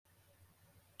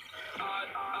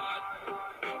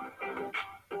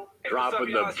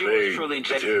dropping the big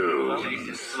tunes.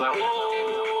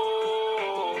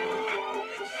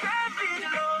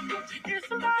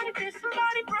 Did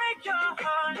somebody break your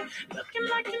heart? Looking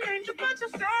like an angel, but you're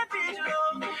savage,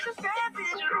 love. You're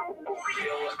savage, love.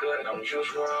 Feel what's good, don't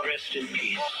choose wrong. Rest in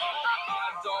peace. I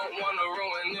don't want to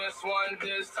ruin this one.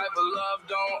 This type of love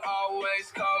don't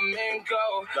always come and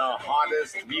go. The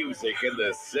hottest music in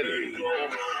the city.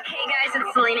 Hey guys,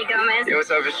 it's Selena Gomez. Yo,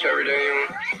 what's up? It's Trevor Daniel.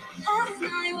 Last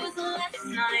night was the last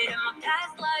night, and my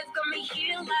past life got me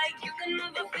here like you can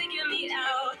never figure me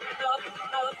out.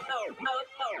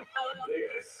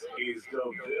 This is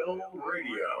DeVille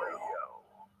Radio.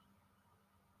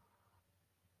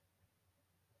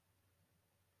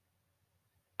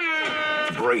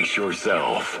 Brace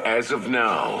yourself. As of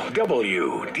now,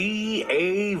 WDAV,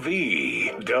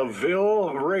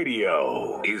 DeVille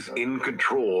Radio, is in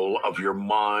control of your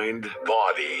mind,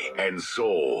 body, and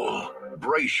soul.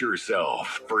 Brace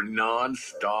yourself for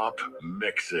non-stop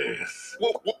mixes.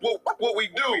 What we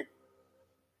do?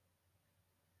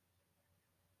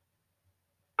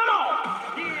 Come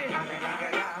on!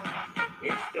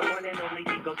 It's the one and only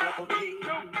Eagle Double G.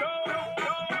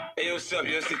 Hey, what's up?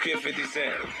 Yo, it's the Kid 50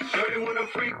 Cent. Shorty when I'm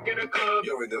freak in the club.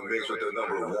 You're in the mix with the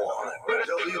number one,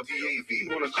 WDAV,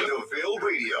 DeVille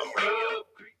Radio.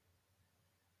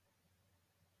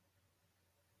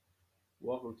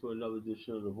 Welcome to another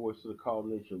edition of the Voice of the Call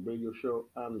Nation radio show.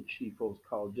 I'm the chief host,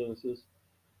 Carl Genesis.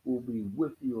 We'll be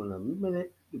with you in a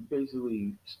minute to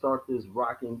basically start this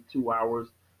rocking 2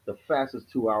 hours, the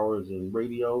fastest 2 hours in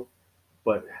radio.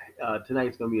 But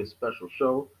tonight's going to be a special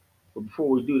show. But before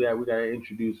we do that, we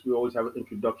we always have an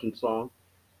introduction song.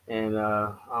 And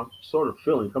I'm sort of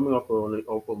feeling, coming up on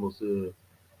almost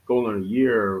going on a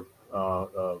year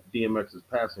of DMX's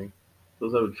passing, so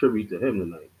let's have a tribute to him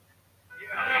tonight.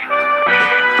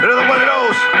 Another one of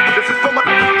those. This is for my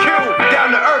Q,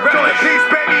 down to earth, joint peace,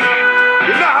 baby.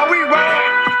 You know how we roll.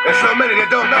 There's so many that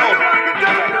don't know.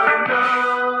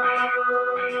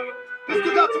 This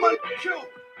goes out to my Q.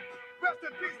 Rest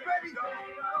in peace, baby.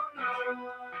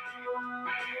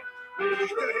 He's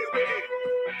still here with me.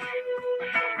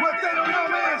 What they don't know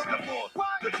is the force,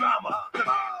 the drama,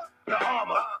 the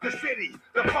armor, the city,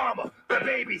 the farmer, the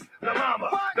babies, the mama,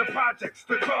 the projects,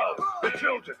 the drugs, the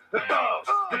children, the thugs,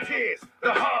 the tears,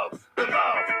 the hugs, the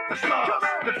love, the slugs,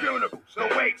 the funerals, the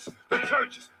wakes, the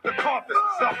churches, the coffins,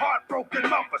 the heartbroken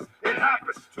muffers. It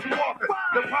happens too often.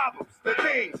 The problems, the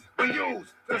things we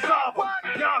use to solve them.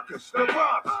 Yonkers, the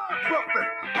Bronx, Brooklyn,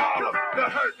 Harlem, the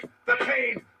hurt, the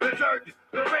pain, the dirt,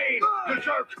 the rain, the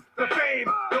jerk, the fame,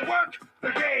 the work,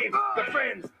 the game, the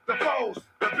friends, the foes,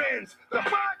 the bins,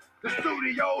 the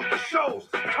studios, the shows,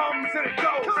 comes and it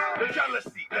goes. The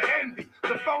jealousy, the envy,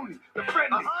 the phony, the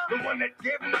friendly, the one that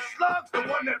gave him the slugs, the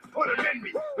one that put him in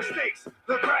me. Mistakes,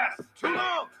 the grass, too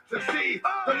long to see.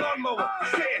 The lawnmower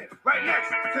sitting right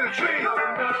next to the tree.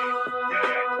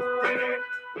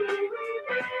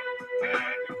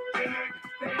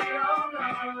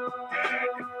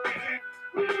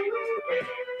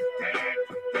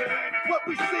 What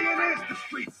we seeing is the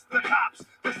streets, the cops,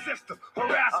 the system,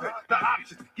 harassment, the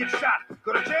options, get shot,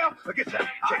 go to jail, or get shot.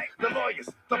 The lawyers,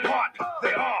 the part,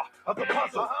 they are of the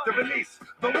puzzle, the release,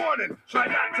 the warning, try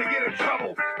not to get in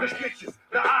trouble. The snitches,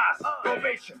 the eyes,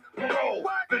 probation, parole,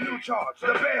 the new charge,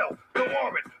 the bail, the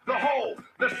warrant, the hole,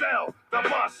 the cell, the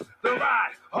bus, the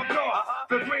ride, up north,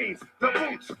 the greens, the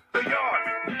boots, the yard,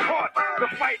 the caught, the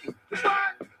fighting, the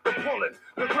slide, the pulling,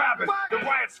 the grabbing, the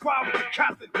riot squad with the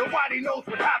captain. Nobody knows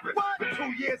what happened. The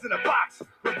 2 years in a box,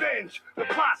 revenge, the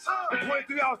plots, the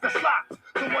 23 hours that's locked,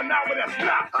 the 1 hour that's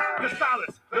not, the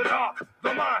silence, the dark,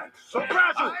 the mind, so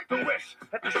fragile, the wish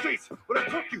that the streets would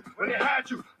have took you when they had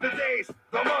you, the days,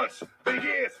 the months, the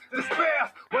years,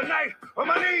 despair, one night on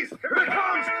my knees, here it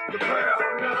comes, the prayer.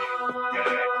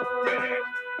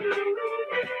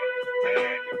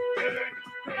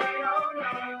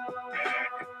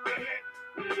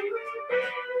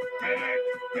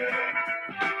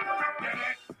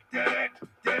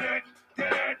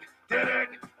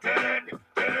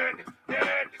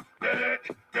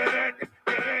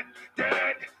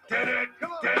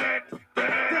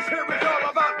 This here is all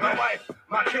about my wife,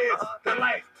 my kids, the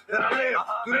life that I live.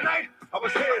 Through the night, I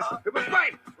was his. It was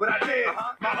right what I did.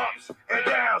 My ups and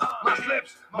downs, my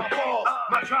slips, my falls,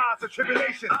 my trials and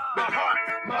tribulations, my heart,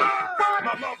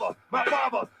 my mother, my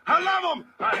father. I love them,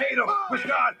 I hate them. Wish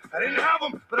God I didn't have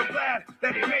them, but I'm glad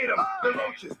that he made them. The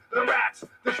roaches, the rats,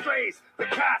 the strays, the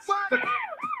cats, the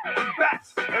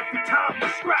bats. Every time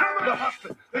I scrap, the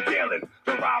hustling, the dealing,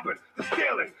 the robbing, the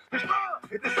stealing, the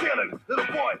stealing. Little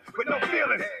boy with no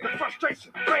feeling, the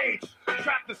frustration, rage,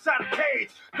 trapped inside a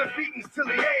cage, the beatings till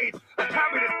the age. I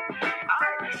carried it.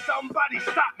 Some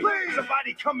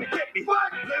Somebody come and get me.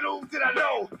 What? Little did I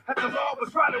know that the law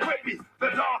was trying to whip me. The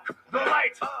dark, the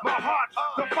light, my heart,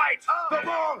 the fight, the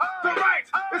wrong, the right,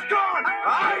 it's gone.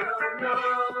 I don't know.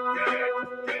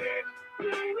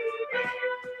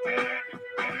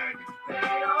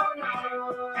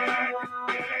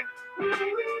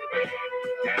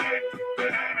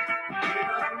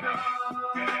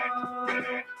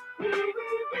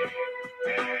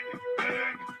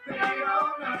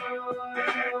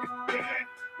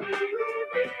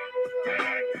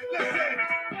 Listen,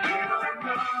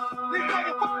 these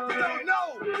motherfuckers don't know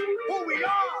who we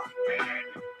are.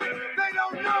 They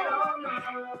don't know.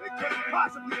 They couldn't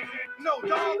possibly know,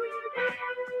 dog.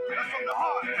 That's from the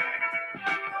heart.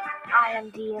 I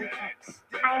am DMX.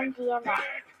 I am DMX.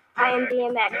 I am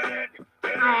DMX.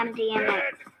 I am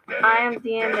DMX. I am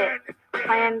DMX.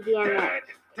 I am DMX.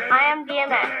 I am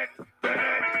DMX.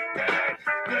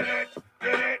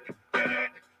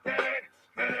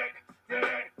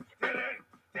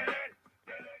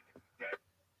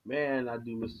 Man, I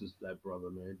do miss that brother,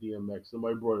 man. DMX.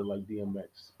 Somebody brought it like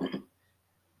DMX.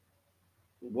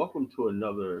 Welcome to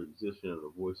another edition of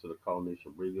the Voice of the Call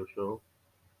Nation radio show.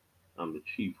 I'm the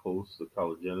chief host of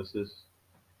College Genesis,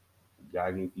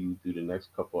 guiding you through the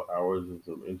next couple of hours of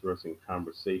some interesting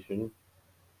conversation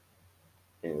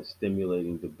and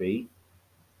stimulating debate.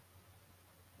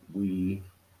 We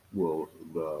will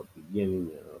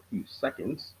begin in a few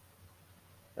seconds.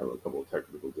 Have a couple of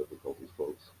technical difficulties,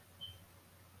 folks.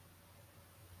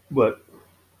 But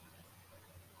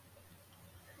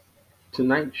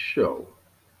tonight's show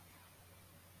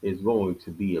is going to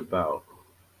be about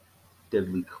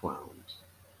deadly clowns.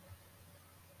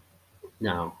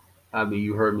 Now, I mean,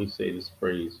 you heard me say this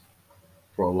phrase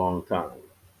for a long time.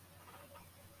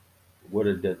 What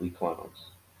are deadly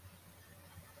clowns?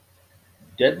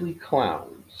 Deadly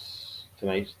clowns,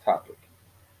 tonight's topic.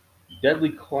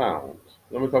 Deadly clowns.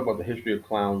 Let me talk about the history of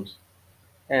clowns.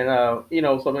 And,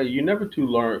 something you're never too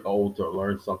old to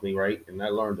learn something, right? And I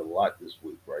learned a lot this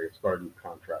week, right? I started a new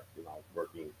contract, I was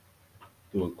working,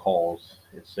 doing calls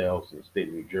and sales in the state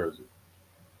of New Jersey.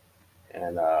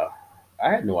 And I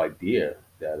had no idea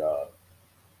that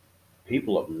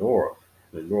people up north,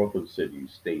 the north of the city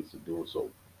states, are doing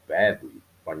so badly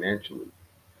financially.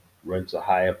 Rents are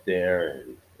high up there,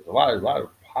 and there's a lot of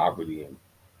poverty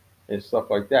and stuff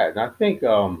like that. And I think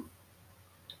I'm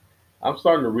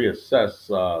starting to reassess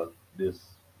this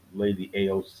lady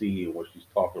AOC and what she's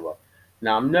talking about.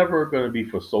 Now, I'm never going to be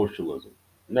for socialism,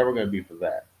 never going to be for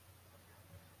that.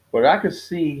 But I can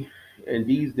see in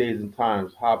these days and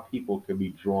times how people can be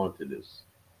drawn to this.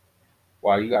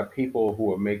 While you got people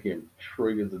who are making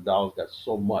trillions of dollars, got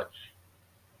so much,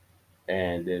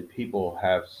 and then people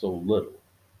have so little.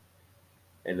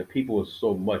 And the people with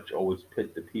so much always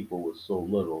pit the people with so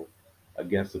little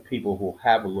against the people who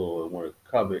have a little and want to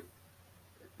covet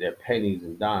their pennies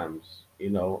and dimes,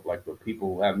 like the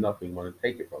people who have nothing want to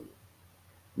take it from them.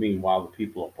 Meanwhile, the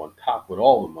people up on top with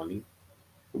all the money,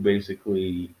 who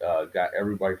basically got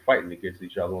everybody fighting against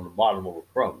each other on the bottom over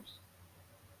crumbs.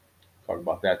 Talk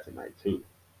about that tonight too.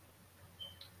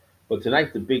 But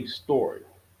tonight's the big story,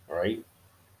 all right?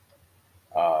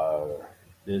 I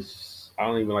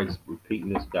don't even like repeating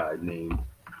this guy named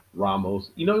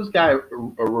Ramos. This guy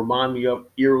remind me of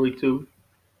eerily too.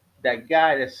 That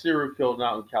guy that serial killed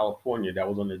out in California that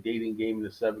was on the dating game in the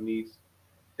 70s,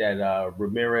 that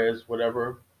Ramirez,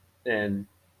 whatever. And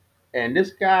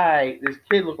this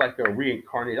kid looked like a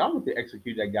reincarnated. I don't know if they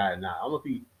executed that guy or not. I don't know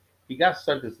if he got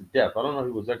sentenced to death. I don't know if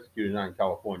he was executed or not in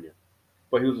California.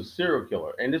 But he was a serial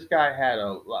killer. And this guy had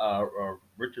a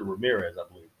Richard Ramirez, I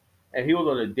believe. And he was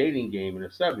on a dating game in the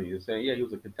 70s. And saying, yeah, he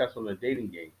was a contestant on a dating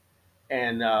game.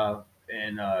 And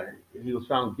he was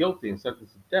found guilty and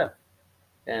sentenced to death.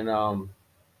 And,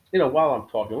 while I'm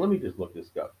talking, let me just look this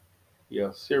up.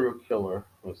 Yeah, serial killer.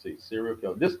 Let's see, serial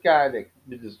killer. This guy that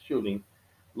did this shooting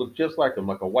looked just like him,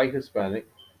 like a white Hispanic.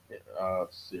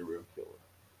 Serial killer.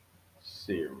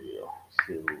 Serial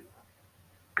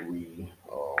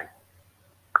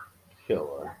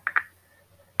killer.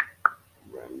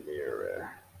 Ramirez.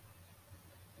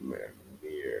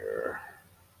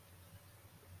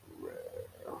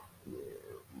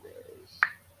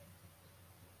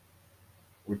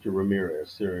 Richard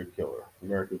Ramirez, serial killer,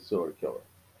 American serial killer.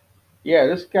 Yeah,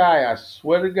 this guy, I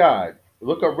swear to God,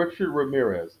 look up Richard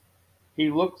Ramirez. He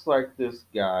looks like this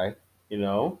guy,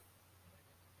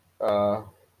 Uh,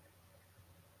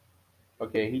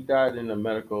 okay, he died in a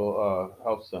medical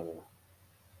health center.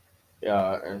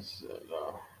 Yeah,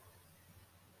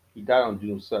 he died on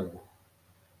June 7th.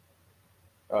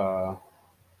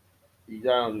 He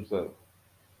died on June 7th.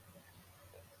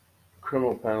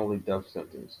 criminal penalty death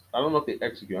sentence. I don't know if they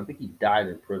executed him. I think he died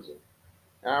in prison.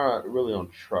 I'm not really on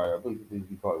trial. I think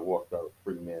he probably walked out a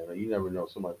free man. You never know.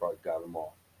 Somebody probably got him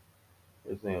off.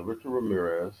 His name Richard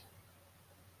Ramirez.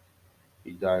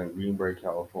 He died in Green Bay,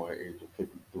 California, at the age of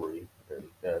 53.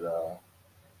 At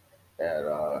at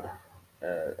uh,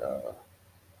 at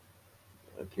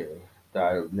okay,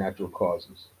 died of natural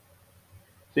causes.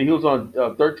 See, he was on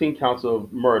 13 counts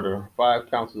of murder,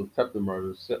 5 counts of attempted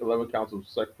murder, 11 counts of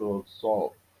sexual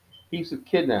assault. He used to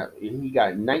kidnap. He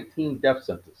got 19 death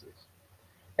sentences.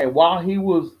 And while he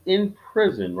was in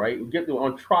prison, right, get to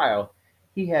on trial,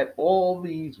 he had all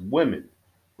these women,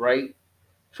 right,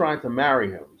 trying to marry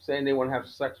him, saying they want to have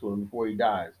sex with him before he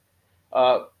dies.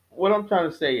 What I'm trying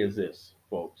to say is this,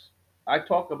 folks. I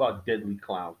talk about deadly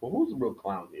clowns, but who's the real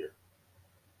clown here?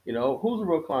 Who's the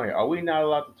real clown here? Are we not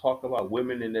allowed to talk about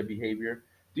women and their behavior?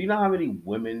 Do you know how many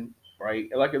women, right?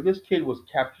 Like if this kid was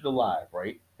captured alive,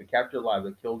 right? They captured alive,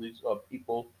 they killed these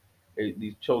people,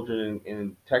 these children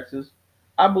in Texas.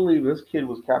 I believe this kid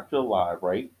was captured alive,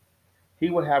 right? He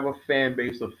would have a fan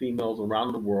base of females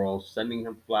around the world sending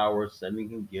him flowers, sending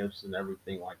him gifts, and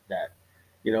everything like that.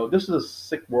 This is a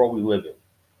sick world we live in.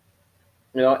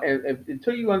 And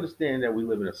until you understand that we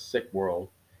live in a sick world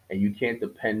and you can't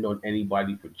depend on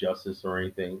anybody for justice or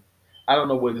anything, I don't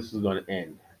know where this is going to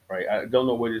end, right? I don't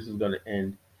know where this is going to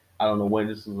end. I don't know when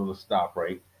this is going to stop,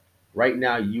 right? Right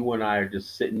now, you and I are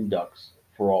just sitting ducks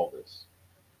for all this.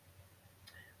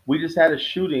 We just had a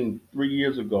shooting 3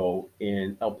 years ago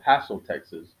in El Paso,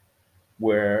 Texas,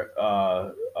 where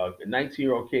a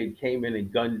 19-year-old kid came in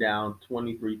and gunned down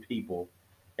 23 people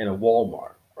in a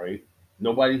Walmart, right?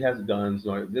 Nobody has guns.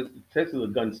 Texas is a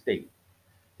gun state,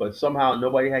 but somehow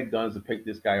nobody had guns to pick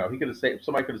this guy off. He could have saved.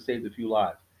 Somebody could have saved a few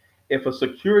lives. If a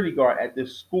security guard at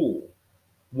this school,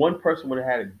 one person would have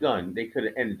had a gun, they could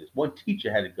have ended this. One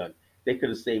teacher had a gun, they could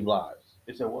have saved lives.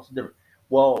 They said, "What's the difference?"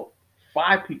 Well,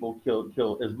 5 people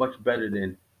killed is much better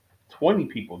than 20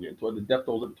 people getting. So the death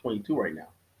toll is at 22 right now.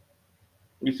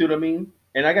 You see what I mean?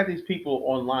 And I got these people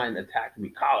online attacking me.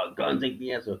 Kyle, guns ain't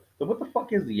the answer. So what the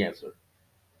fuck is the answer?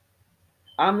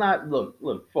 I'm not.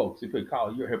 Look, folks. If you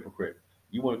Kyle, you're a hypocrite.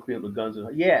 You want to clean up the guns,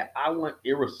 and yeah, I want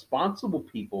irresponsible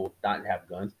people not to have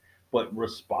guns, but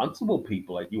responsible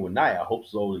people like you and I. I hope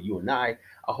so. That you and I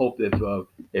hope that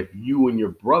if you and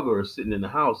your brother are sitting in the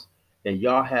house and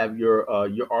y'all have you're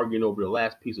arguing over the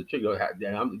last piece of chicken,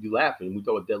 I'm you laughing. We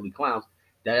talk about deadly clowns.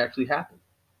 That actually happened.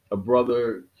 A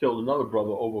brother killed another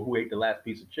brother over who ate the last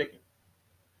piece of chicken.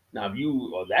 Now, if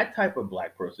you are that type of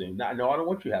black person, no, I don't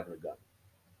want you having a gun.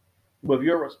 But if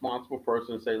you're a responsible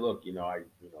person, say, look,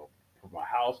 for my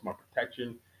house, my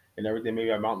protection, and everything.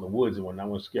 Maybe I'm out in the woods and when I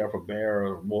want to scare off a bear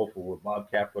or a wolf or a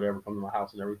bobcat, whatever, come to my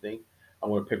house and everything. I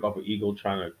want to pick off an eagle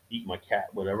trying to eat my cat,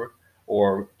 whatever.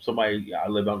 Or somebody, I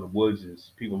live out in the woods and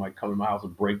people might come to my house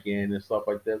and break in and stuff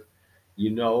like this.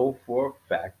 For a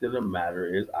fact of the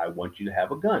matter is, I want you to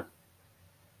have a gun.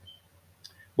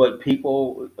 But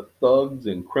people, thugs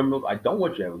and criminals, I don't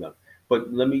want you to have a gun.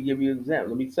 But let me give you an example.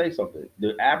 Let me say something.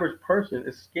 The average person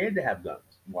is scared to have guns.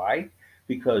 Why?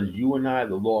 Because you and I,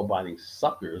 the law-abiding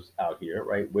suckers out here,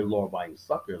 right? We're law-abiding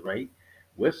suckers, right?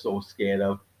 We're so scared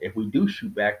of if we do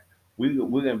shoot back, we're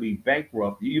gonna be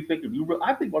bankrupt. You think if you,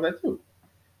 I think about that too.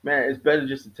 Man, it's better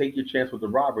just to take your chance with the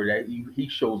robber that he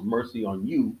shows mercy on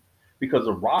you because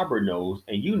the robber knows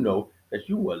and you know that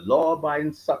you a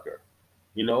law-abiding sucker.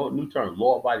 New term,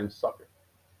 law-abiding sucker.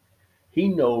 He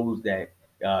knows that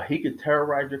he could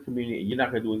terrorize your community and you're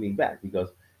not going to do anything back because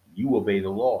you obey the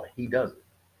law. He doesn't.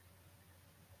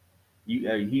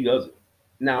 He doesn't.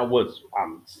 Now, what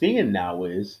I'm seeing now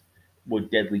is with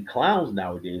deadly clowns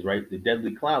nowadays, right? The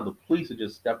deadly clown, the police are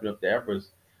just stepping up their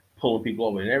efforts, pulling people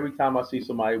over. And every time I see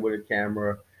somebody with a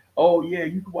camera, oh yeah,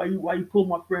 why you pull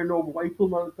my friend over? Why you pull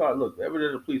my car? Look,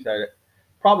 evidently the police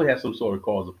probably has some sort of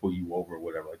cause to pull you over or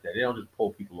whatever like that. They don't just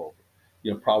pull people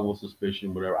over. Probable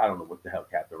suspicion, whatever. I don't know what the hell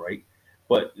happened, right?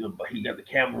 But he got the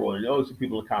camera on, and you see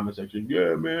people in the comment section,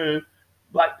 yeah, man,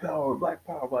 black power, black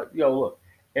power. But look,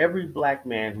 every black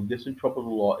man who gets in trouble with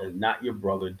the law is not your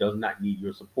brother, does not need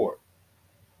your support.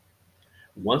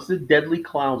 Once the deadly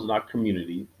clowns in our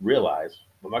community realize,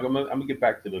 I'm gonna get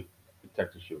back to the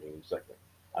Texas shooting in a second.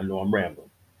 I know I'm rambling.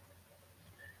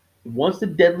 Once the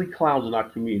deadly clowns in our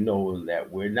community know that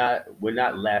we're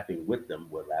not laughing with them,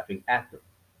 we're laughing at them.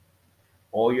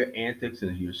 All your antics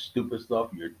and your stupid stuff,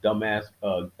 your dumbass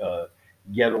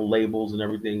ghetto labels and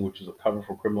everything, which is a cover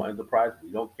for criminal enterprise,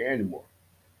 we don't care anymore.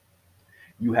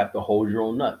 You have to hold your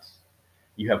own nuts.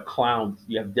 You have clowns,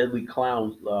 you have deadly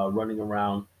clowns running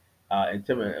around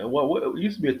intimidating. Well, it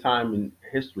used to be a time in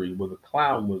history where the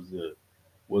clown was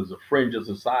was a fringe of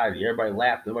society. Everybody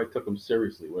laughed. Everybody took him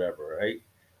seriously, whatever, right?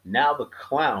 Now the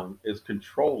clown is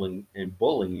controlling and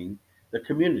bullying the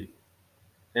community.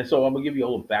 And so I'm gonna give you a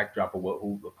little backdrop of what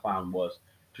who the clown was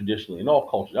traditionally in all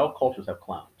cultures. All cultures have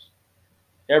clowns.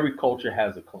 Every culture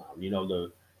has a clown. You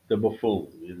know, the buffoon,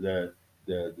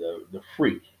 the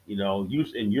freak. You know,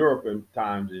 used in Europe in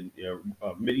times in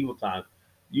medieval times,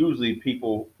 usually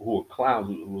people who were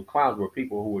clowns were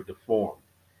people who were deformed,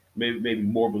 maybe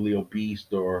morbidly obese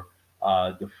or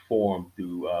deformed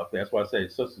through. That's why I say,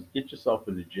 sisters, get yourself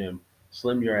in the gym,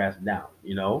 slim your ass down.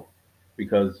 You know,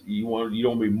 because you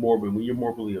don't be morbid. When you're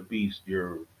morbidly obese,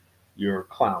 you're a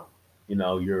clown. You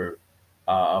know, you're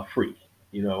a freak.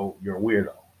 You know, you're a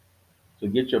weirdo. So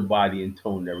get your body in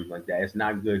tone and everything like that. It's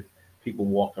not good. People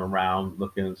walking around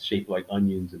looking shaped like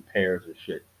onions and pears and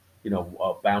shit. You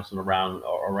know, bouncing around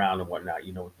and whatnot.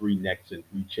 You know, with three necks and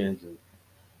three chins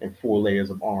and four layers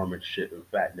of arm and shit and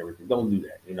fat and everything. Don't do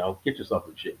that. You know, get yourself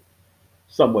in shape,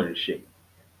 somewhat in shape.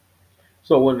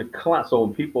 So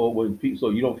so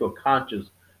you don't feel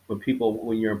conscious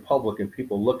when you're in public and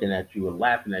people looking at you and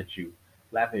laughing,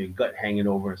 your gut hanging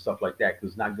over and stuff like that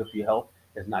because it's not good for your health.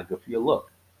 It's not good for your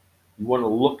look. You want to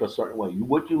look a certain way.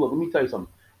 What you look. Let me tell you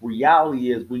something.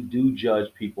 Reality is we do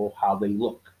judge people how they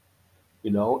look. You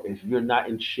know, if you're not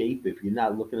in shape, if you're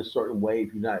not looking a certain way,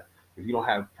 if you don't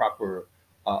have proper,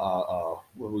 what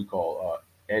do we call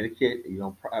etiquette, you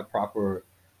don't have proper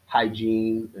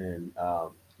hygiene, and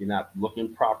you're not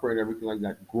looking proper and everything like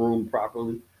that, groomed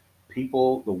properly,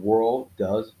 the world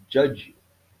does judge you,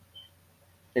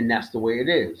 and that's the way it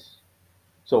is.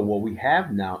 So what we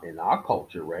have now in our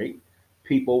culture, right?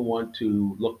 People want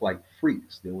to look like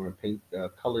freaks. They want to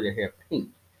color their hair pink.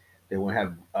 They want to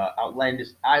have outlandish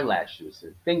eyelashes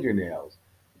and fingernails.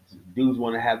 Dudes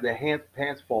want to have their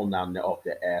pants falling down off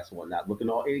their ass and whatnot, looking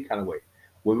all any kind of way.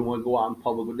 Women want to go out in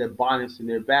public with their bonnets and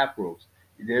their bathrobes.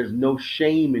 There's no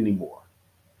shame anymore.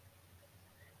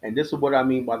 And this is what I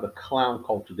mean by the clown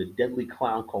culture. The deadly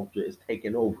clown culture is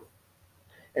taking over.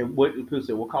 And what people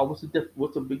say, well, Carl, what's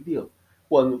the big deal?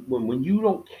 Well, when you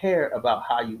don't care about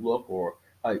how you look, or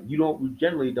you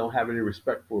generally don't have any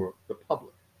respect for the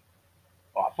public.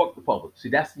 Oh, fuck the public. See,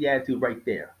 that's the attitude right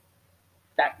there.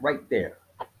 That right there.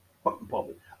 Fuck the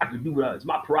public. I can do what it's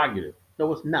my prerogative.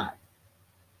 No, it's not.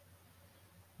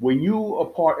 When you are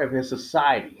part of a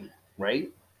society,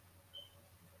 right?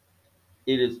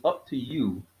 It is up to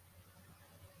you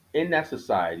in that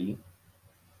society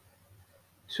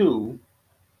to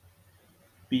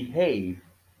behave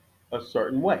a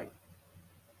certain way.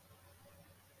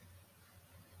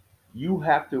 You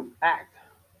have to act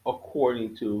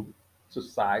according to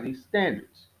society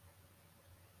standards.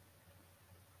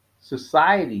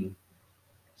 Society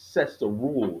sets the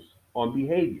rules on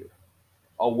behavior,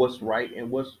 or what's right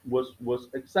and what's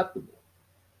acceptable.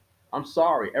 I'm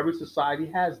sorry, every society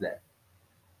has that.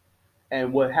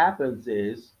 And what happens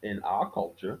is in our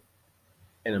culture,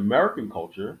 in American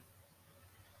culture,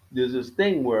 there's this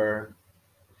thing where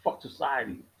fuck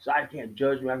society. Society can't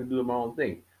judge me. I can do my own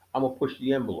thing. I'm gonna push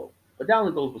the envelope. But that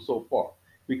only goes for so far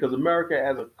because America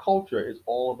as a culture is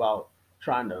all about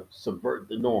trying to subvert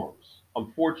the norms.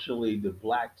 Unfortunately, the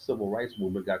Black civil rights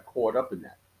movement got caught up in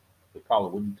that. The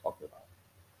Colin, what are you talking about?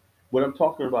 What I'm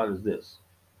talking about is this: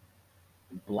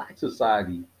 Black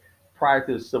society prior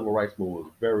to the civil rights movement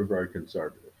was very, very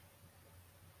conservative,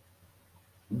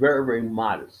 very, very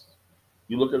modest.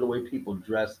 You look at the way people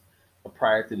dressed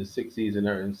prior to the 60s and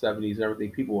 70s and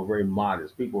everything, people were very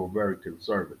modest. People were very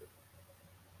conservative,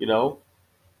 you know?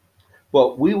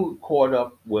 But we were caught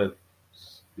up with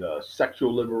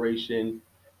sexual liberation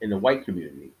in the white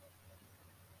community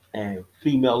and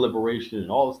female liberation and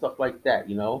all the stuff like that,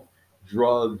 you know?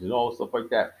 Drugs and all the stuff like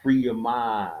that. Free your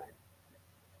mind.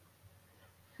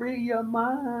 Free your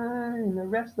mind, the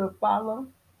rest will follow.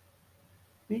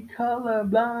 Be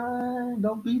colorblind,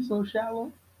 don't be so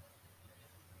shallow.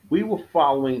 We were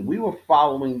following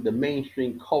the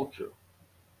mainstream culture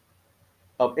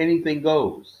of anything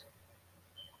goes.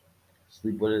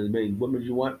 Sleep with as many women as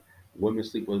you want. Women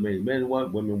sleep with as many men as you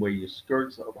want. Women wear your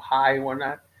skirts up high and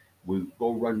whatnot. We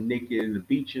go run naked in the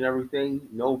beach and everything.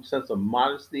 No sense of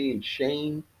modesty and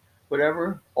shame,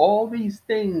 whatever. All these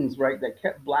things, right, that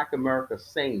kept Black America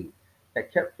sane,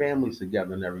 that kept families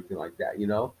together and everything like that, you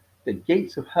know. The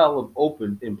gates of hell have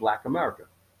opened in Black America.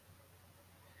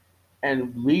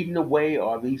 And leading the way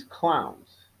are these clowns,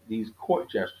 these court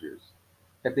gestures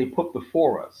that they put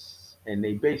before us. And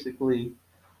they basically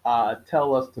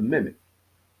tell us to mimic.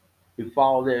 We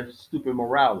follow their stupid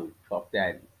morality, Puff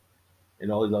Daddy,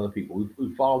 and all these other people.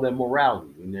 We follow their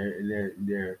morality and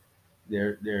their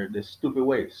their stupid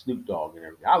way, Snoop Dogg and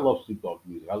everything. I love Snoop Dogg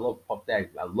music. I love Puff Daddy.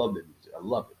 I love the music. I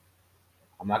love it.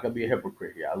 I'm not gonna be a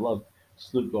hypocrite here. I love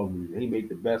Snoop Dogg music. He made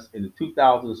the best in the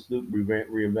 2000s. Snoop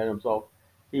reinvented himself.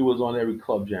 He was on every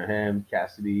club jam. Him,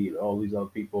 Cassidy, and all these other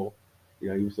people. You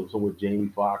know, he was some with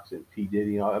Jamie Foxx and P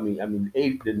Diddy. You know,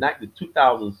 the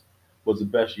 2000s was the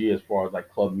best year as far as like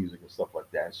club music and stuff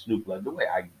like that. And Snoop led the way.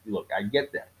 I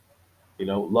get that. You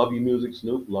know, love your music,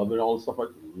 Snoop. Love it, all the stuff like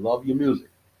that. Love your music.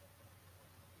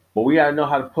 But we gotta know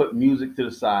how to put music to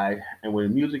the side, and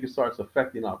when music starts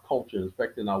affecting our culture, and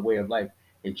affecting our way of life,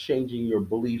 and changing your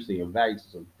beliefs and your value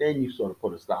system, then you sort of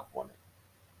put a stop on it.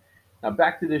 Now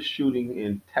back to this shooting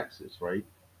in Texas, right?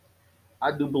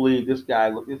 I do believe this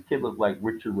kid looked like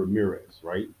Richard Ramirez,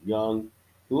 right? Young,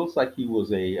 he looks like he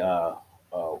was a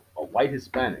white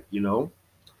Hispanic, you know.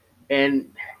 And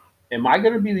am I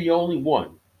gonna be the only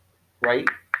one, right,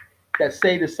 that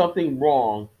say there's something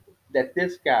wrong that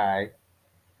this guy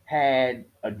had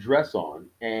a dress on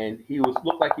and he was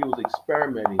looked like he was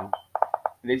experimenting.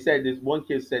 And they said this one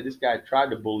kid said this guy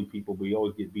tried to bully people, but he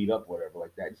always get beat up, whatever,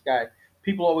 like that. This guy,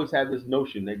 people always have this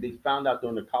notion that they found out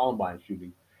during the Columbine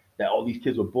shooting that all these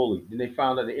kids were bullied. Then they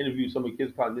found out they interviewed some of the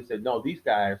kids, probably they said no, these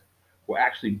guys were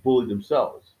actually bullied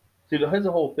themselves. See, here's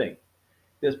the whole thing.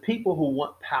 There's people who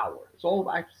want power.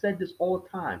 I've said this all the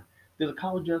time. There's a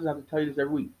college journalist I have to tell you this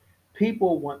every week.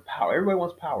 People want power. Everybody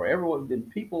wants power.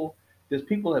 There's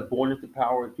people that born into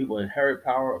power, people that inherit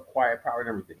power, acquire power, and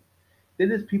everything. Then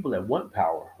there's people that want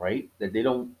power, right? That they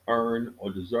don't earn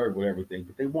or deserve or everything,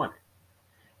 but they want it.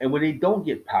 And when they don't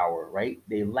get power, right,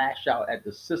 they lash out at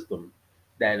the system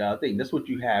that thing. That's what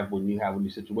you have when you have in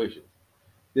these situations.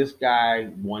 This guy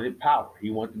wanted power. He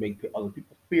wanted to make other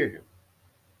people fear him.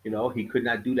 You know, he could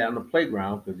not do that on the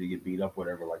playground because he get beat up,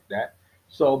 whatever, like that.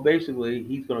 So basically,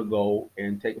 he's gonna go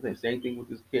and take a thing. Same thing with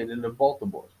this kid in the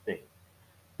Baltimore thing.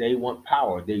 They want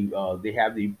power. They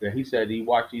have the. He said he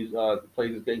watched these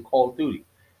plays this game Call of Duty.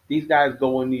 These guys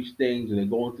go in these things and they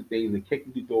go into things and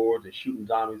kicking through doors and shooting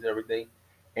zombies and everything.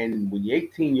 And when you're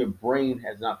 18, your brain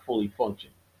has not fully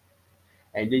functioned.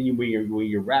 And then when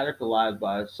you're radicalized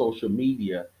by social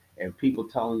media and people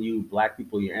telling you black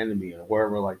people are your enemy and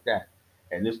wherever like that.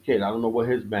 And this kid, I don't know what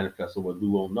his manifesto was. We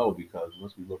won't know because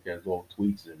once we look at his old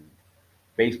tweets and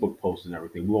Facebook posts and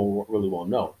everything, really won't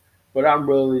know. But I'm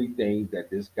really think that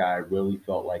this guy really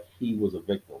felt like he was a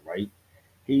victim, right?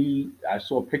 I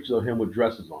saw pictures of him with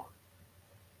dresses on.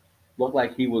 Looked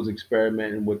like he was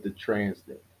experimenting with the trans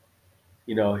thing.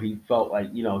 You know, he felt like,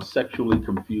 sexually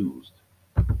confused.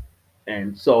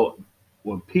 And so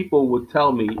when people would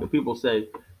tell me, if people say,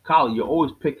 Colin, you're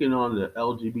always picking on the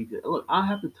LGBT. Look, I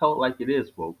have to tell it like it is,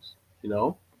 folks. You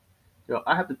know,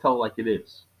 I have to tell it like it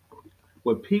is.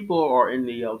 When people are in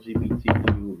the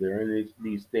LGBTQ, they're in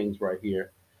these things right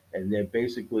here, and they're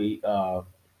basically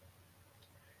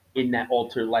in that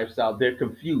altered lifestyle. They're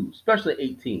confused, especially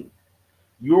 18.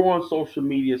 You're on social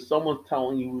media, someone's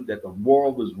telling you that the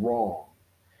world is wrong,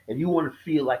 and you want to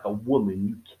feel like a woman,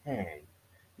 you can.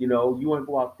 You know, you want to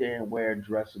go out there and wear a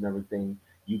dress and everything,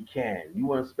 you can. You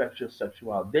want to express your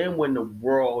sexuality. Then when the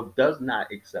world does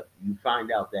not accept you, you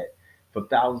find out that for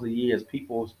thousands of years,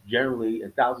 people generally,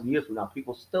 1,000 years from now,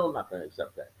 people still not going to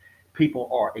accept that. People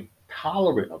are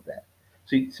tolerant of that.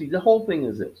 See, the whole thing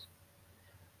is this.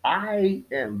 I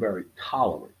am very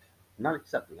tolerant, not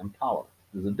accepting, I'm tolerant.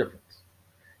 There's a difference.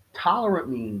 Tolerant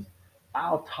means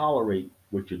I'll tolerate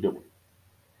what you're doing.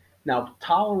 Now,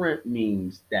 tolerant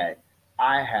means that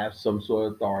I have some sort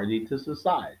of authority to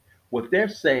society. What they're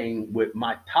saying with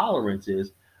my tolerance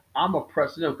is I'm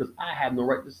oppressing them because I have no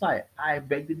right to decide. I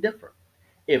beg to differ.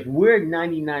 If we're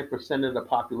 99% of the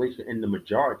population in the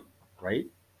majority, right?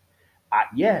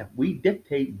 Yeah, we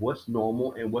dictate what's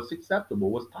normal and what's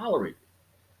acceptable, what's tolerated.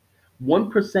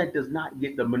 1% does not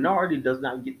get, the minority does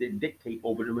not get to dictate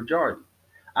over the majority.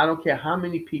 I don't care how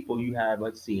many people you have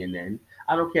at CNN.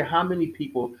 I don't care how many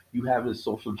people you have as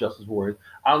social justice warriors.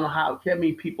 I don't know how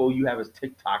many people you have as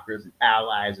TikTokers and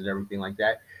allies and everything like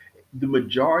that. The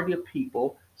majority of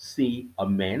people see a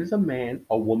man as a man,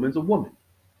 a woman's a woman.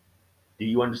 Do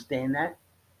you understand that?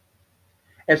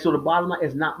 And so the bottom line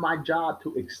is not my job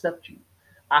to accept you.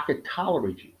 I could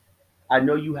tolerate you. I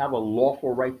know you have a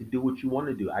lawful right to do what you want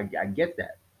to do. I get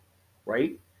that,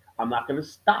 right? I'm not going to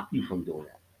stop you from doing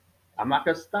that. I'm not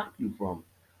going to stop you from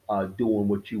doing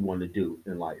what you want to do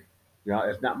in life. You know,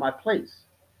 it's not my place.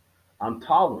 I'm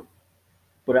tolerant,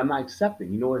 but I'm not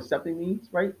accepting. You know what accepting means,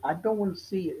 right? I don't want to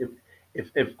see it.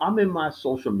 If I'm in my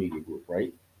social media group,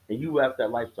 right, and you have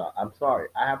that lifestyle, I'm sorry.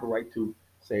 I have a right to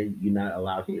say you're not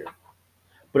allowed here.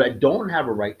 But I don't have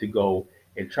a right to go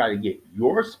and try to get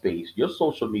your space, your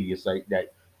social media site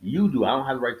that You do. I don't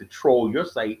have the right to troll your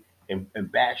site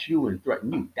and bash you and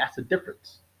threaten you. That's the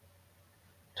difference.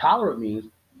 Tolerant means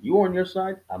you're on your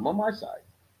side, I'm on my side.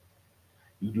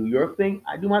 You do your thing,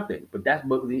 I do my thing. But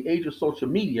in the age of social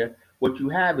media, what you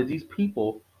have is these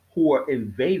people who are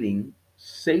invading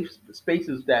safe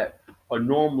spaces that are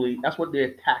normally that's what the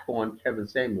attack on Kevin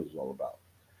Samuels is all about.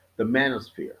 The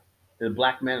manosphere, the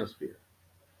black manosphere.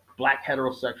 Black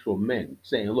heterosexual men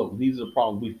saying, look, these are the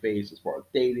problems we face as far as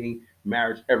dating,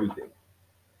 marriage, everything.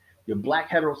 You're black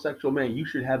heterosexual man, you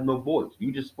should have no voice.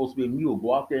 You're just supposed to be a mule.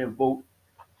 Go out there and vote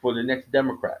for the next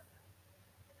Democrat.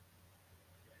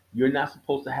 You're not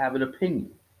supposed to have an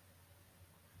opinion.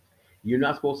 You're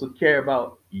not supposed to care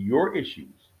about your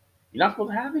issues. You're not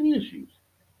supposed to have any issues.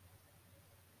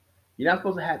 You're not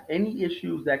supposed to have any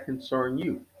issues that concern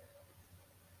you.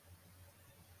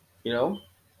 You know,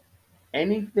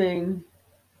 anything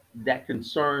that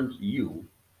concerns you,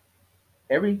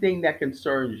 everything that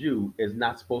concerns you is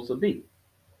not supposed to be.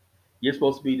 You're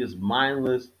supposed to be this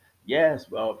mindless, yes,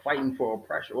 fighting for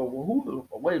oppression. Well,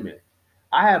 wait a minute.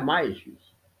 I have my issues.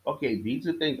 Okay, these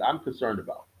are things I'm concerned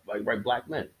about, like right, black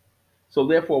men. So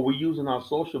therefore, we're using our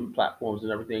social platforms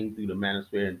and everything through the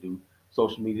manosphere and through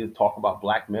social media to talk about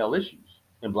black male issues.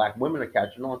 And black women are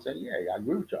catching on and saying, yeah, I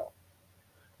agree with y'all.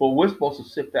 But we're supposed to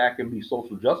sit back and be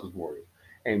social justice warriors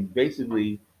and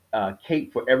basically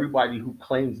cape for everybody who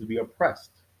claims to be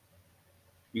oppressed.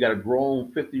 You got a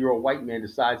grown 50-year-old white man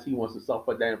decides he wants to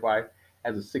self-identify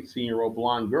as a 16-year-old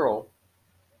blonde girl.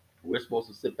 We're supposed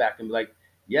to sit back and be like,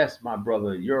 yes, my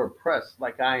brother, you're oppressed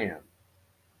like I am.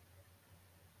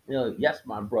 You know, yes,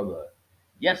 my brother.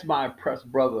 Yes, my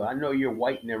oppressed brother. I know you're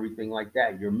white and everything like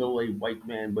that. You're a middle-aged white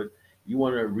man, but you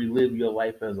want to relive your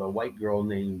life as a white girl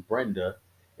named Brenda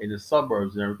in the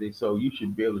suburbs and everything. So you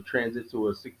should be able to transit to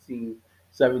a 16,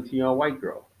 17-year-old white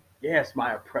girl. Yes,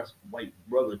 my oppressed white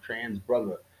brother, trans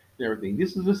brother, and everything.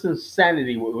 This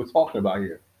insanity what we're talking about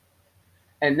here.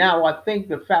 And now I think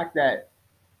the fact that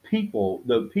all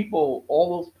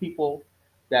those people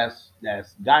that's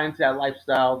got into that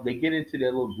lifestyle, they get into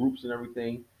their little groups and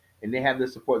everything, and they have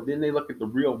this support. Then they look at the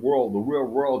real world. The real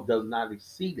world does not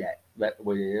exceed that the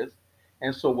way it is,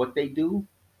 and so what they do,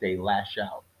 they lash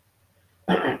out.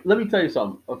 Let me tell you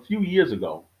something. A few years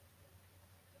ago,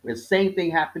 the same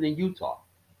thing happened in Utah.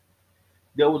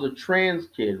 There was a trans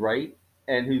kid, right,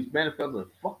 and his manifesto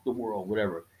 "fuck the world,"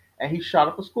 whatever, and he shot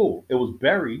up a school. It was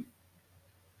buried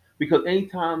because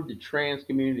anytime the trans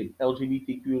community,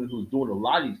 LGBT community, who's doing a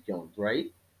lot of these killings, right?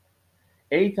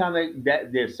 Anytime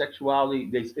that their sexuality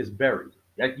is buried,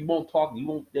 like you won't talk,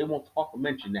 they won't talk or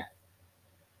mention that.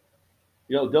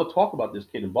 You know, they'll talk about this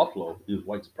kid in Buffalo, he was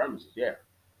white supremacist, yeah,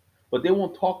 but they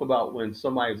won't talk about when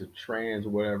somebody's a trans or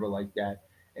whatever like that,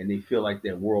 and they feel like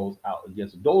their world's out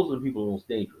against it. Those are the people most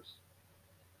dangerous.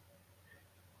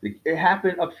 It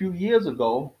happened a few years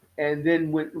ago, and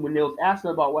then when they was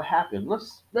asking about what happened,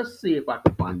 let's see if I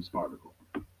can find this article.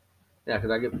 Yeah,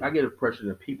 because I get the impression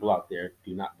that people out there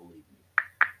do not believe me.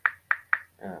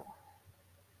 Uh,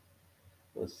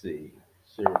 let's see,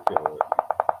 serial killer,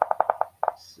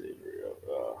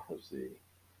 let's see,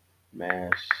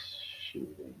 mass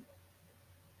shooting,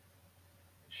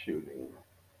 shooting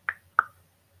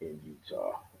in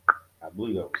Utah. I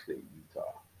believe that was state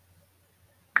Utah.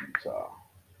 Utah.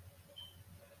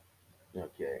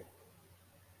 Okay.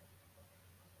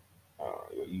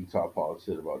 Utah policy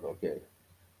said about okay.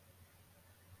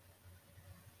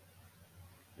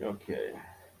 Okay.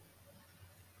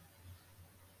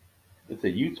 It's a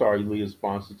Utah lead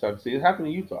sponsor type. See, it happened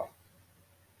in Utah.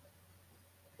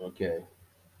 Okay.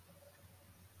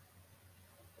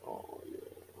 Oh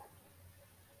yeah.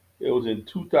 It was in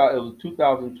 2000. It was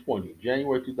 2020,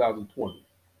 January 2020.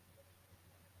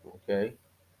 Okay.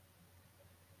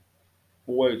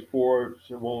 Four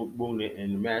wounded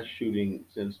in the mass shooting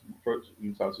since first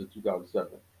Utah since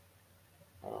 2007.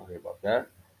 I don't hear about that.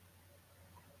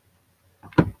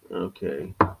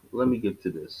 Okay. Let me get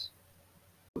to this.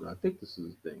 I think this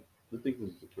is the thing. I think this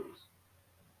is the case.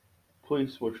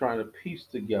 Police were trying to piece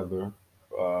together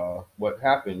what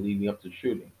happened leading up to the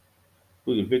shooting.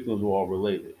 Who the victims were all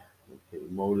related. Okay,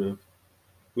 motive.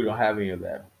 We don't have any of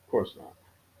that. Of course not.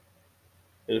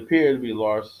 It appeared to be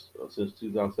lost since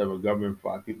 2007. Government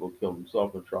five people killed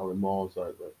himself in Charlie Mall.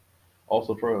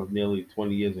 Also for nearly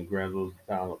 20 years in Granville,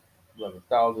 town of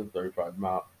 11,000, 35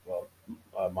 miles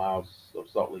of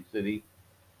Salt Lake City.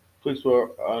 Police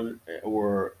were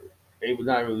able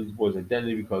not to release the boy's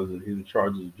identity because he was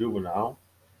charged as a juvenile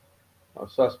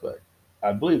suspect.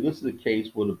 I believe this is a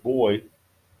case where the boy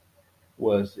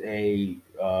was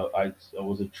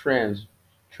was a trans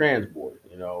boy,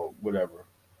 you know, whatever.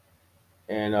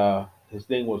 And His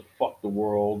thing was "fuck the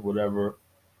world," whatever.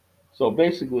 So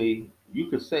basically, you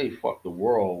could say "fuck the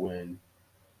world" when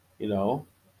you know.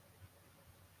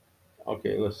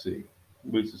 Okay, let's see.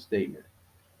 Reads the statement.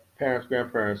 Parents,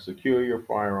 grandparents, secure your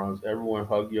firearms. Everyone,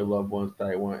 hug your loved ones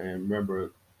tight one, and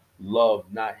remember, love,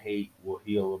 not hate, will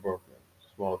heal a broken.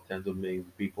 Small tens of millions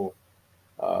of people.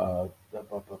 Ba,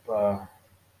 ba, ba, ba.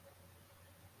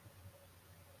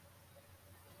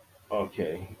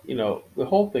 Okay, the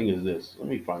whole thing is this. Let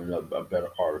me find a better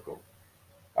article.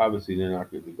 Obviously, they're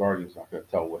not. The Guardian's not going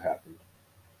to tell what happened.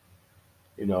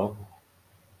 You know.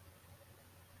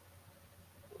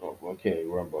 Oh, okay,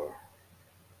 remember.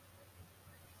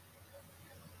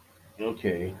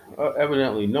 Okay.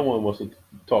 Evidently, no one wants to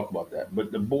talk about that.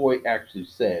 But the boy actually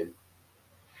said,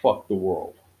 "Fuck the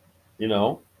world."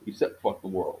 He said, "Fuck the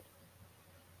world."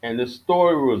 And the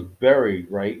story was buried,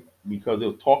 right? Because they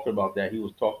were talking about that. He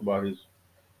was talking about his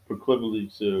proclivity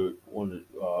to want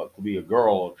to be a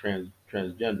girl or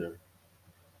transgender.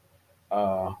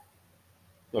 Uh,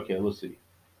 okay, let's see.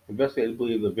 Investigators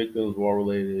believe the victims were all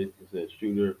related. It said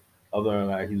shooter. Other than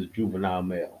that, he's a juvenile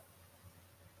male.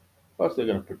 Plus, they're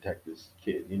going to protect this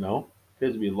kid.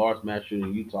 Appears to be a large mass shooting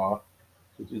in Utah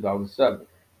in 2007.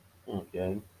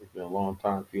 Okay, it's been a long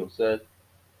time. Field said.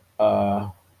 Uh,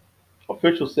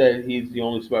 Officials said he's the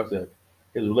only suspect.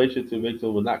 His relationship to the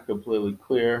victim was not completely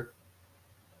clear.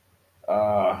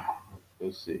 Uh,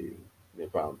 let's see. They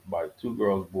found by two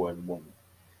girls, boy and woman.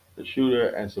 The shooter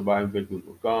and surviving victims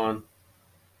were gone.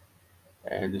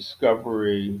 And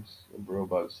discoveries,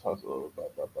 robots, hustle, blah,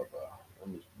 blah, blah, blah.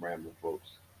 I'm just rambling, folks.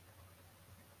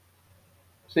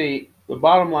 See, the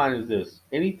bottom line is this.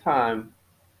 Anytime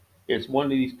it's one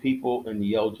of these people in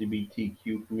the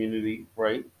LGBTQ community,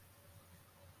 right?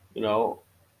 You know,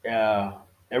 uh,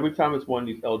 every time it's one of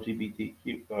these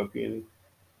LGBTQ community,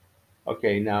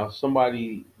 okay, now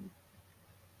somebody,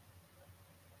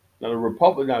 now the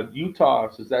Republic, now Utah,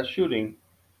 since that shooting,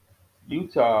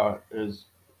 Utah is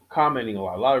commenting a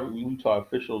lot. A lot of Utah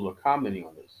officials are commenting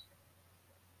on this.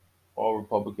 All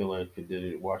Republican land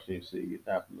condemned Washington City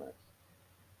aftermath.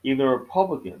 Even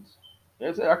Republicans,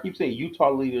 I keep saying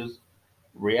Utah leaders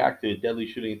react to a deadly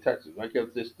shooting in Texas. I guess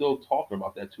they're still talking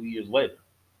about that 2 years later.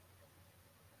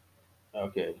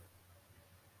 Okay.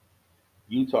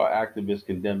 Utah activists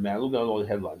condemn man. Look at all the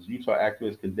headlines. Utah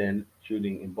activists condemn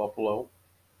shooting in Buffalo.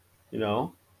 You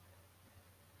know,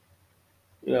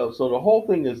 So the whole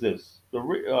thing is this: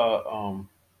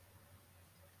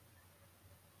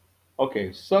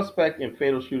 okay, suspect in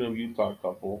fatal shooting of Utah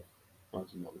couple.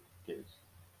 That's another case.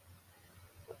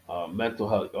 Mental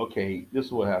health. Okay, this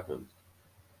is what happens.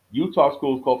 Utah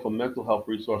schools call for mental health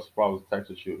resources problems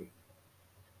Texas shooting.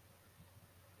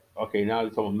 Okay, now they're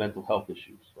talking about mental health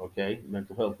issues. Okay,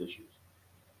 mental health issues.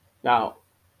 Now,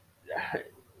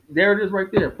 there it is right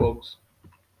there, folks.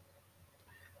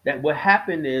 That what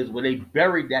happened is when they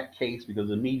buried that case because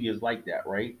the media is like that,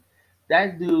 right?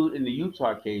 That dude in the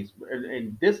Utah case,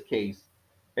 in this case,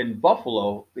 in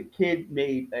Buffalo, the kid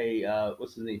made a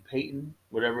what's his name, Peyton,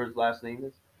 whatever his last name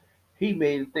is. He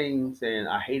made a thing saying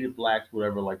I hated blacks,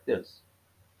 whatever, like this.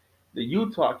 The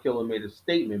Utah killer made a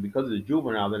statement because of the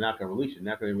juvenile. They're not going to release it.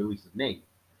 They're not going to release his name.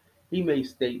 He made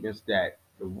statements that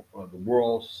the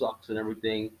world sucks and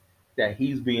everything, that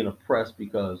he's being oppressed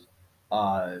because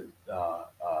uh, uh,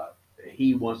 uh,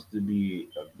 he wants to be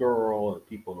a girl and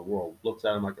people in the world looks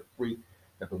at him like a freak,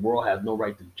 that the world has no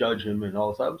right to judge him and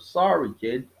all this. I'm sorry,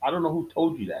 kid. I don't know who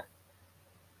told you that.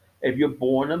 If you're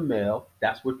born a male,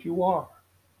 that's what you are.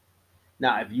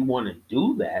 Now, if you want to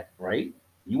do that, right?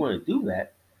 You want to do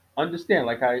that. Understand,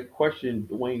 like I questioned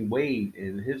Dwayne Wade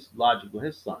and his logic with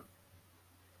his son.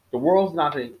 The world's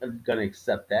not going to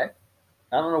accept that.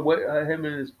 I don't know what him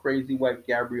and his crazy wife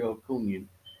Gabrielle Cunha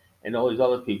and all these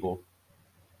other people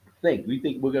think. We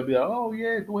think we're gonna be like, oh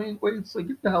yeah, Dwayne Wade, so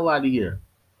get the hell out of here.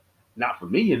 Not for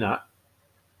me, you're not.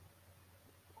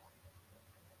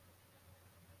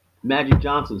 Magic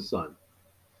Johnson's son.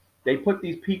 They put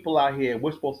these people out here, and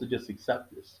we're supposed to just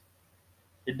accept this.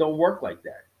 It don't work like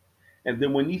that. And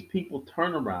then when these people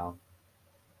turn around,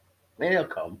 they'll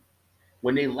come.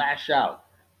 When they lash out,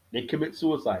 they commit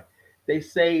suicide. They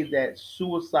say that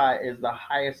suicide is the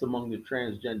highest among the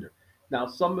transgender. Now,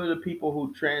 some of the people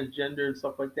who transgender and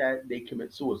stuff like that, they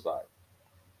commit suicide,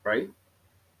 right?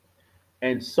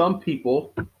 And some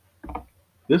people,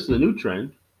 this is a new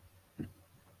trend,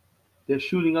 they're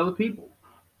shooting other people.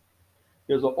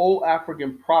 There's an old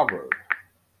African proverb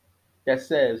that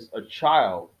says a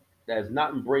child that is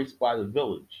not embraced by the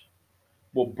village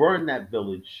will burn that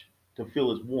village to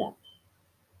feel its warmth.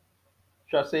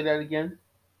 Should I say that again?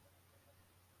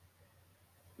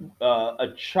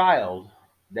 A child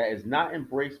that is not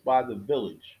embraced by the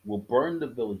village will burn the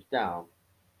village down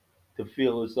to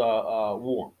feel its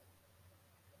warmth.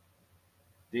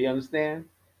 Do you understand?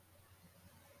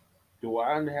 Do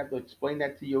I have to explain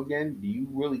that to you again? Do you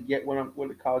really get where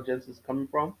the college is coming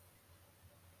from?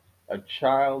 A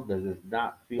child that does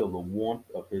not feel the warmth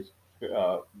of his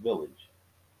village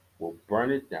will burn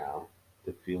it down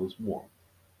to feel its warmth.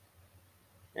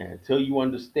 And until you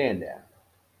understand that,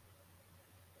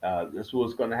 that's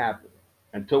what's going to happen.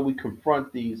 Until we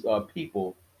confront these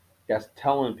people that's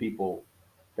telling people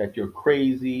that you're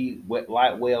crazy, like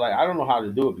I don't know how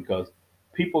to do it because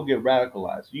people get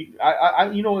radicalized. You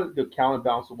know what the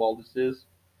counterbalance of all this is?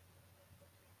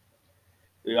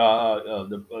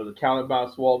 The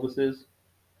counterbalance of all this is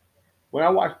when I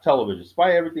watch television.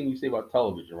 Despite everything you say about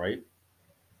television, right?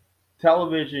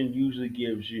 Television usually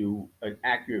gives you an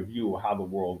accurate view of how the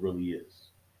world really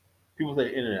is. People say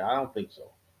internet. I don't think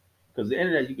so. Because the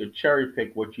internet, you can cherry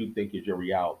pick what you think is your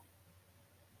reality.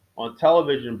 On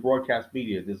television, broadcast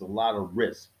media, there's a lot of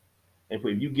risk. And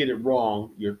if you get it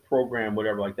wrong, your program,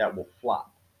 whatever like that, will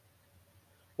flop.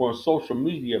 Or on social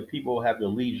media, people have their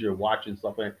leisure watching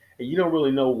stuff, and you don't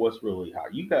really know what's really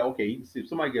hot. You got okay, you can see if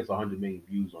somebody gets 100 million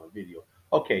views on a video.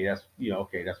 Okay, that's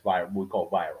okay, that's viral. We call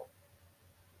viral.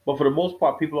 But for the most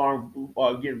part, people aren't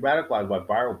getting radicalized by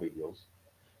viral videos.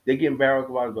 They're getting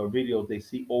radicalized by videos they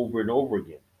see over and over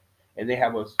again, and they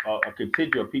have a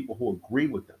contingent of people who agree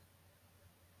with them.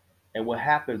 And what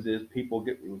happens is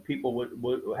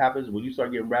what happens when you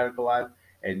start getting radicalized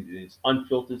and it's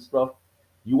unfiltered stuff,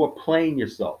 you are playing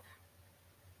yourself.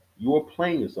 You are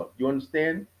playing yourself. You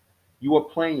understand? You are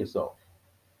playing yourself.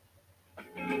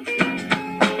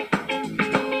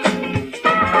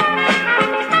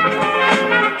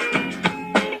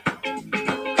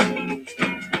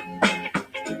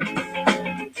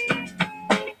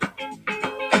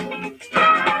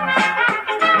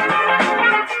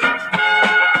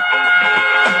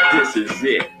 This is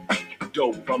it.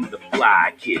 Dope from the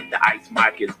fly kid. The ice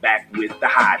mic is back with the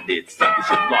high bit. Suckers,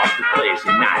 you lost the players,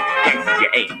 you're not. Gangsters, you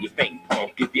ain't. You faint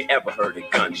punk if you ever heard a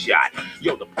gunshot.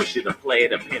 Yo, the pusher, the player,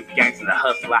 the pimp, gangster, the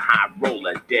hustler, high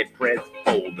roller, dead press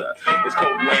folder. It's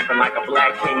cold lamping like a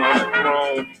black king on a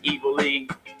throne. Evilly,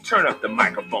 turn up the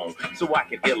microphone so I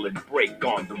can ill and break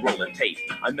on the rolling tape.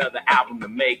 Another album to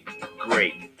make,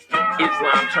 great.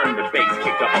 Islam turned the bass,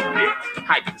 kick up a bit,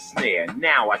 hype the snare.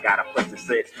 Now I got a place to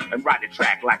sit and ride the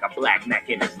track like a black neck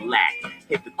in his lack.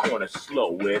 Hit the corner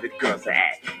slow where the girls are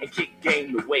at and kick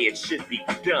game the way it should be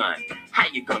done. How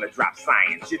you gonna drop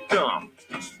science? You're dumb,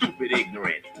 stupid,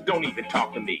 ignorant. Don't even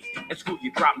talk to me. In school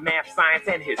you drop math, science,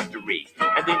 and history,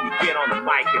 and then you get on the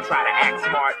mic and try to act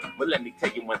smart. But let me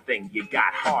tell you one thing: you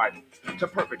got heart to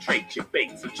perpetrate your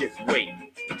bait. So just wait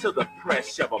till the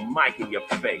press shove a mic in your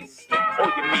face, or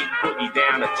you meet Boogie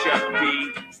down at Chuck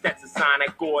D,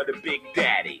 Stetsasonic, or the Big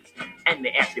Daddy, and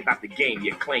they ask you about the game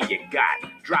you claim you got.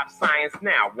 Drop science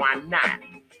now, why not?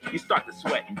 You start to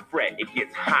sweat and fret, it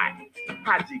gets hot.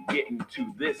 How'd you get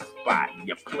into this spot?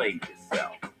 You played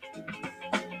yourself.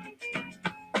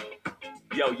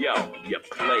 Yo, you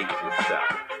played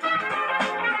yourself.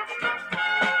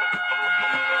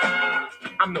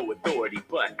 I'm no authority,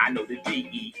 but I know the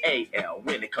DEAL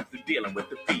when it comes to dealing with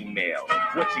the female.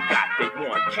 What you got, they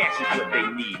want. Cash is what they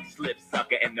need. Slip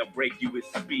sucker and they'll break you with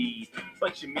speed.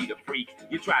 But you meet a freak,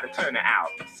 you try to turn her out.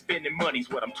 Spending money's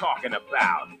what I'm talking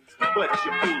about. But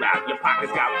you fool out, your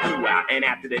pockets got blew out. And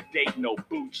after the date, no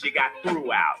boots, you got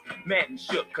threw out. Mad and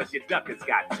shook cause your duckers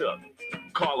got took.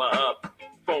 Call her up,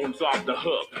 phone's off the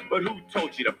hook. But who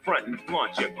told you to front and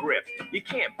flaunt your grip? You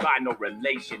can't buy no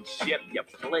relationship, you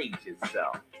played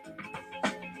yourself.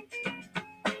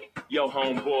 Yo,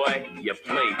 homeboy, you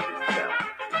played yourself.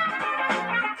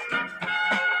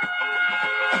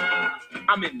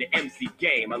 I'm in the MC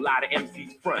game, a lot of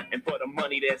MCs front, and for the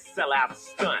money they sell out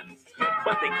stunts.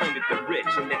 But they claim that they're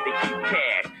rich and that they keep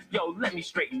cash. Yo, let me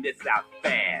straighten this out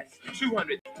fast.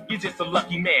 200, you're just a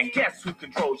lucky man. Guess who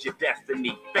controls your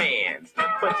destiny? Fans.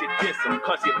 But you diss them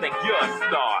cause you think you're a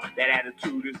star. That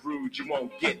attitude is rude, you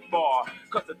won't get far.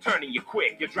 Cause they're turning you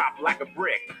quick, you drop like a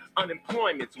brick.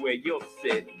 Unemployment's where you'll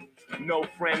sit. No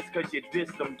friends cause you diss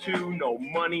them too. No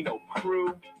money, no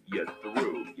crew. You're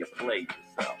through, you played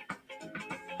yourself.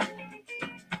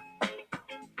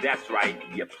 That's right,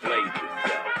 you played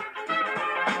yourself.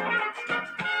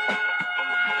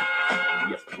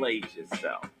 You played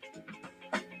yourself.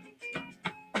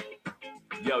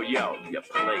 Yo, you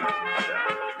played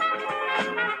yourself.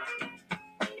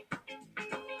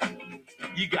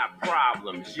 You got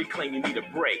problems, you claim you need a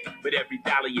break, but every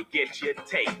dollar you get, you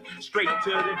take. Straight to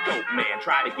the dope man,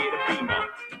 try to get a beamer.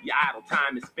 Your idle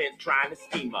time is spent trying to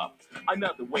scheme up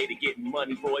another way to get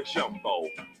money for a jumbo.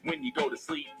 When you go to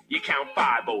sleep, you count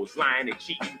 5 O's, lying and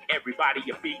cheating. Everybody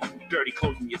you're beating, dirty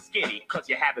clothes and you're skinny, cause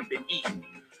you haven't been eating.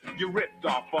 You ripped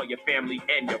off all your family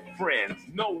and your friends.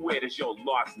 Nowhere does your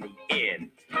larceny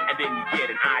end. And then you get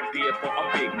an idea for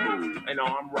a big move, an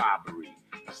armed robbery.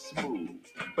 Smooth,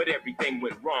 but everything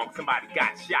went wrong. Somebody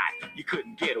got shot, you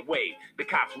couldn't get away. The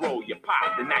cops roll you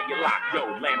pop, and now you're locked,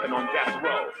 yo, lamping on death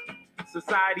row.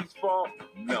 Society's fault?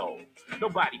 No.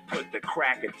 Nobody put the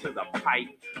crack into the pipe.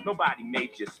 Nobody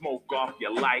made you smoke off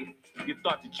your life. You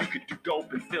thought that you could do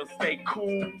dope and still stay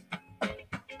cool?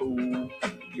 Ooh,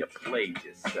 you played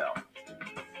yourself.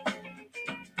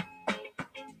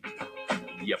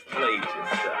 You played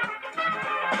yourself.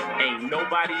 Ain't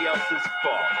nobody else's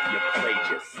fault. You played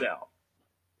yourself.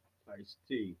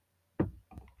 Ice-T,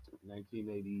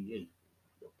 1988.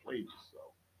 You played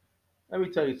yourself. Let me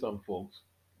tell you something, folks.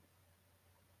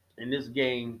 In this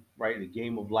game, right, the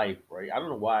game of life, right? I don't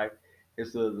know why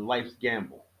it's a life's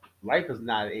gamble. Life is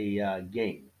not a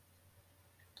game.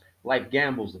 Life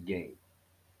gambles a game.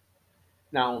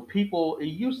 Now, people, it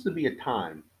used to be a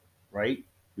time, right,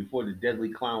 before the Deadly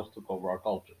Clowns took over our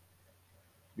culture.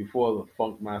 Before the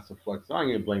Funk Master Flex, I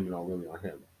ain't gonna blame it really on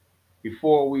him.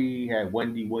 Before we had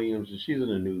Wendy Williams, and she's in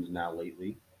the news now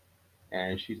lately,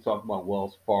 and she's talking about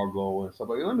Wells Fargo and stuff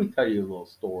like that. Let me tell you a little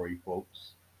story,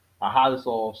 folks, how this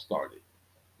all started,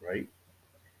 right?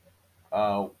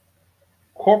 Uh,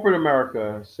 Corporate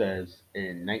America says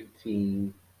in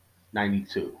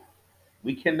 1992,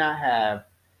 we cannot have,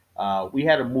 we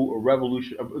had a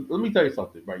revolution. Let me tell you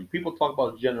something, right? People talk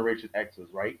about Generation X's,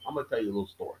 right? I'm going to tell you a little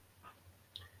story.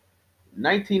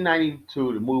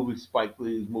 1992, the movie Spike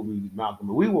Lee's movie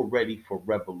Malcolm, we were ready for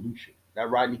revolution. That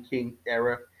Rodney King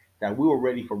era, that we were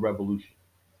ready for revolution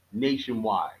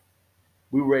nationwide.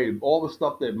 We were ready. All the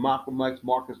stuff that Malcolm X,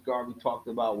 Marcus Garvey talked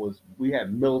about was we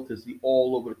had militancy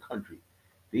all over the country.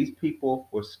 These people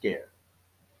were scared.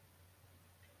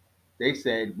 They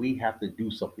said we have to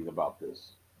do something about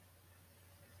this.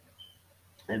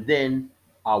 And then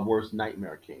our worst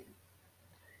nightmare came.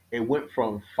 It went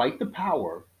from fight the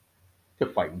power to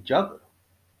fight each other.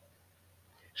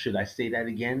 Should I say that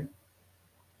again?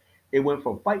 It went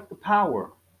from fight the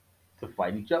power to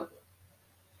fight each other.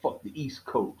 Fuck the East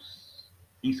Coast.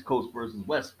 East Coast versus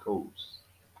West Coast.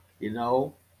 You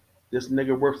know? This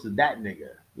nigga versus that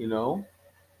nigga. You know?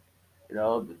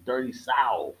 The dirty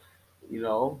South.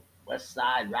 West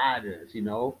Side Riders, I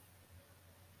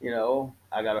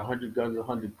got 100 guns,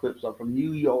 100 clips. I'm from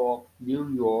New York,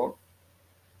 you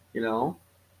know,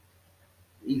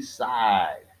 East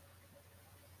Side.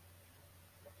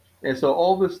 And so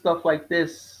all this stuff like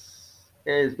this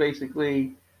is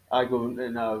basically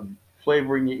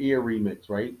Flavoring Your Ear remix,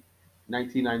 right?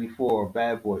 1994,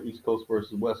 Bad Boy, East Coast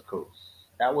versus West Coast.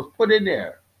 That was put in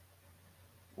there.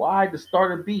 Why? To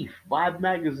start a beef. Vibe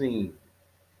Magazine.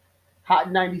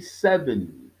 Hot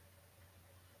 97.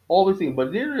 All these things. But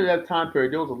at the end of that time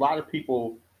period, there was a lot of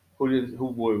people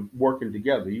who were working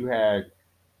together. You had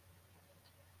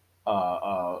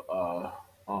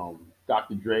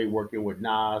Dr. Dre working with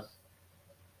Nas.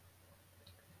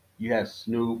 You had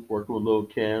Snoop working with Lil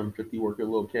Kim, 50 working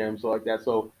with Lil Kim, so like that.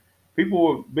 So people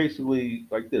were basically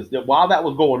like this. While that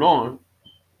was going on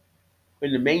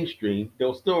in the mainstream, there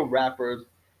was still rappers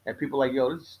and people like,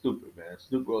 yo, this is stupid, man.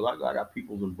 Snoop goes, I got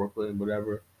peoples in Brooklyn,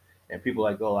 whatever. And people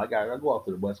like, oh, I go out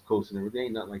to the West Coast and everything.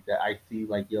 Ain't nothing like that. I see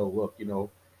like, yo, look,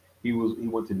 he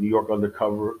went to New York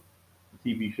Undercover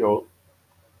TV show.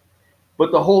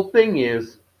 But the whole thing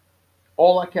is,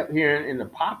 all I kept hearing in the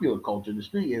popular culture, the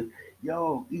street is,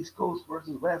 yo, East Coast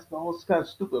versus West Coast, all this kind of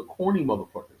stupid, corny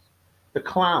motherfuckers. The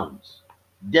clowns,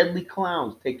 deadly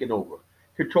clowns taking over,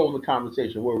 controlling the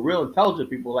conversation. Where real intelligent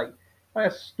people are like, oh,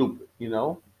 that's stupid,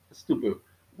 It's stupid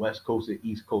West Coast and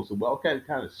East Coast, and all kind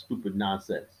of stupid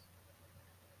nonsense.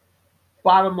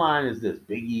 Bottom line is this: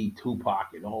 Biggie,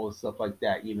 Tupac, and all this stuff like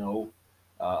that.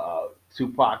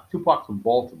 Tupac's from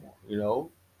Baltimore,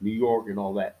 New York and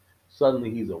all that.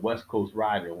 Suddenly he's a West Coast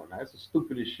rider. That's the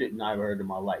stupidest shit I've heard in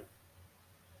my life.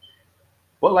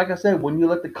 But like I said, when you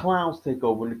let the clowns take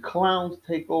over, when the clowns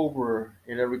take over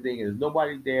and everything, there's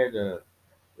nobody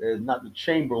there's not the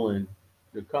Chamberlain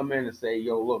to come in and say,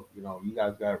 yo, look, you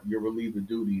guys you're relieved of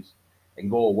duties and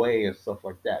go away and stuff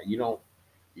like that. You don't,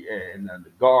 and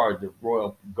the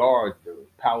royal guard, the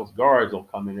palace guards will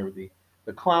come in and everything.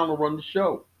 The clown will run the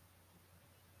show.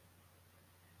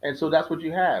 And so that's what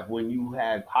you have when you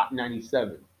have Hot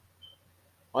 97.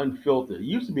 unfiltered. It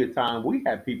used to be a time we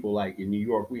had people like in New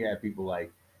York, we had people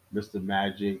like Mr.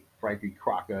 Magic, Frankie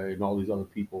Crocker, and all these other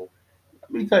people.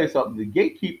 Let me tell you something. The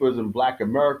gatekeepers in Black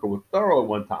America were thorough at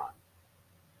one time.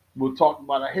 We'll talk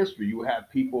about our history. You would have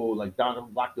people like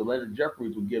Dr. Leonard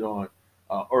Jeffries would get on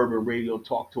urban radio,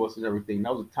 talk to us and everything.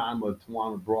 That was a time of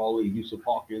Tawana Brawley, Yusuf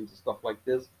Hawkins, and stuff like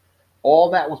this. All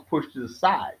that was pushed to the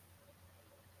side.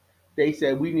 They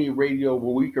said we need radio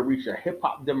where we could reach a hip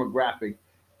hop demographic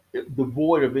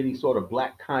devoid of any sort of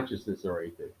black consciousness or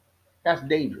anything. That's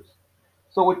dangerous.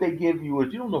 So what they give you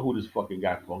is you don't know who this fucking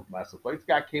guy Funk Master plays. This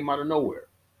guy came out of nowhere.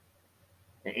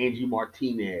 And Angie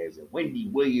Martinez and Wendy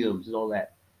Williams and all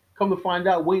that. Come to find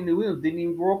out, Wendy Williams didn't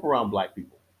even grow up around black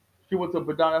people. She went to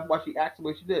Badon, that's why she acted the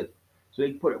way she did. So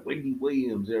they put Wendy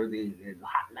Williams, everything, and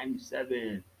Hot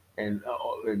 97, and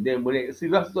then when they see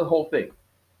that's the whole thing.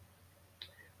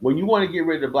 When you want to get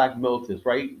rid of the black militants,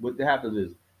 right? What happens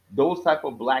is those type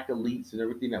of black elites and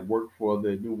everything that work for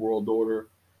the New World Order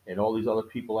and all these other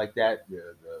people like that,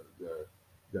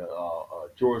 the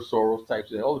George Soros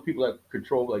types, and all the people that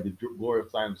control like the Gloria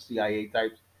Steinem CIA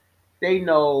types, they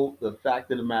know the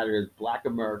fact of the matter is black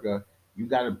America, you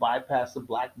got to bypass the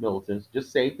black militants.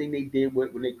 Just same thing they did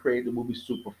when they created the movie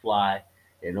Superfly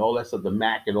and all that stuff, the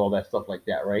Mac and all that stuff like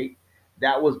that, right?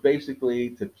 That was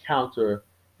basically to counter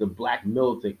the black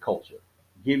militant culture,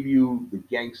 give you the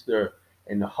gangster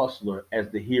and the hustler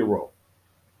as the hero.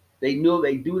 They knew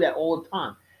they do that all the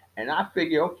time. And I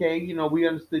figure, okay, we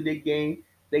understood their game.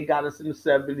 They got us in the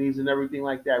 70s and everything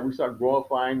like that. We started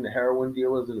glorifying the heroin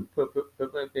dealers and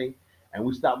the thing. And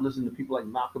we stopped listening to people like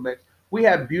Malcolm X. We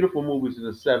had beautiful movies in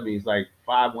the 70s, like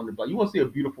Five on the Black. You want to see a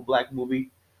beautiful black movie?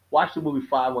 Watch the movie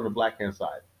Five on the Black Hand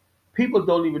Side. People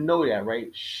don't even know that, right?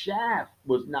 Shaft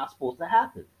was not supposed to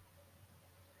happen.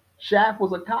 Shaft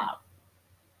was a cop,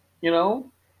 and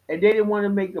they didn't want to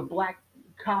make the black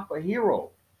cop a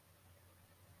hero.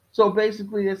 So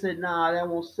basically, they said, nah, that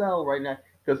won't sell right now.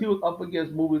 Because he was up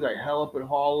against movies like Hell Up in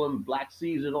Harlem, Black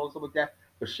Caesar, and all stuff like that.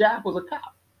 But Shaft was a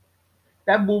cop.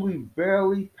 That movie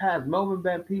barely passed. Melvin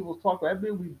Van Peebles talked about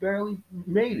that movie barely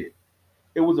made it.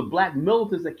 It was a black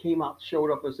militants that came out,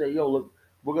 showed up, and said, yo, look,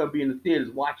 we're going to be in the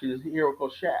theaters watching this hero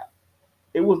called Shaft.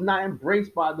 It was not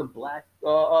embraced by the black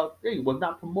thing. It was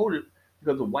not promoted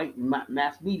because the white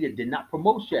mass media did not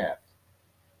promote Shaft.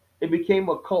 It became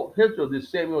a cult hit. This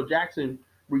Samuel Jackson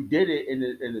redid it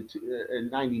in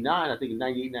 '99. I think in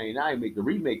 '98, '99, make the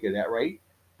remake of that, right?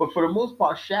 But for the most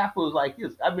part, Shaft was like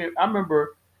this. I mean, I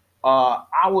remember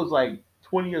I was like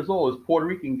 20 years old. This Puerto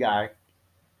Rican guy,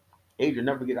 Adrian,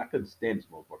 never forget. I couldn't stand this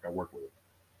motherfucker. I worked with him.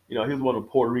 He was one of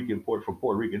Puerto Rican from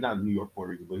Puerto Rico, not New York,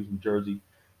 Puerto Rico, but he's from Jersey.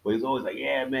 But he's always like,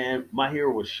 yeah, man, my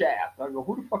hero was Shaft. I go,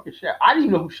 who the fuck is Shaft? I didn't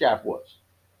even know who Shaft was.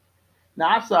 Now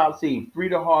I saw seen Free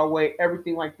the Hard Way,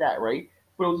 everything like that, right?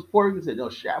 But it was Puerto Rican said, no,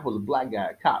 Shaft was a black guy,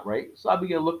 a cop, right? So I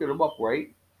began looking him up,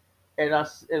 right? And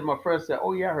my friend said,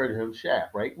 oh yeah, I heard of him,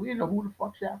 Shaft, right? We didn't know who the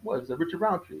fuck Shaft was. It's Richard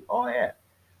Roundtree. Oh yeah,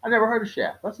 I never heard of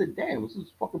Shaft. I said, damn, this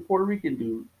is fucking Puerto Rican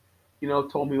dude,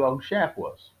 told me about who Shaft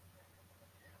was.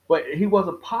 But he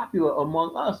wasn't popular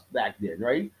among us back then,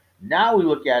 right? Now we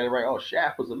look at it, right? Oh,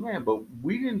 Shaft was a man, but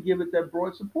we didn't give it that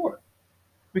broad support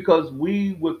because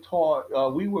we were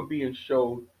taught, we were being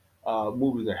showed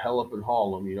movies like Hell Up in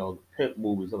Harlem, pimp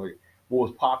movies. Like what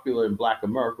was popular in Black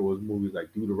America was movies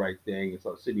like Do the Right Thing and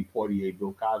some Sidney Poitier,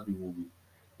 Bill Cosby movies.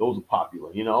 Those were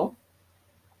popular.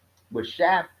 But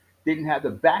Shaft didn't have the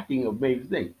backing of major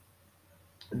things.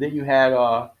 And then you had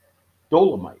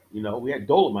Dolomite. We had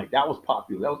Dolomite. That was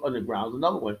popular. That was underground. It was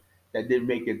another one that didn't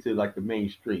make it to like the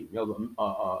mainstream. That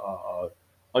was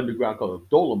underground called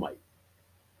Dolomite.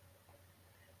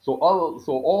 So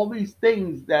all these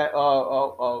things that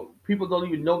people don't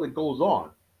even know that goes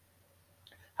on.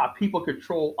 How people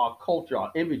control our culture,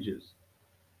 our images,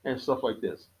 and stuff like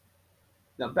this.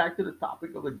 Now back to the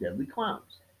topic of the deadly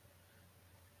clowns.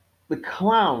 The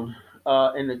clown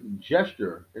and the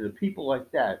gesture and the people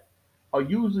like that are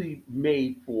usually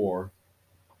made for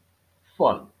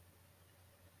fun.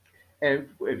 And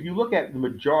if you look at the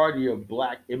majority of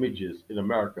black images in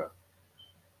America,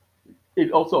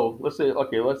 it also let's say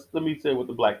okay, let me say what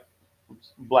the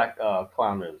black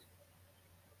clown is.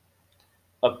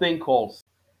 A thing called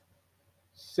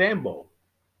Sambo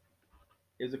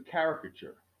is a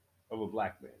caricature of a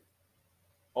black man.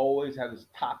 Always has his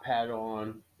top hat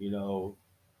on,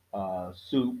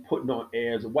 suit, putting on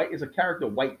airs. White is a character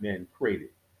white men created.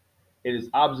 It is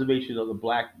observation of the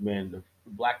black men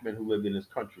who lived in this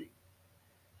country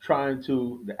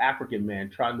the African man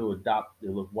trying to adopt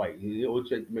the look white. He always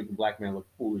tried to make the black man look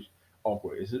foolish,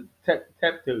 awkward. It's a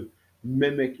attempt to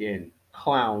mimic and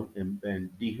clown and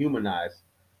dehumanize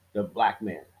the black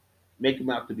man. make him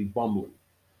out to be bumbling,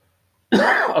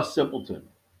 a simpleton,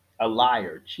 a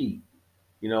liar, cheat,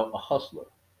 a hustler,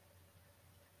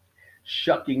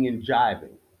 shucking and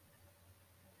jiving.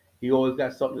 He always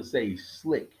got something to say. He's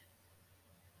slick.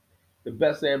 The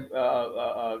best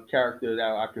character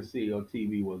that I could see on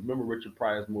TV was, remember Richard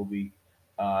Pryor's movie,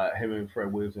 him and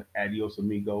Fred Williams, Adios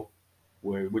Amigo,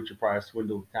 where Richard Pryor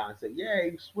swindled the town and said, "Yeah,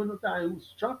 he swindled the town. He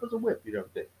was sharp as a whip,"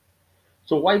 everything.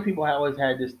 So white people have always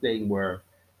had this thing where,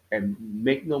 and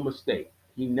make no mistake,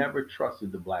 he never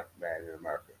trusted the black man in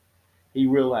America. He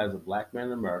realized the black man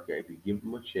in America, if you give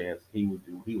him a chance, he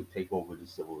would take over the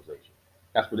civilization.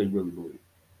 That's what they really believe.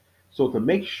 So to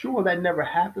make sure that never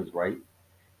happens, right?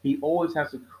 He always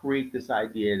has to create this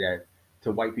idea that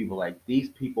to white people, like, these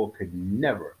people could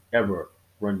never ever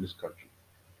run this country.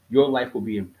 Your life will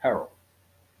be in peril.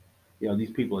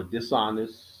 These people are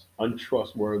dishonest,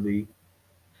 untrustworthy,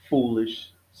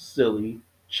 foolish, silly,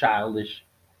 childish.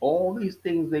 All these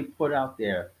things they put out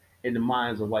there in the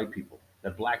minds of white people.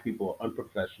 That black people are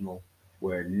unprofessional,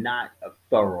 we're not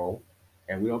thorough,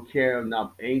 and we don't care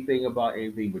enough anything about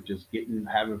anything but just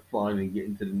having fun and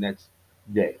getting to the next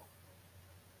day.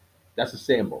 That's a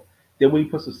Sambo. Then when he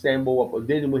puts a Sambo up, or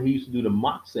then when he used to do the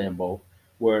mock Sambo,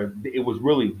 where it was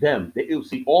really them.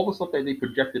 See, all the stuff that they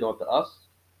projected onto us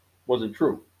wasn't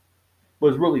true. It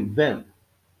was really them.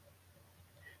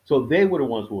 So they were the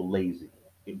ones who were lazy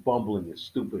and bumbling and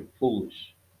stupid and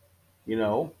foolish,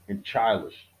 and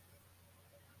childish.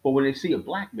 But when they see a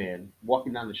black man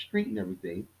walking down the street and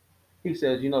everything, he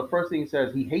says, the first thing he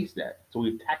says, he hates that. So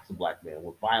he attacks the black man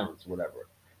with violence, whatever.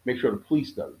 Make sure the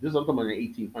police does. This is something in the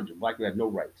 1800s. Black men had no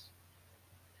rights.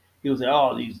 He was like,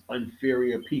 oh, these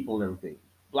inferior people and everything.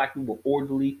 Black people were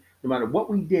orderly, no matter what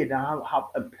we did, how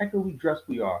impeccably dressed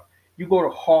we are. You go to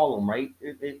Harlem, right,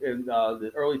 in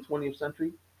the early 20th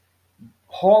century,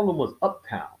 Harlem was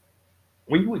uptown.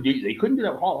 They couldn't do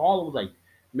that. Harlem was like,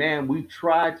 man, we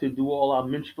tried to do all our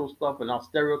minstrel stuff and our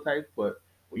stereotypes, but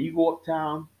when you go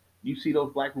uptown, you see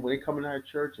those black people when they coming out of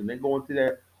church and they go into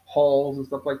their halls and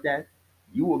stuff like that.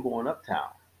 You were going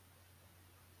uptown.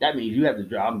 That means you have to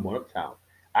drive. I'm going uptown.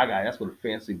 That's what the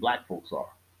fancy black folks are.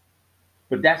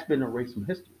 But that's been erased from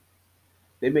history.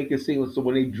 They make it seem so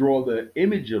when they draw the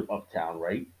image of uptown,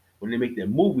 right? When they make their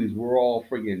movies, we're all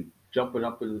friggin' jumping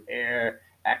up in the air,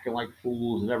 acting like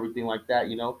fools and everything like that.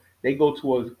 They go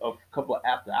to a couple of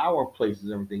after hour places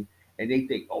and everything, and they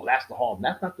think, oh, that's the Harlem.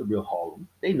 That's not the real Harlem.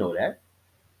 They know that.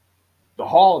 The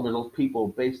Harlem are those people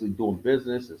basically doing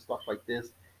business and stuff like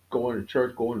this, going to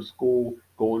church, going to school,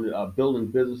 going to building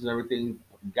business and everything.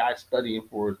 Guys studying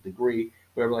for his degree,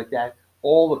 whatever like that.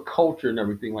 All the culture and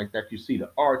everything like that you see, the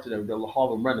arts and everything, the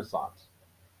Harlem Renaissance.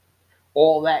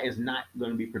 All that is not going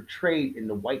to be portrayed in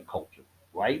the white culture,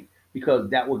 right?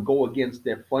 Because that would go against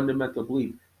their fundamental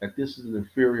belief that this is an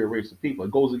inferior race of people.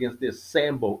 It goes against their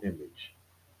Sambo image.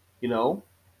 You know,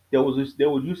 there was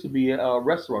used to be a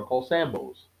restaurant called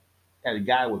Sambo's. Had a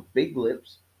guy with big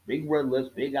lips, big red lips,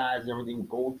 big eyes, and everything,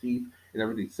 gold teeth, and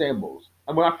everything. Sambo's.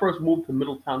 And when I first moved to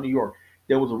Middletown, New York,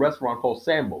 there was a restaurant called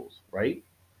Sambo's, right?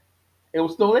 It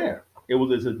was still there.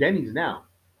 It's a Denny's now.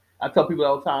 I tell people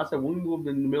all the time. I said when we moved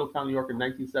into Middletown, New York in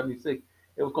 1976,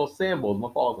 it was called Sambo's. My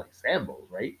father was like Sambo's,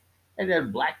 right? And they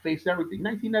had blackface, everything.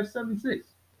 1976.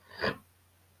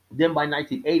 Then by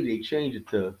 1980, they changed it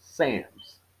to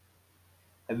Sam's.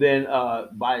 And then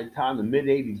by the time the mid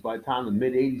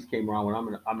 80s came around,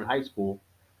 when I'm in high school,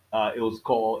 it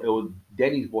was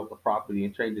Denny's bought the property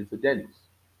and changed it to Denny's.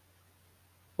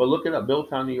 But look it up,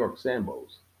 Middletown, New York,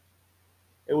 Sambo's.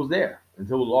 It was there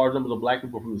until large numbers of black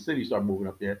people from the city started moving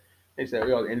up there. They said,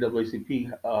 "Yo, the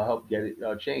NAACP helped get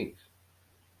it changed."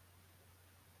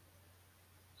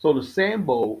 So the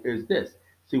Sambo is this.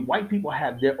 See, white people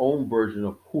have their own version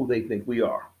of who they think we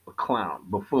are: a clown,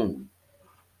 buffoon,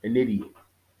 an idiot.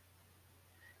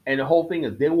 And the whole thing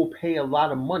is they will pay a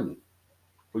lot of money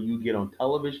for you to get on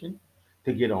television,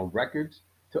 to get on records,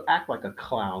 to act like a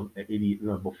clown, an idiot,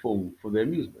 and a buffoon for their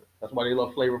amusement. That's why they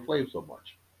love Flavor Flav so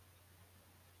much.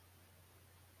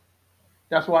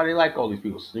 That's why they like all these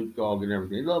people, Snoop Dogg and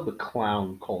everything. They love the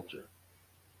clown culture.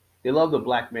 They love the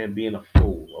black man being a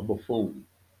fool, a buffoon,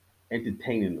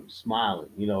 entertaining them, smiling,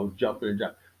 jumping and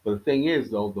jiving. But the thing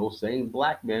is, though, those same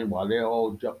black men, while they're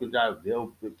all jumping and jiving,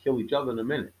 they'll kill each other in a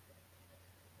minute.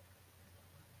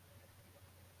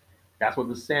 That's what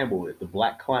the Sambo is, the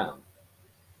black clown.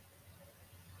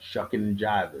 Shucking and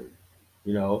jiving,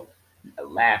 you know,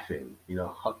 laughing,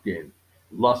 hucking,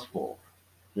 lustful,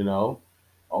 you know,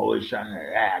 always trying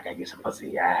to, I gotta get some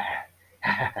pussy,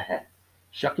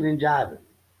 shucking and jiving.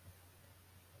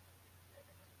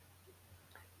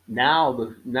 Now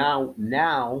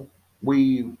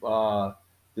we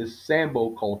This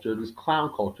Sambo culture, this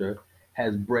clown culture,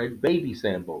 has bred baby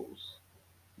Sambos.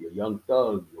 Your Young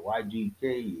Thug, your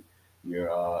YGK, your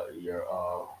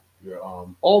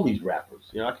all these rappers.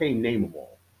 You know, I can't name them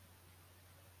all.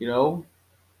 You know,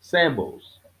 Sambos,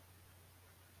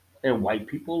 and white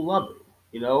people love it.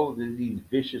 You know, these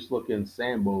vicious looking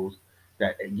Sambos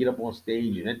that get up on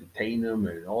stage and entertain them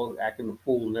and all acting the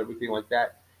fool and everything like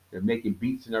that. They're making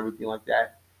beats and everything like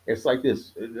that. It's like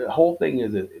this. The whole thing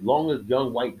is that as long as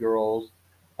young white girls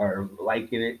are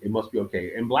liking it, it must be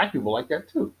okay. And black people like that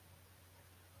too.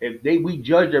 If they we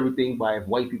judge everything by if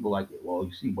white people like it. Well,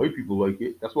 you see, white people like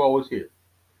it. That's what I always hear.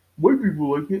 White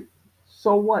people like it.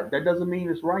 So what? That doesn't mean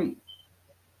it's right.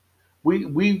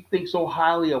 We think so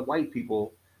highly of white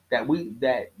people that we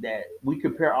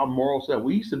compare our morals to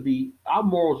we used to be our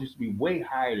morals used to be way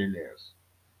higher than theirs.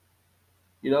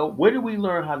 You know, where did we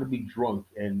learn how to be drunk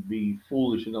and be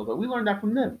foolish and all that? We learned that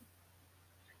from them.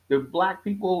 The black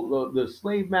people, the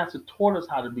slave master taught us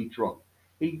how to be drunk.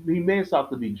 He made us out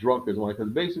to be drunkards one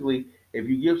because basically if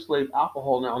you give slaves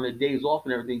alcohol now on their days off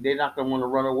and everything, they're not gonna want to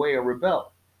run away or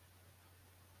rebel.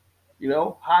 You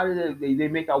know, how did they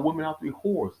make our women out to be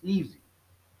whores? Easy.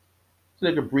 So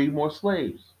they could breed more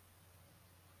slaves.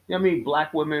 You know what I mean?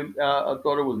 Black women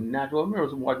thought it was natural. I remember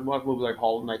some watching movies like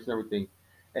Hall Nights and everything,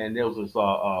 and there was this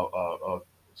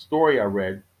story I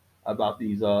read about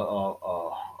these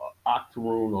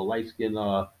octoroon or light skinned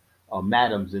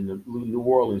madams in the New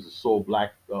Orleans that sold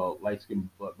black light skinned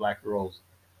black girls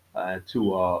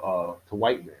to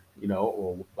white men, you know,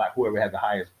 or black whoever had the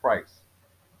highest price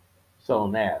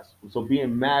selling ass. So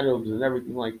being madams and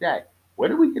everything like that. Where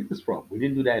did we get this from? We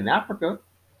didn't do that in Africa.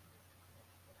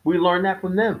 We learned that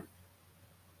from them.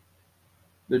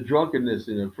 The drunkenness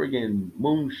and the friggin'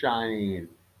 moonshining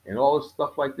and all this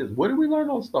stuff like this. Where did we learn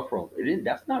all this stuff from? It didn't.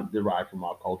 That's not derived from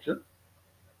our culture.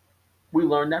 We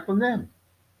learned that from them.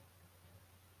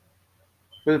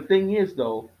 But the thing is,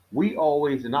 though, we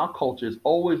always in our culture has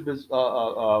always been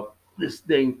this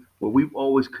thing where we've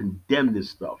always condemned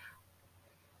this stuff.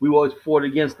 We've always fought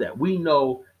against that. We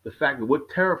know the fact that what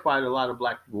terrified a lot of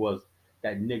black people was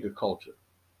that nigger culture,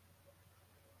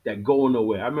 that going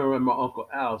nowhere. I remember when my uncle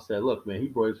Al said, "Look, man, he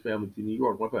brought his family to New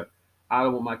York. One time, I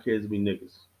don't want my kids to be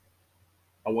niggas.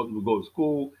 I want them to go to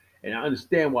school, and I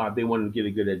understand why they want them to get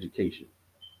a good education,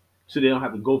 so they don't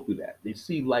have to go through that. They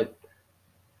see life;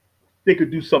 they could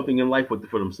do something in life with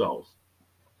for themselves.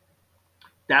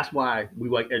 That's why we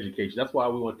like education. That's why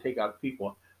we want to take our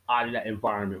people out of that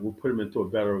environment. We'll put them into a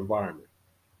better environment.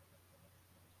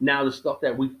 Now, the stuff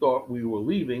that we thought we were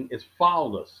leaving is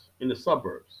followed us in the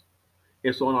suburbs.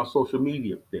 It's on our social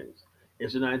media things.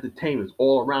 It's in our entertainment. It's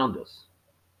all around us.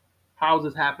 How is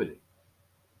this happening?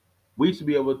 We used to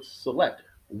be able to select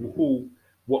who,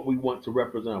 what we want to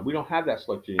represent. We don't have that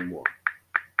selection anymore.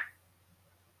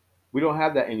 We don't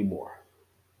have that anymore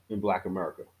in Black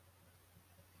America.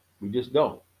 We just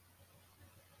don't.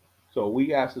 So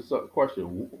we ask this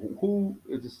question: who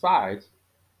decides?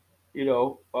 You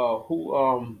know,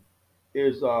 who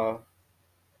is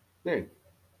thing?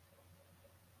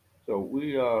 So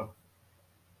we're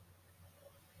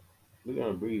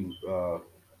gonna be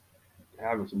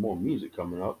having some more music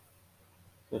coming up.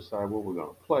 Decide what we're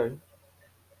gonna play.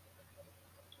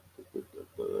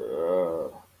 Uh,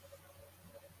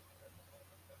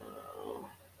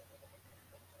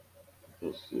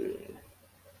 let's see.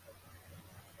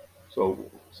 So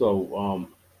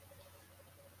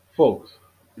folks,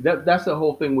 that's the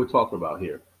whole thing we're talking about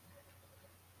here.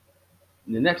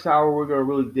 In the next hour, we're gonna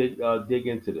really dig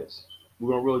into this.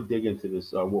 We're gonna really dig into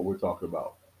this what we're talking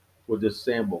about with this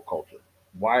Sambo culture.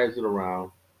 Why is it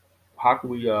around? How can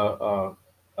we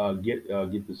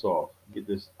get this off, get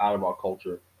this out of our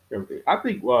culture, everything. I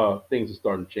think things are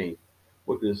starting to change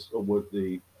with this, with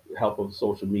the help of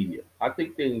social media. I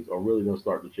think things are really going to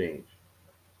start to change.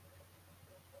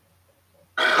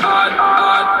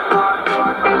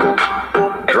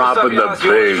 Dropping the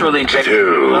big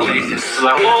tunes.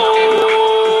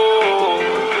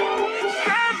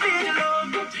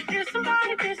 Did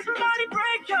somebody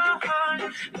break your heart?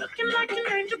 Looking like an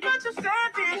angel, but you're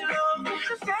savage, love.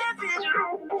 Savage,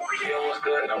 love. Yo, what's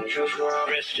good? I'm Juice WRLD.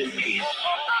 Rest in peace. I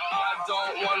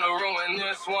don't wanna ruin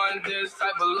this one. This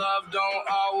type of love don't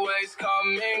always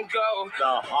come and go.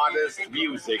 The hottest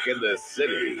music in the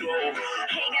city. Hey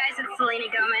guys, it's Selena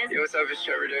Gomez. Yo, what's up? It's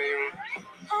Trevor Daniel.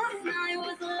 Last night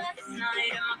was the last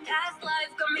night, and my past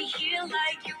life got me here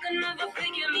like you can never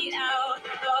figure me out.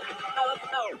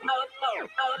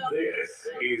 This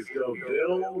is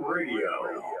DeVille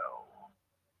Radio.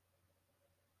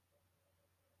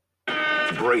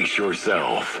 Brace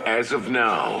yourself. As of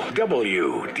now,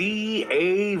 WDAV,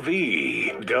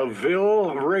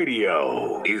 DeVille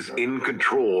Radio, is in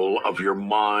control of your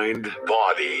mind,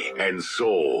 body, and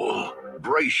soul.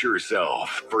 Brace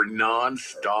yourself for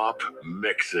non-stop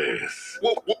mixes.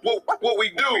 What we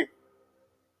do?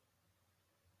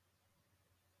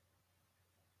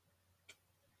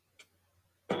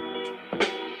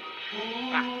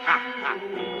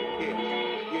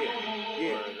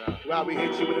 While we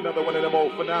hit you with another one of them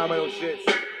old phenomenal shits.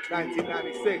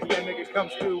 1996, that nigga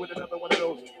comes through with another one of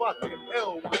those fucking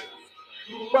L ones.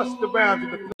 Bust around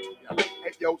in the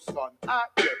hey yo son, I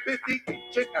get busy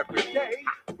each and every day.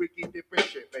 Freaky different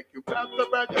shit make you bounce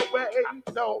around your way.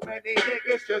 So many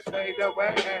niggas just fade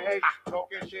away.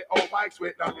 Talking shit on mics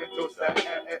with nothing to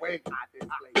say. When I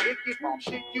display wicked bomb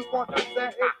shit you wanna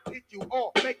say. Hit you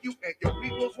off, make you and your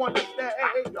peoples wanna stay.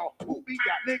 Yo, who be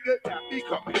that nigga that be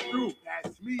coming through?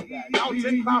 That's me. I'll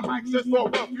take my mics just for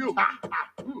a few.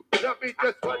 Tell me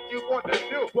just what you wanna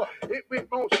do. Hit with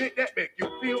more shit that make you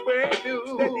feel brand new.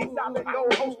 Steady solid, go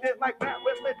host it like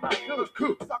Marilyn Monroe.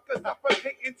 Suckers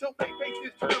suffocate until their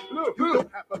faces turn blue. You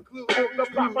don't have a clue on the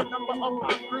proper number of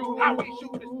my crew. How we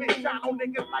shoot this bitch shine on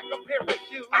niggas like a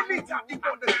parachute. Anytime you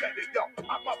wanna set it, yo,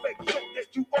 I'ma make sure that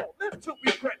you all live to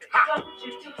be credit. Don't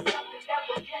you do something that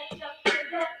will catch up to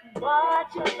that?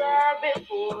 Watch your back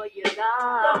before you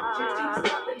die. Don't you do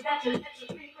something that you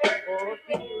literally regret or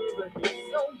feel but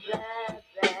it's so bad,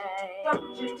 babe. Don't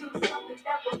you do something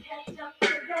that will catch up to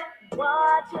that?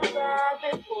 Watch your back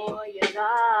before you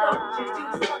die. Don't you do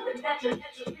something that you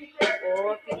literally regret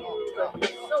or feel but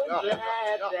it's so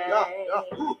bad, babe.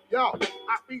 Yo,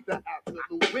 I be the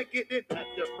absolute wicked, and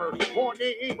that's your first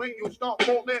warning. When you start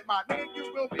calling my name,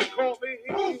 you will be calling.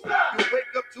 You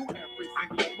wake up to every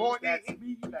single morning. That's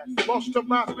me. That's most of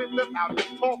my rhythm out of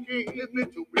talking.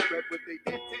 Living to regret what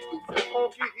they did to you.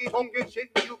 Talking shit,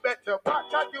 you better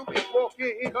watch how you be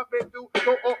walking. Coming through,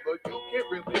 so over you can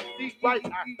really see right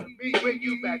after me. When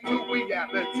you back to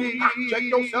reality. Check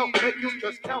yourself, make you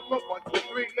just count from 1 to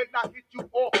 3. Then I hit you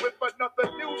off with another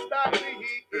new style.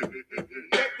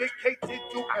 Dedicated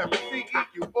to MC.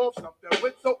 You off something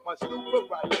with so much new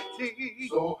variety.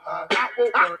 So high, I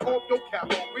will burn off your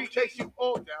cavalry. Chase you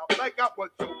all down like I was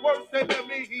your worst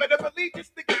enemy. Better believe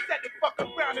this nigga said it, fuck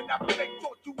around, and I will make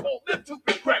sure you all live to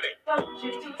regret it. Don't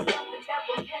you do something that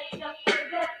will catch up to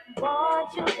that?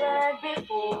 Watch your back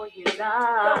before you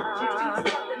die. Don't you do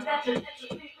something that you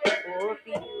literally regret or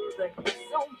feel but it's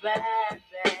so bad,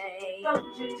 babe.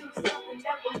 Don't you do something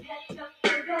that will catch up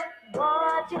to that?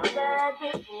 Watch your back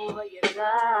before you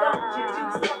die. Don't you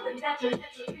do something that you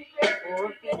literally regret or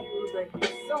feel but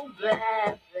it's so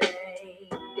bad,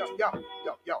 babe.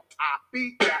 Yo, I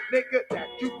be that nigga that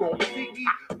you gon' see.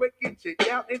 Breaking shit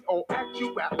down in all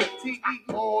actuality.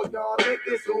 All y'all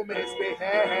niggas who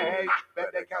misbehave,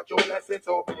 better count your blessings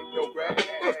or make your grade.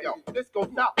 Yo, this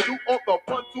goes out to all the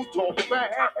ones who talk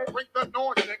bad. Bring the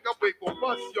noise, nigga, we gon'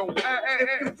 bust your ass.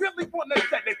 If you really wanna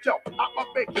set it, yo, I'ma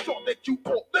make sure that you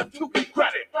all live to be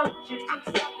credit. Don't you do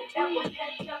something that will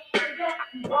catch up to that?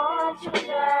 Watch your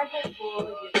back before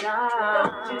you die.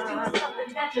 Don't you do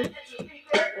something that you literally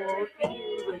regret or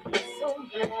feel but it's so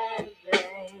bad,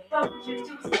 babe. Don't you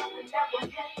do something that will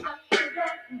catch up to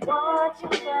that? Watch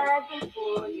your back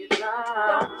before you die.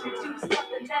 Don't you do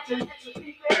something that you literally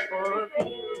regret or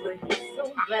feel but it's so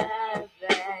bad,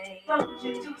 babe. Don't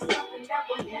you do something that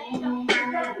will catch up to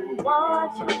that?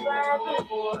 Watch your back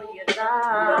before you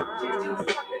die. Don't you do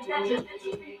something that you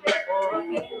literally regret or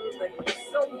feel but it's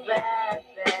so bad,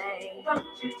 babe.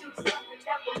 Don't you do something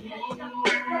that will catch up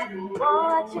to that?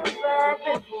 Watch your back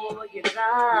before you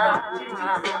die. Don't you do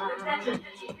something that you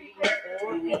literally regret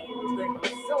or feel but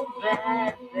it's so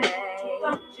bad, babe.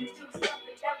 Don't you do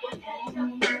something that will catch up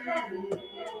to that?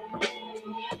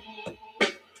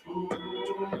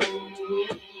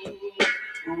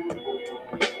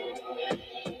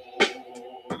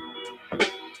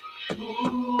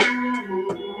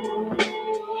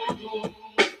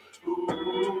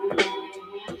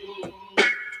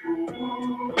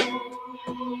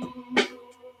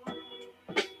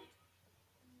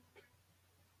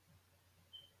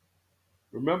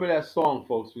 Remember that song,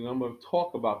 folks. I'm going to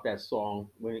talk about that song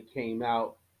when it came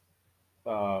out.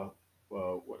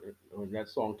 When that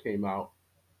song came out,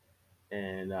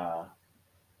 and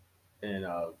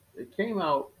it came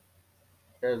out,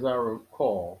 as I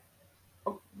recall.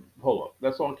 Oh, hold up,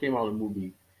 that song came out in the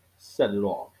movie Set It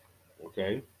Off.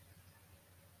 Okay,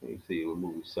 let me see what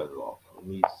movie Set It Off. Let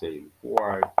me say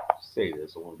before I say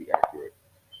this, I want to be accurate.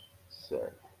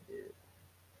 Set It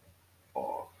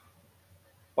Off.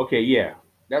 Okay, yeah,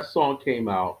 that song came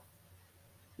out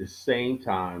the same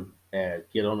time and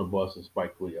Get on the Bus and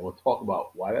Spike Lee. I'm gonna talk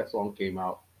about why that song came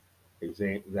out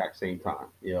exact same time.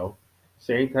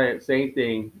 Same time, same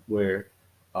thing. Where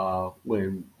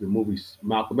when the movie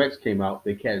Malcolm X came out,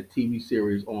 they had a TV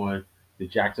series on the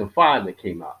Jackson Five that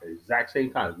came out at the exact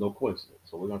same time. There's no coincidence.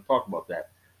 So we're gonna talk about that.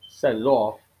 Set It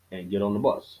Off and Get on the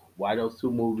Bus. Why those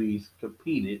two movies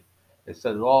competed, and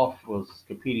Set It Off was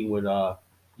competing with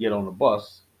Get on the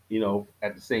Bus.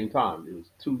 At the same time, it was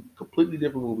two completely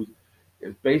different movies.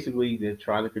 It's basically they're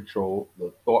trying to control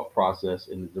the thought process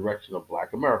in the direction of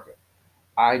Black America.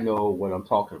 I know what I'm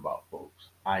talking about, folks.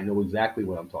 I know exactly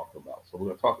what I'm talking about. So we're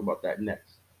going to talk about that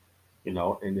next, in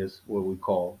this what we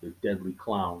call the Deadly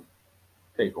Clown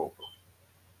Takeover.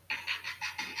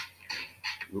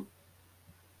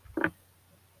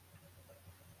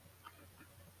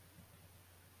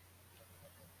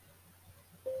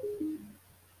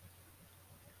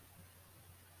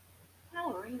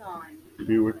 Powering on.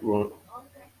 Be with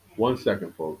one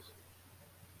second, folks.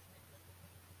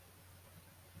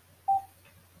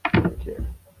 Okay.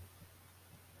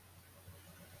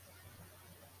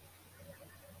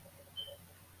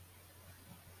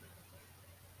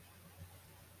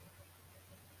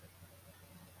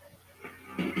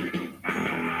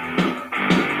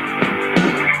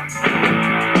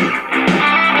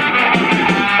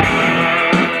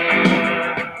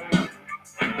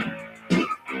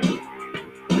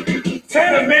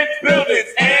 Tenement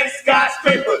buildings and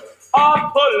skyscrapers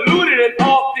are polluted and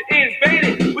often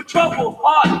invaded with troubled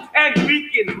hearts and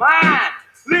weakened minds,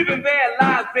 living their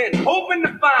lives and hoping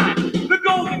to find the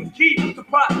golden key to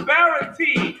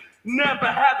prosperity. Never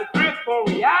have a grip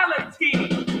on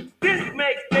reality. This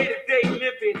makes day-to-day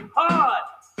living hard.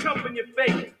 Jumping your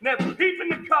face, never peeping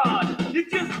the card. You're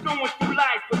just going through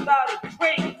life without a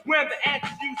trace. When the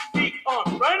answers you seek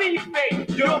aren't running your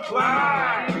face, you're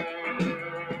blind.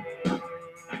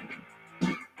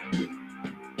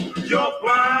 You're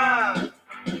blind.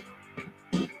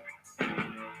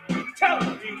 Tell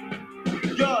me,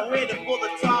 you're headed for the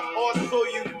top, or so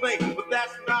you think. But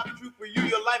that's not true for you.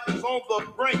 Your life is on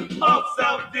the brink of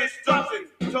self-destruction,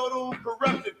 total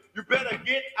corruption. You better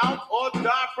get out or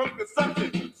die from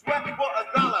consumption. Sweat for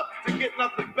 $1 to get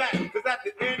nothing back. Cause at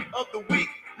the end of the week,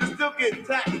 you still get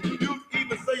taxed. You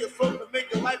even sell your soul to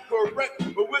make your life correct.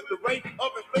 But with the rate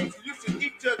of inflation, you should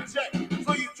eat your check.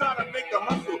 So you try to make a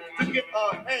hustle to get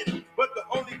ahead. But the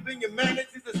only thing you manage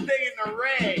is to stay in the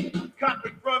red. Copy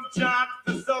from John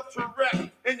to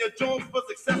self-correct. And your Jones for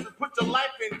success and put your life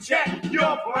in check.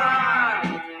 You're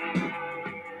blind.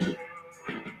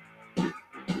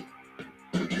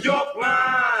 You're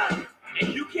blind.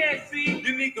 And you can't see.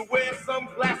 You need to wear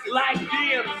sunglasses like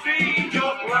DMC.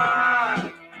 You're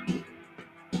blind.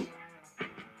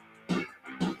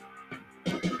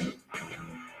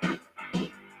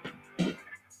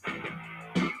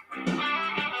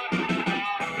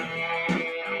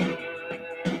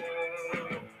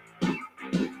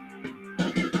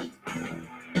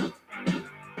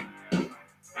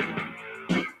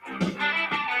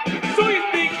 So you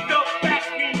think the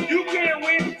fact means you can't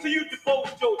win, so you devote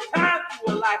your time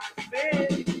to a life of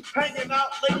sin. Hanging out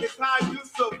late is how you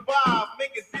survive,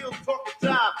 making deals, talking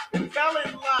job, and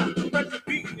telling lies, the pressure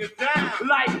beating you down.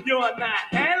 Like you're not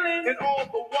handling, and all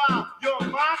the while your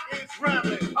mind is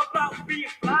rambling about being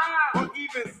fly or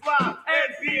even sly,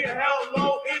 and being held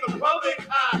low in the public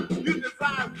eye. You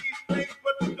desire these things,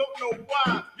 but you don't know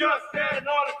why. You're standing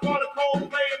on the corner, cold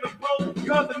playing the pro,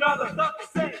 because another sucker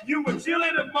said you were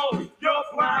chilling the most. You're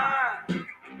blind.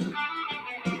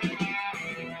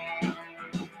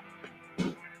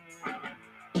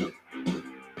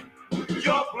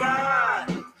 You're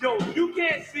blind. Yo, you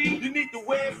can't see. You need to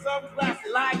wear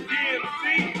sunglasses like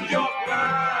DMC. You're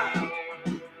blind.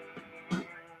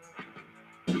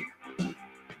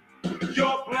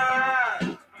 You're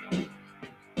blind.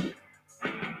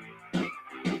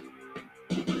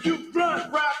 You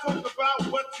run, rap, talk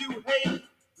about what you hate.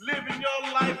 Living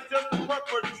your life just to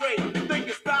perpetrate. You think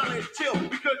your style is chill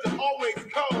because you're always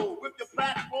cold. With your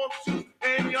platform shoes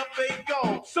and your fake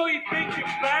gold. So you think you're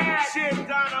bad? Shit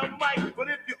dynamite. But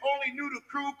if you only knew the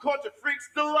crew, caught your freaks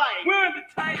delight. Wearing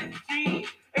the tightest jeans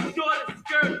and shortest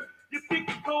skirts. You think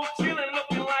you're cold chillin',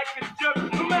 looking like a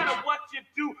jerk. No matter what you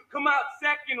do, come out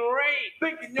second rate.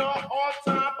 Thinking you're on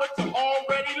time, but you're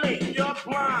already late. You're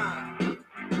blind.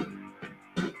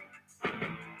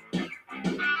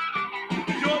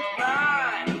 You're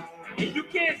blind. And you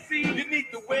can't see. You need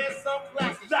to wear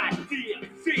sunglasses like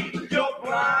DMC. You're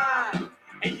blind.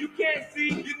 And you can't see.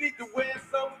 You need to wear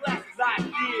sunglasses like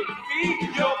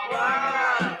DMC. You're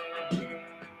blind.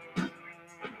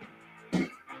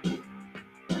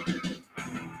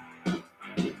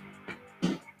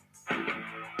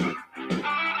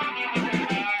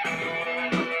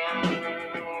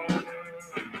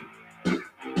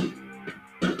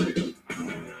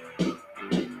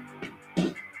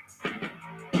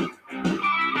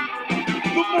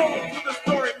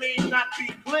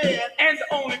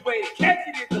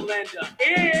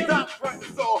 man. Stop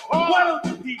fronting so hard. Why don't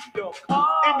you keep your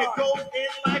car? And your goals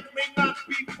in life may not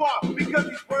be far. Because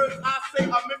these words I say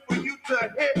are meant for you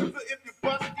to hear. So if you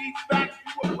bust these facts,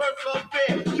 you will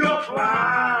persevere. You're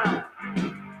blind.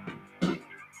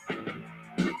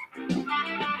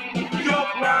 You're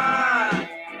blind.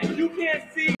 And you can't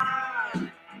see.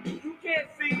 You can't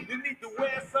see. You need to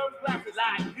wear sunglasses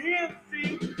like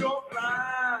DMC. You're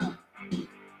blind.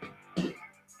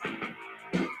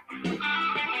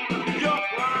 You're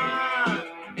blind.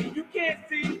 And you can't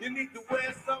see. You need to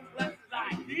wear sunglasses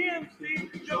like DMC.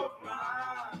 You're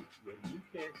blind. Yeah, you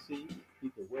can't see. You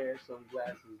can wear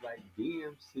sunglasses like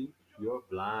DMC. You're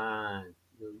blind.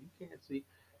 You can't see.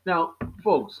 Now,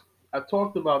 folks, I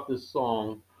talked about this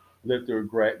song, Live to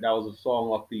Regret. That was a song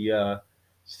off the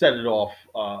Set It Off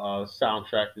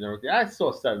soundtrack and everything. I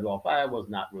saw Set It Off. I was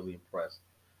not really impressed.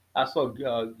 I saw Get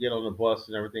on the Bus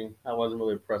and everything. I wasn't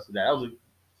really impressed with that. That was a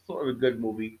sort of a good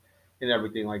movie and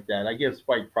everything like that. I give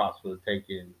Spike props for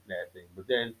taking that thing. But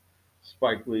then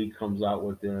Spike Lee comes out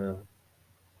with the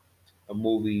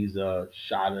movies,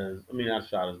 Shotters. I mean, not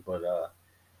Shotters, but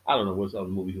I don't know what's other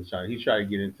movie he was trying. He tried to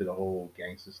get into the whole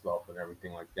gangster stuff and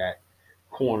everything like that.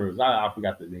 Corners. I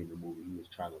forgot the name of the movie he was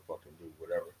trying to fucking do,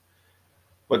 whatever.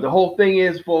 But the whole thing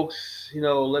is, folks,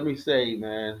 let me say,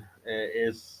 man,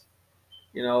 it's,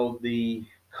 the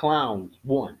Clowns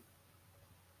won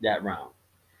that round.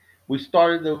 We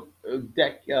started the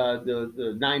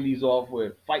 90s off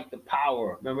with Fight the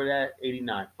Power. Remember that?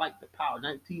 89. Fight the Power.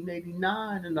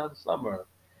 1989, another summer.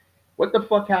 What the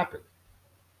fuck happened?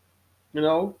 You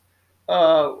know?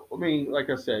 I mean, like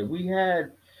I said, we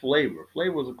had Flavor.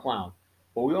 Flavor was a clown.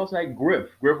 But we also had Griff.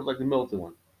 Griff was like the militant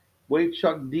one. Way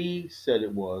Chuck D said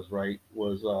it was, right,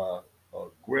 was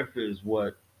Griff is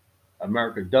what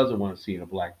America doesn't want to see in a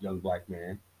young black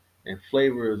man. And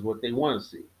Flavor is what they want to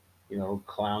see.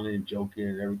 Clowning, joking,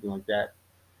 and everything like that.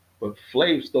 But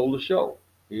Flav stole the show.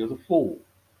 He was a fool,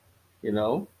 you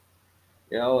know.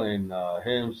 And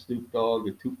him, Snoop Dogg,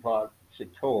 and Tupac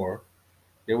Shakur,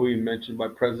 they were even mentioned by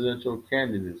presidential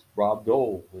candidates, Rob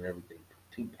Dole and everything.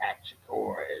 Tupac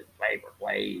Shakur and Flavor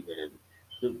Flav and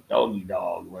Snoop Doggy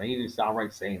Dog. Well, he didn't sound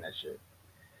right saying that shit.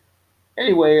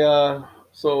 Anyway,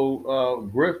 so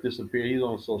Griff disappeared. He's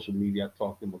on social media. I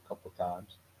talked to him a couple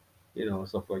times, and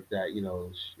stuff like that.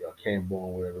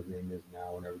 Camborn, whatever his name is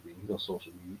now, and everything. He's on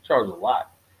social media. He charges a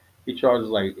lot. He charges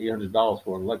like $800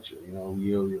 for a lecture.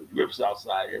 Griff's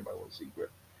outside. Everybody wants to see Griff.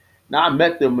 Now I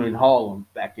met them in Harlem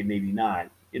back in '89.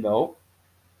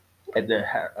 At the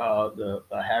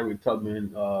Harriet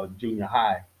Tubman Junior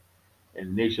High,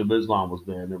 and Nation of Islam was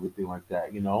there and everything like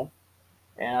that. And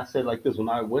I said like this when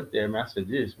I went there, man. I said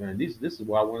this, man. This is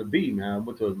where I want to be, man. I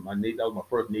went to that was my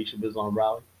first Nation of Islam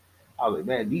rally. I was like,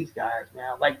 man, these guys, man,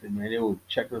 I like them, man. They were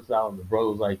checking us out, and the brother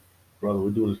was like, brother,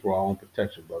 we're doing this for our own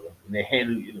protection, brother. And they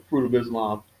handle you, the fruit of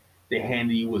Islam, they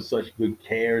handle you with such good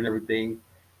care and everything.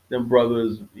 Them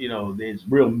brothers, they're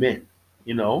real men,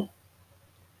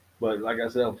 But like I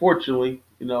said, unfortunately,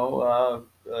 no,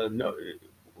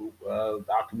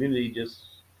 our community just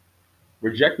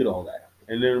rejected all that.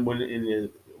 And then when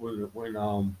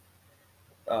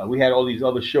we had all these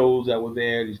other shows that were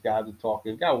there. These guys were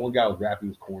talking. One guy was rapping,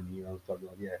 he was corny. I was talking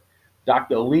about, yeah.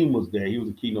 Dr. Aleem was there. He was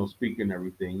a keynote speaker and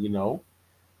everything,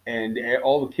 And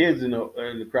all the kids in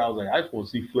the crowd was like, I just want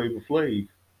to see Flavor Flav.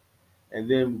 And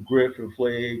then Griff and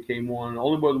Flav came on. The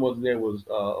only one that wasn't there was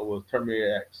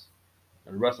Terminator X.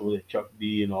 And the rest of them were Chuck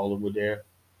D and all of them were there.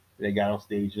 And they got on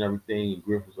stage and everything. And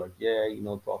Griff was like, yeah,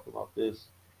 talking about this.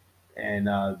 And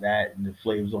that, and the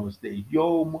Flav was on the stage.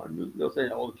 Yo, man,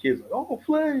 saying all the kids like, oh,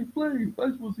 Flav, I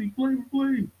just want to see Flavor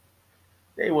Flav.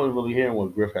 They wasn't really hearing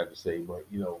what Griff had to say, but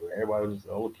everybody was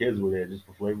all the kids were there just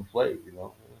for Flavor Flav.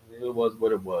 It was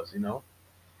what it was.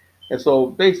 And so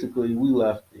basically, we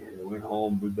left, went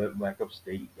home, we went back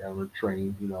upstate, got on the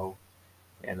train,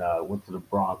 and went to the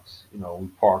Bronx. We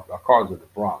parked our cars in the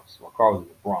Bronx. My car was in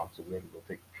the Bronx, so we had to go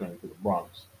take the train to the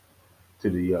Bronx to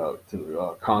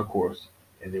the concourse.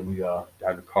 And then we got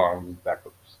in the car and we back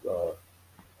up.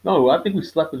 No, I think we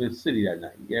slept in the city that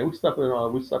night. Yeah, we slept in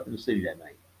the city that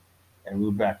night, and we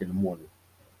were back in the morning.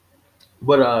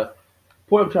 But the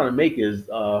point I'm trying to make is,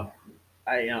 I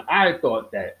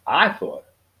thought that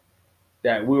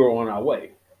we were on our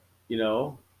way.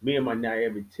 Me and my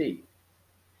naivety.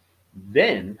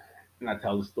 Then, and I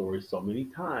tell the story so many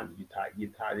times, you're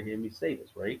tired of hearing me say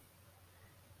this, right?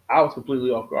 I was completely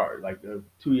off guard. Like 2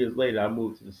 years later, I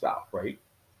moved to the South, right?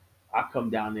 I come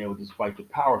down there with this Fight the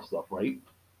Power stuff, right?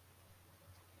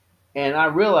 And I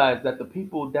realized that the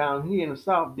people down here in the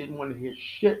South didn't want to hear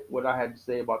shit what I had to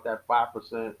say about that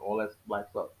 5%, all that black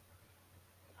stuff.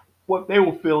 What they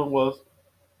were feeling was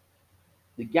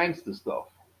the gangster stuff,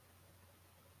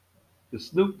 the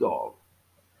Snoop Dogg.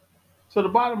 So the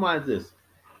bottom line is this: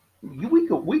 we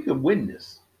could win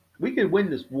this. We could win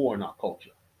this war in our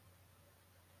culture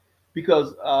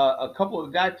because a couple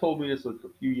of guy told me this a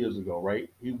few years ago. Right?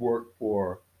 He worked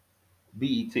for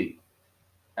BET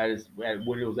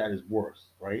when it was at is worst.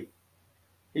 Right?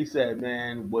 He said,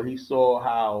 man, when he saw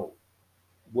how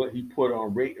what he put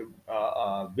on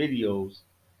videos,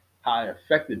 how it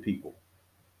affected people.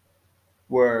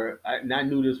 And I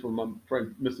knew this from my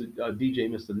friend, Mr. DJ,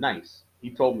 Mr. Nice. He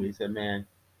told me, he said, man,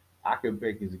 I could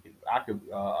make this.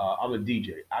 I'm a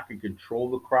DJ. I can control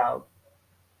the crowd,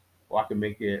 or I can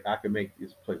make it. I can make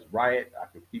this place riot. I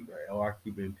can keep it, or I can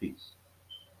keep it in peace.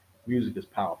 Music is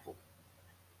powerful.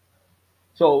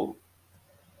 So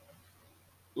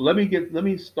let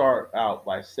me start out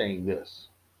by saying this.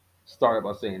 Start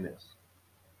by saying this.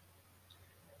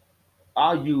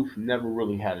 Our youth never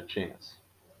really had a chance.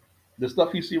 The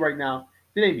stuff you see right now,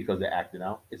 it ain't because they're acting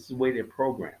out. It's the way they're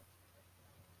programmed.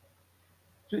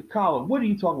 So, Colin, what are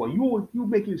you talking about? You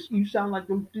making you sound like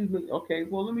them dudes. Okay,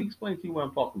 well, let me explain to you what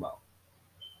I'm talking about.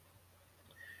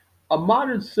 A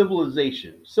modern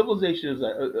civilization itself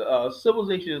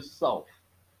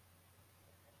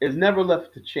is never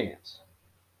left to chance.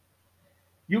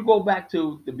 You go back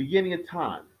to the beginning of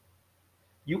time.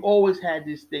 You always had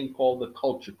this thing called the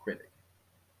culture critic.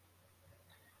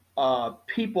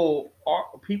 People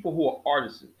who are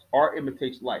artisans. Art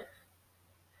imitates life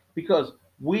because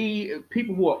we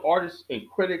people who are artists and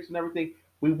critics and everything.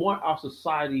 We want our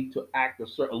society to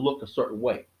look a certain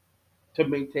way to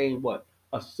maintain what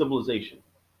a civilization.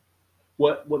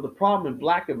 What the problem in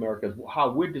Black America is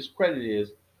how we're discredited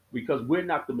is because we're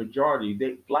not the majority.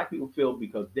 Black people feel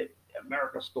because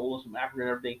America stole us from Africa and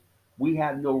everything. We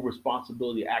have no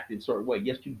responsibility to act in a certain way.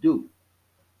 Yes, you do.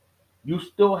 You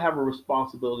still have a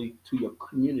responsibility to your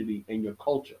community and your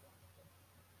culture.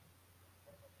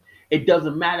 It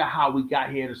doesn't matter how we got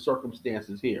here, the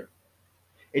circumstances here.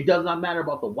 It does not matter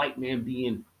about the white man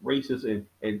being racist and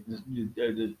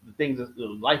the things that the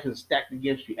life is stacked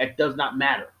against you. It does not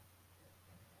matter.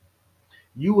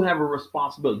 You have a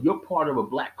responsibility. You're part of a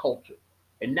black culture.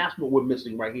 And that's what we're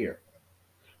missing right here.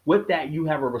 With that, you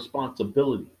have a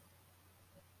responsibility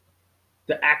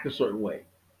to act a certain way.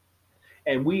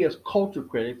 And we as culture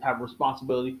critics have a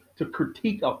responsibility to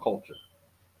critique our culture.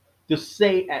 To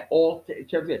say at all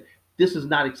times, this is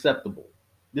not acceptable.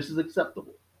 This is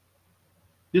acceptable.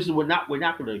 This is we're not going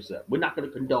to accept. We're not going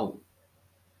to condone.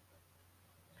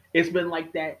 It's been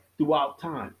like that throughout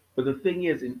time. But the thing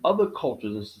is, in other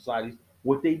cultures and societies,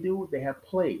 what they do, they have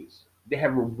plays. They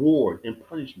have reward and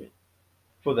punishment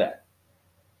for that.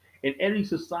 In any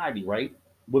society, right,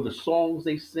 with the songs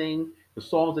they sing, the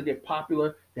songs that get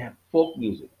popular, they have folk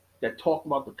music that talk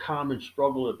about the common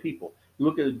struggle of people. You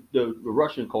look at the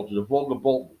Russian culture, the Volga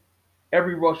Bolton.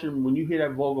 Every Russian, when you hear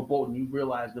that Volga Bolton, you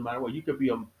realize no matter what, you could be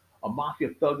a mafia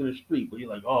thug in the street, but you're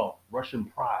like, oh, Russian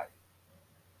pride.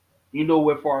 You know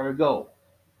where far to go.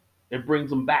 It brings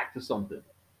them back to something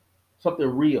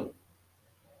real.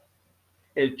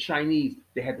 In Chinese,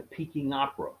 they had the Peking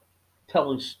opera,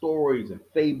 telling stories and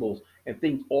fables and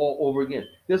things all over again.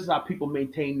 This is how people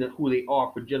maintain who they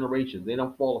are for generations. They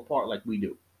don't fall apart like we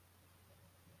do.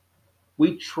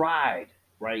 We tried,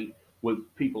 right, with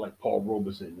people like Paul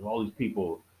Robeson and all these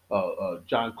people,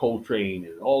 John Coltrane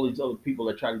and all these other people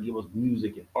that try to give us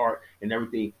music and art and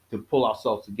everything to pull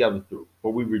ourselves together through.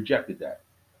 But we rejected that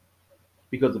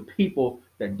because the people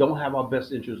that don't have our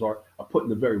best interests are putting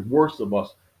the very worst of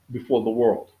us before the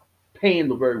world, paying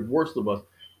the very worst of us.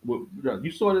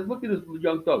 You saw this. Look at this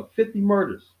young thug, 50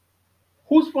 murders.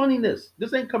 Who's funding this?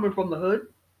 This ain't coming from the hood.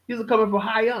 These are coming from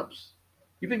high ups.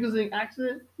 You think this is an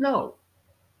accident? No.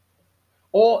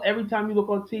 Every time you look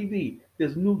on TV,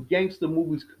 there's new gangster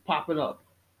movies popping up.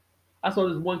 I saw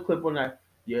this one clip on that.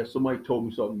 Yeah, somebody told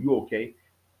me something. You okay?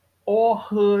 All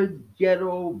hood,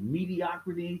 ghetto,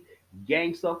 mediocrity,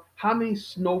 gang stuff. How many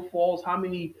snowfalls? How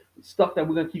many stuff that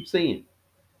we're gonna keep seeing?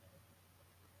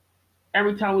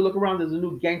 Every time we look around, there's a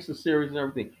new gangster series and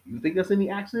everything. You think that's any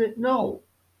accident? No,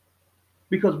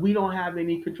 because we don't have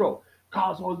any control.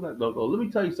 Carl's always like, look, let me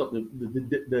tell you something.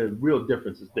 The real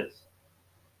difference is this.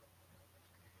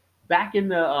 Back in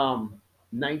the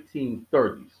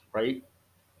 1930s, right?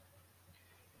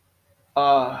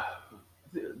 Uh,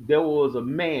 there was a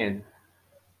man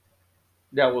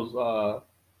that was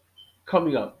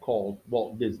coming up called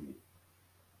Walt Disney.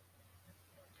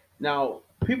 Now,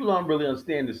 people don't really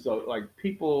understand this. So, like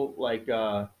people like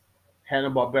Hanna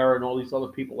Barbera and all these other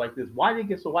people like this, why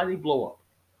they blow up?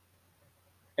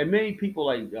 And many people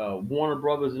like Warner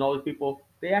Brothers and all these people,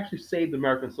 they actually saved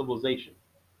American civilization.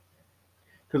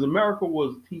 because America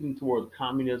was teetering towards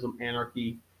communism,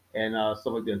 anarchy, and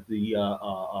stuff like that. The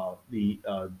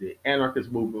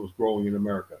anarchist movement was growing in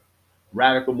America.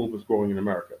 Radical movement was growing in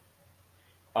America.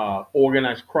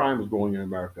 Organized crime was growing in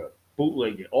America.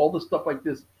 Bootlegging, all the stuff like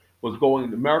this was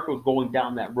going. America was going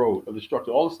down that road of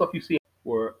destruction. All the stuff you see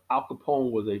where Al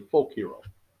Capone was a folk hero,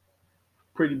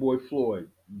 Pretty Boy Floyd,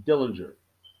 Dillinger,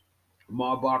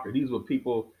 Ma Barker. These were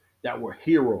people that were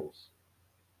heroes.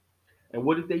 And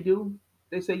what did they do?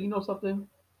 They say, you know something?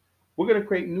 We're going to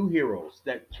create new heroes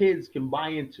that kids can buy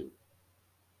into.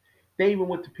 They even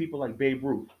went to people like Babe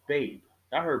Ruth. Babe,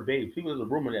 I heard Babe. There was a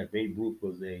rumor that Babe Ruth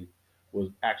was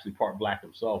actually part black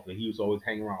himself, and he was always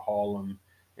hanging around Harlem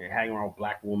and hanging around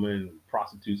black women,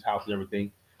 prostitutes' house, and everything.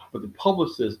 But the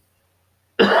publicist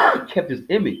kept his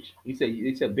image.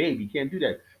 They said, Babe, you can't do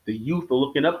that. The youth are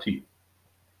looking up to you.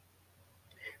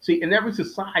 See, in every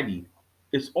society,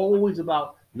 it's always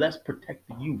about let's protect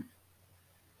the youth.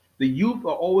 The youth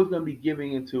are always going to be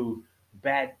giving into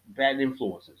bad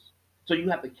influences. So you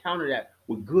have to counter that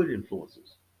with good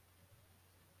influences.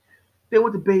 They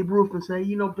went to Babe Ruth and say,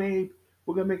 you know, Babe,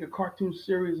 we're going to make a cartoon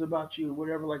series about you,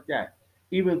 whatever like that.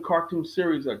 Even cartoon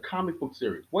series, a comic book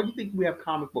series. Why do you think we have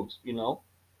comic books, you know?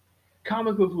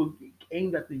 Comic books were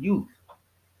aimed at the youth.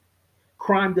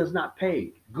 Crime does not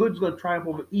pay. Good's going to triumph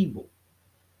over evil.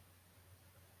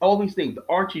 All these things, the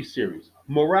Archie series,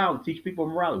 morality, teach people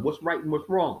morality, what's right and what's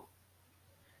wrong.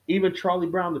 Even Charlie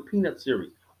Brown, the Peanut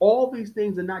series. All these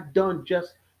things are not done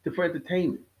just for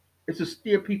entertainment. It's to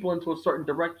steer people into a certain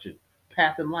direction,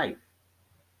 path in life.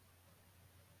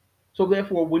 So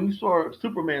therefore, when you saw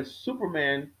Superman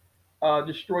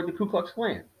destroyed the Ku Klux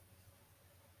Klan.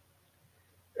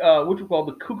 What you call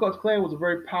the Ku Klux Klan was a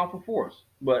very powerful force,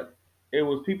 but it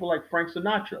was people like Frank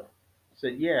Sinatra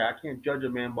said, "Yeah, I can't judge a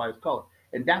man by his color,"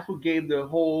 and that's what gave the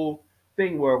whole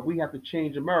thing where we have to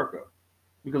change America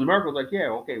because America was like, "Yeah,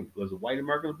 okay, was it white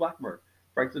America or black America?"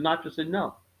 Frank Sinatra said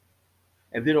no,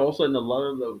 and then all of a sudden a lot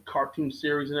of the cartoon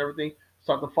series and everything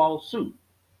start to follow suit,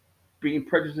 being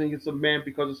prejudiced against a man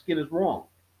because his skin is wrong,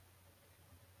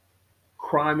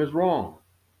 crime is wrong.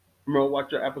 Remember,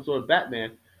 watch an episode of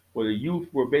Batman where the youth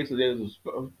were basically there was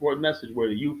a sport message where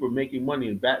the youth were making money,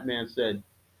 and Batman said,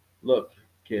 "Look,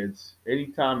 kids,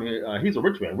 anytime he's a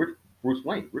rich man, Bruce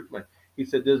Wayne, rich man." He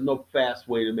said, "There's no fast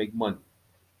way to make money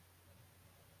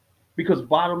because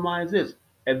bottom line is this."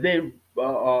 And then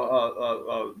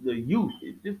the youth,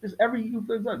 every youth,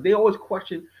 they always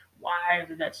question why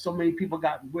is it that so many people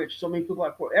got rich, so many people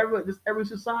got poor, every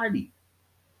society.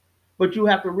 But you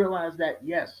have to realize that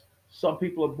yes, some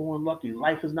people are born lucky.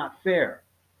 Life is not fair.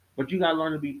 But you gotta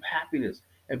learn to be happiness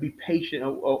and be patient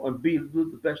and be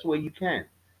the best way you can.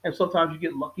 And sometimes you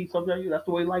get lucky. Sometimes that's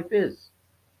the way life is.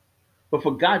 But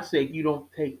for God's sake, you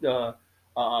don't take that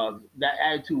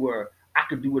attitude where I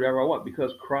can do whatever I want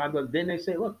because crime. But then they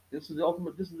say, look, this is the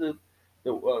ultimate. This is the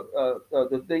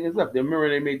thing is left. Remember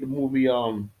they made the movie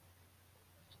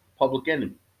Public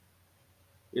Enemy.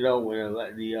 You know, when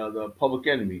the Public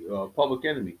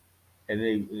Enemy, and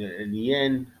they in the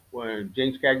end when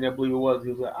James Cagney, I believe it was, he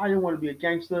was like, I didn't want to be a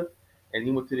gangster, and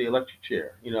he went to the electric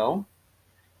chair. You know,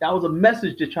 that was a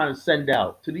message they're trying to send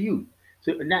out to the youth.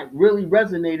 So and that really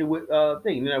resonated with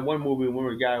thing. And that one movie,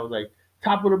 where the guy was like,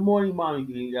 "Top of the morning,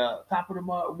 mommy, top of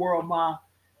the world, ma,"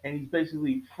 and he's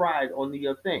basically fried on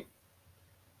the thing.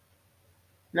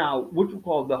 Now, what you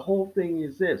call the whole thing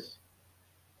is this: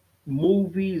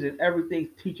 movies and everything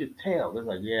teach a tale. It's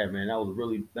like, yeah, man, that was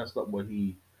really messed up what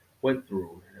he went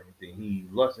through and everything. He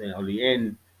lost, and on the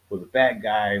end, was a bad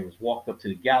guy, was walked up to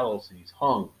the gallows and he's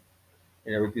hung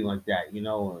and everything like that, you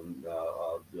know, and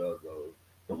the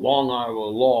long arm of the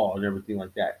law and everything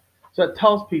like that. So it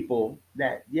tells people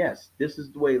that yes, this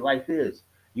is the way life is.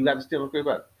 You got to stay on the straight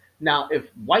path. Now, if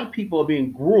white people are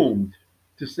being groomed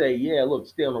to say, yeah, look,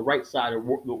 stay on the right side of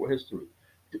history,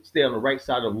 stay on the right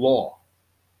side of law,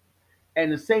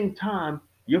 and at the same time,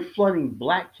 you're flooding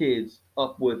black kids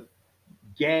up with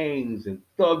gangs and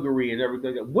thuggery and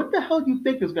everything. What the hell do you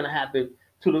think is going to happen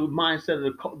to the mindset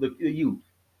of the youth?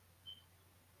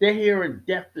 They're hearing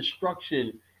death,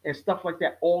 destruction, and stuff like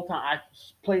that all the time. I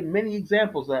played many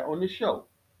examples of that on this show.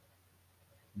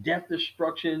 Death,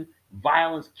 destruction,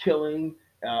 violence, killing,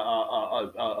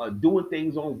 doing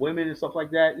things on women and stuff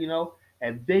like that, you know.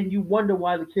 And then you wonder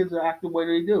why the kids are acting the way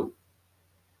they do.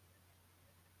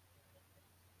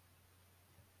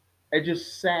 It's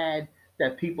just sad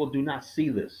that people do not see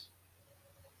this.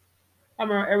 I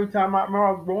remember every time I remember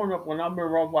I was growing up when I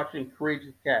remember I was watching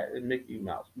Courageous Cat and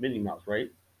Minnie Mouse, right?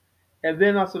 And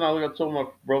then I said, I told my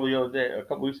brother the other day, a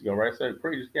couple weeks ago, right? I said,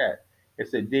 Courageous Cat. It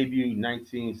said debut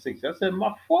 1960. I said,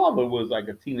 my father was like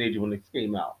a teenager when it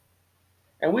came out.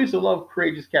 And we used to love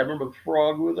Courageous Cat. Remember the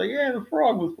frog? We was like, yeah, the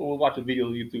frog was. We'll watch a video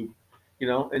on YouTube,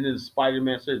 and then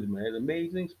Spider-Man says, man,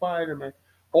 Amazing Spider-Man.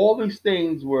 All these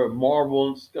things were Marvel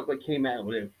and stuff that came out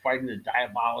where they're fighting the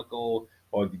Diabolical,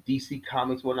 or the DC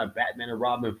Comics when Batman and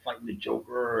Robin fighting the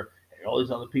Joker and all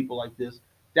these other people like this.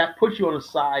 That puts you on the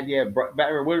side. Yeah,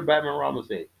 Batman. What did Batman and Robin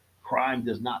say? Crime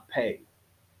does not pay.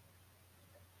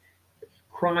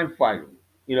 Crime fighting.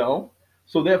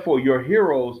 So therefore, your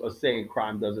heroes are saying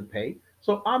crime doesn't pay.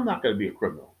 So I'm not going to be a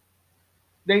criminal.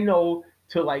 They know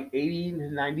to like 80 to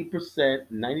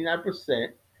 90%, 99%,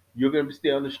 you're going to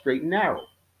stay on the straight and narrow.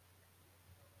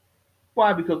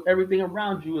 Why? Because everything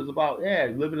around you is about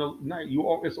living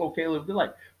it's okay to live the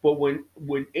life. But when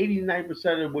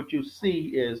 89% of what you see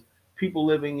is people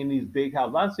living in these big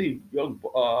houses, I see young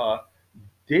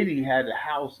Diddy had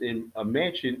a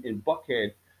mansion in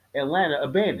Buckhead, Atlanta,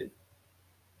 abandoned.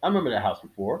 I remember that house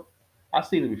before. I've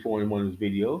seen it before in one of his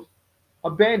videos.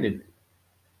 Abandoned.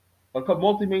 A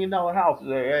multi-million-dollar house.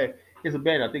 It's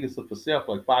abandoned. I think it's for sale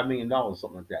for like $5 million,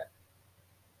 something like that.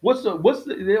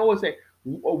 They always say,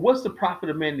 what's the profit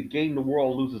of man to gain the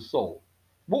world and lose his soul?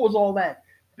 What was all that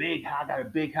I got a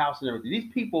big house and everything?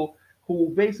 These people who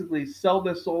basically sell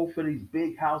their soul for these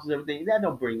big houses and everything, that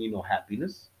don't bring you no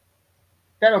happiness.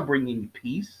 That don't bring you any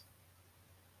peace.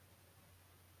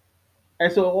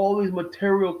 And so all these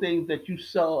material things that you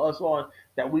sell us on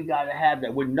that we gotta have,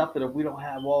 that we're nothing if we don't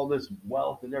have all this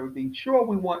wealth and everything. Sure,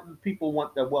 people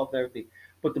want that wealth and everything.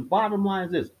 But the bottom line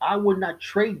is this: I would not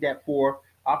trade that for.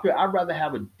 I'd rather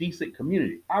have a decent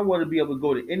community. I want to be able to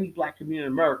go to any black community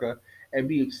in America and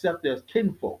be accepted as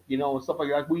kinfolk, and stuff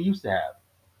like we used to have.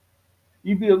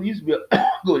 You used to be able to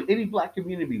go to any black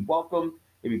community, be welcome,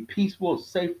 and be peaceful and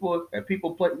safe, and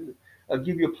people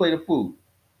give you a plate of food.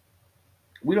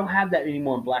 We don't have that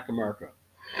anymore in Black America.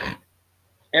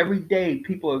 Every day,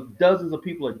 dozens of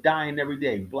people are dying every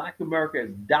day. Black America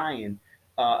is dying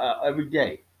every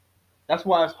day. That's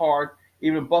why it's hard.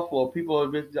 Even in Buffalo, people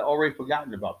have already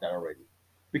forgotten about that already.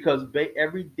 Because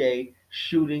every day,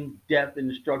 shooting, death, and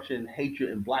destruction and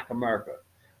hatred in Black America.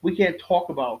 We can't talk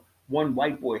about one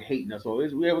white boy hating us. There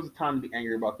was a time to be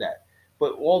angry about that.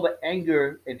 But all the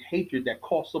anger and hatred that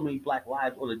cost so many black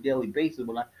lives on a daily basis,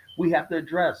 we have to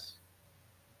address.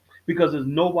 Because there's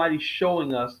nobody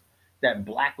showing us that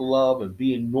black love and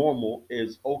being normal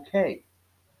is okay.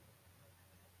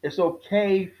 It's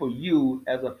okay for you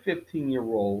as a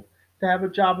 15-year-old to have a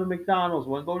job at McDonald's,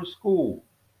 want to go to school,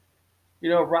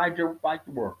 ride your bike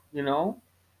to work,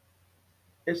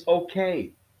 It's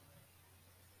okay.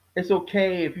 It's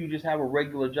okay if you just have a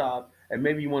regular job and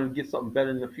maybe you want to get something better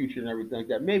in the future and everything like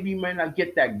that. Maybe you may not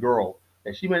get that girl,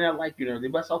 and she may not like you and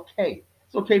everything, but it's okay.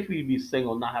 It's okay for you to be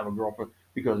single, not have a girlfriend,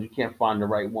 because you can't find the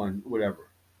right one, whatever.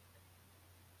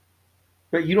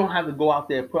 But you don't have to go out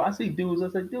there. I see dudes, I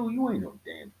say, dude, you ain't no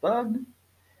damn thug.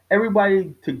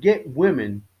 Everybody, to get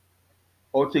women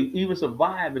or to even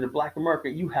survive in the Black America,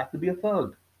 you have to be a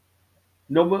thug.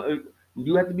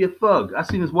 You have to be a thug. I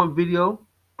seen this one video.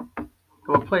 I'm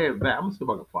going to play it back. I'm going to see if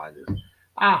I can find this.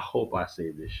 I hope I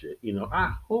save this shit.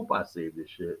 I hope I save this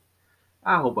shit.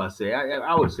 I hope I say.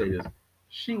 I would say this.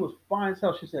 She was fine as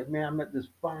hell. She said, man, I met this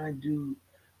fine dude,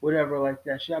 whatever like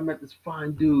that. I met this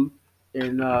fine dude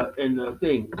in the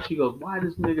thing. She goes, why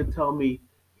this nigga tell me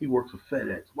he works for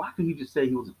FedEx? Why couldn't he just say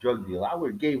he was a drug dealer? I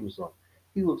would have gave him some.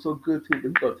 He looked so good to me, but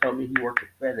he gonna tell me he worked for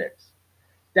FedEx.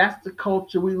 That's the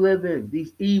culture we live in.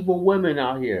 These evil women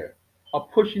out here are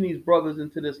pushing these brothers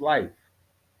into this life.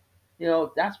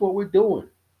 That's what we're doing.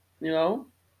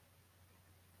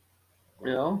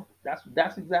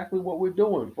 That's exactly what we're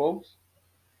doing, folks.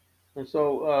 And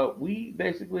so we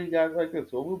basically got like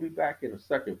this. So we'll be back in a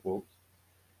second, folks.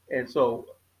 And so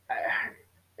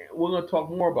we're going to talk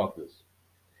more about this.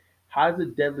 How does the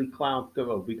deadly clown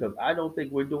go? Because I don't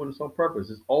think we're doing this on purpose.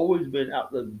 It's always been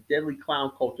out. The deadly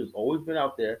clown culture has always been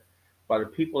out there by the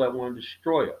people that want to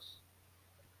destroy us.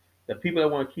 The people that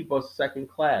want to keep us second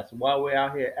class. And while we're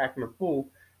out here acting a fool,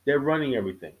 they're running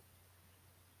everything.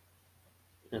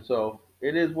 And so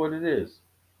it is what it is.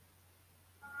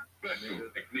 Special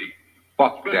technique.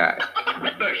 Fuck that.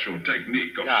 Special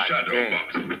technique of shadow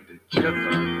boxing.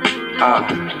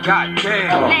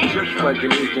 Goddamn. Just like the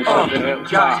region of the hip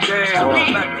hop.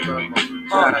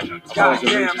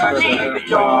 Goddamn. Back in the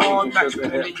yard. Back in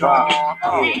the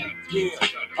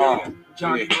yard.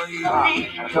 Johnny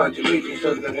Blaze. Pledge allegiance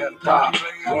to the hip hop.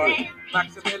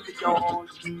 Maximilian.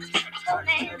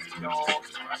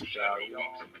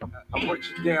 I break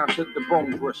it down to the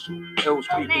bone bristle. Ill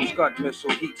speaking, scud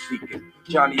missile, heat seeking.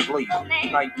 Johnny blazing,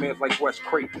 nightmares like Wes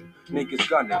Craven. Niggas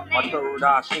gunning, my third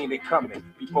eye seen it coming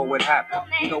before it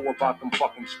happened. You know about them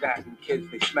fucking statin kids,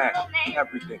 they smashing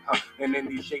everything, huh? And in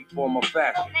any shape, form, or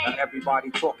fashion. Now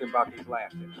everybody talking about they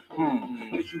blasting.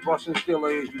 Is you busting still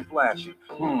or is you flashing?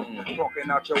 Talking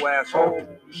out your asshole.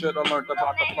 You should have learned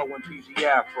about the flow in PZ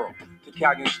Afro.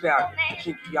 Italian stallion,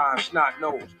 chinky eye and snot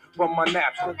nose. From my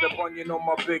naps to the bunion on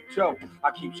my big toe,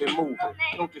 I keeps it moving.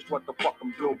 Know just what the fuck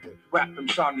I'm doing. Rap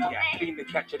insomniac, fiend to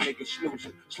catch a nigga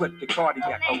snoozing. Slip the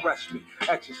cardiac, arrest me.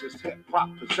 Exorcist, hip hop,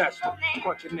 possess me.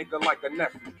 Crunch a nigga like a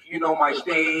nephew. You know my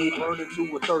stage, burning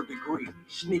to a third degree.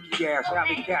 Sneaky ass,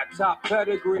 alley cat, top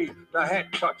pedigree. The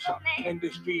head toucher,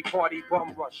 industry party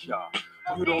bum rusher.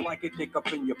 You don't like it, dick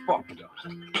up in your fuck.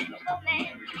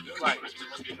 Right.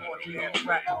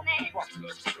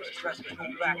 Best to go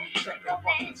back and check your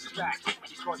fucking stack.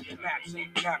 Because your naps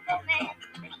ain't napping enough.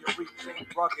 And your reach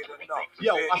ain't rugged enough.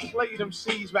 Yo, I slayed them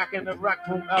C's back in the rec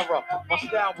room era. My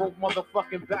style broke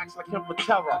motherfucking backs like him for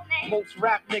terror. Most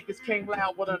rap niggas came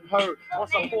loud but unheard.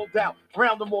 Once I pulled out,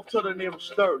 round them off to the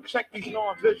nearest third. Check these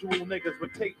non-visual niggas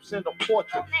with tapes in the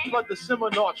portrait. Flood the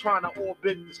seminar trying to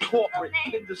orbit this corporate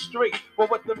industry. But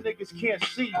what them niggas can't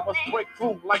see must break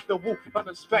through like the whoop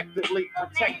unexpectedly.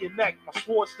 Protect your neck, my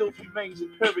sword still remains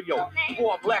imperial.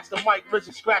 Before I blast the mic,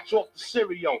 RZA scratch off the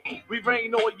cereal. We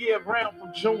rain all year round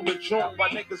from June to June. Why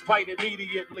niggas bite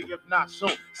immediately, if not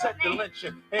soon. Set the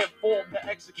lynching and form the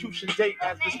execution date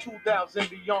as this 2000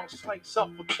 beyond slang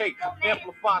suffocate.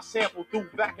 Amplify sample through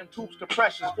vacuum tubes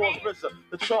compressions. Cause RZA,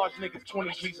 the charge niggas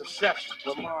 20 G's a session.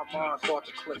 But my mind starts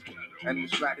to clicking, and the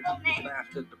strategy is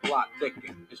mastered, the plot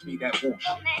thicken. It's me that whoosh,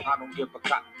 I don't give a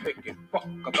cotton picking. Fuck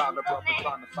about a brother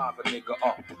trying to size a nigga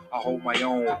up. I hold my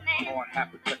own, hard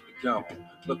hat protect the dome.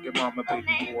 Look at mama,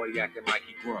 baby boy acting like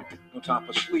he grown. No time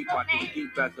for sleep, I just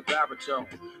deep as a baritone.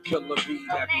 Killer B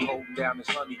that be holding down his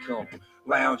honeycomb.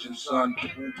 Lounging son,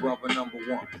 who brother number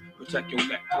one. Protect your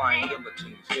neck, flying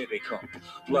guillotines, here they come.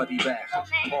 Bloody bastards,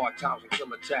 hard times and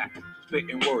killer tactics.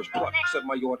 Spitting words, pluck,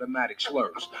 semi-automatic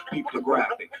slurs. Peep the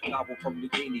graphic, novel from the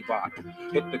genie bottle.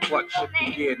 Hit the clutch, shift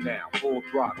the gear now, full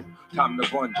throttle. Time to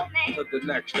bungee, to the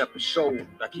next episode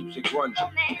that keeps it grunging.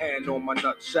 Hand on my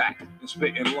nut sack, and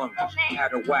spitting lunges.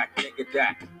 Had a whack, nigga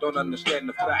that don't understand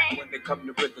the fact. When they come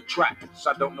to rid the tracks,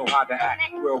 I don't know how to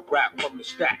act. Real rap from the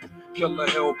stack. Killer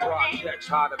Hill projects,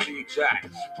 how to be exact.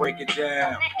 Break it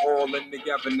down, all in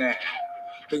together now.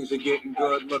 Things are getting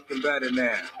good, looking better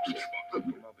now.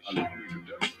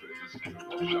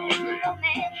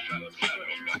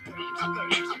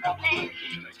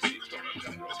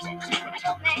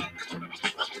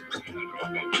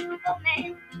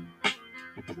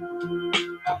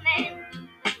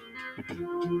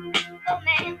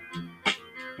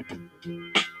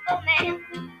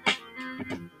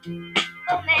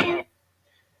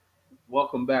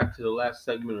 Welcome back to the last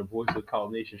segment of Voice of the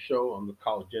College Nation show. I'm the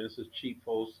College Genesis chief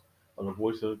host of the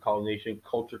Voice of the College Nation,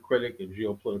 culture critic and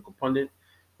geopolitical pundit.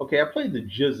 Okay, I played the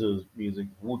Jizz's music,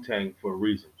 Wu-Tang, for a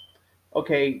reason.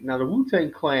 Okay, now the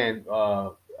Wu-Tang Clan,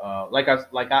 like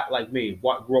me,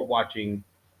 grew up watching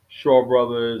Shaw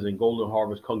Brothers and Golden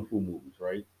Harvest kung fu movies,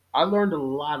 right? I learned a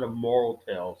lot of moral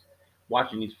tales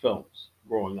watching these films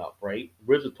growing up, right?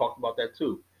 RZA talked about that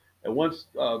too. And once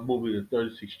movie, The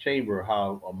 36th Chamber,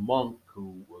 how a monk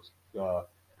who was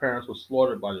parents were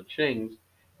slaughtered by the Qings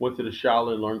went to the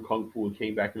Shaolin, learned kung fu, and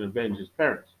came back and avenged his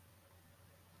parents.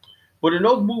 But in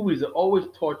those movies, it always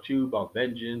taught you about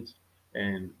vengeance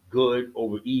and good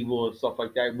over evil and stuff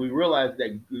like that. We realize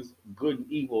that good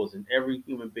and evil is in every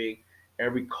human being,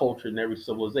 every culture, and every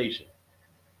civilization.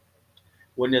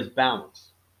 When there's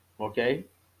balance, okay,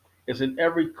 it's in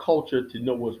every culture to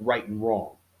know what's right and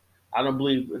wrong. I don't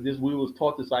believe this. We was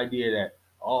taught this idea that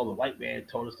the white man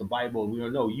told us the Bible. We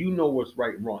don't know. You know what's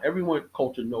right and wrong. Everyone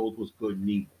culture knows what's good and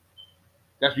evil.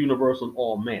 That's universal in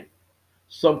all men.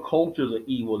 Some cultures are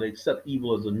evil. They accept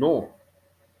evil as a norm,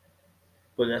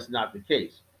 but that's not the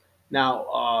case.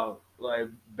 Now, like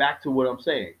back to what I'm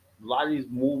saying. A lot of these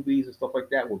movies and stuff like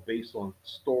that were based on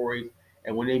stories,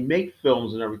 and when they make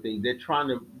films and everything, they're trying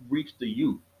to reach the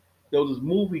youth. There was this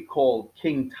movie called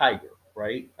King Tiger,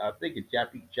 right? I think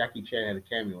Jackie Chan had a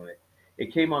cameo in it.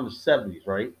 It came on the '70s,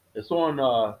 right? It's on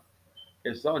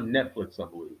Netflix, I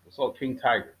believe. It's called King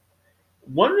Tiger.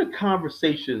 One of the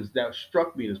conversations that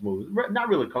struck me in this movie, not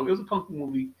really it was a kung fu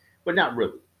movie, but not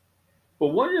really. But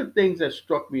one of the things that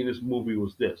struck me in this movie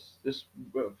was this. In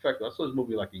fact, I saw this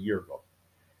movie like a year ago.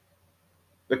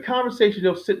 The conversation, they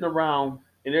were sitting around,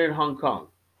 and they're in Hong Kong,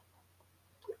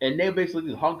 And they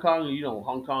basically Hong Kong.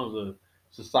 Hong Kong is a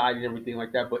society and everything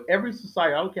like that. But every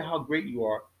society, I don't care how great you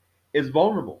are, is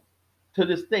vulnerable to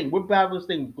this thing. We're battling this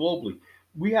thing globally.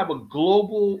 We have a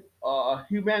global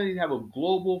humanity have a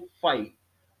global fight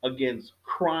against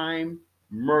crime,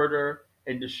 murder,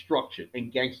 and destruction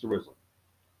and gangsterism.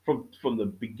 From the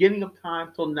beginning of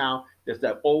time till now, there's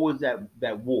always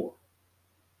that war.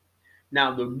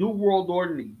 Now the new world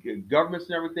order, the governments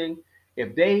and everything,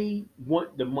 if they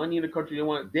want the money in the country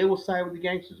they will side with the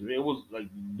gangsters. It was like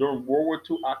during World War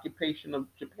II occupation of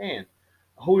Japan.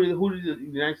 Who did the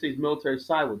United States military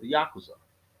side with? The Yakuza.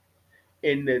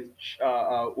 In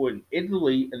in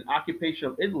Italy, an occupation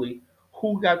of Italy,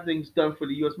 who got things done for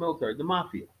the U.S. military? The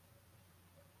mafia.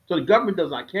 So the government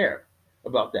does not care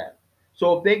about that.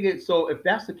 So if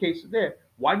that's the case there,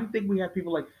 why do you think we have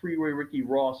people like Freeway Ricky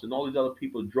Ross and all these other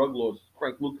people, drug lords,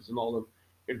 Frank Lucas and all of them,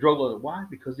 and drug lords? Why?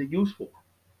 Because they're useful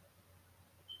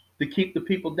to keep the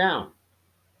people down.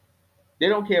 They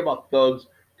don't care about thugs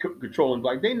controlling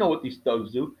black. They know what these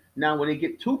thugs do. Now, when they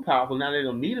get too powerful, now they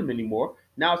don't need them anymore.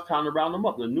 Now it's time to round them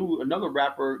up. Another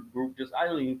rapper group just I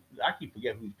keep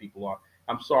forgetting who these people are.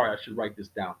 I'm sorry, I should write this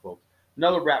down, folks.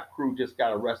 Another rap crew just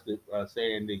got arrested,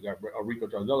 saying they got a RICO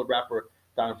charge. Another rapper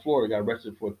down in Florida got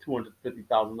arrested for a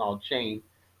 $250,000 chain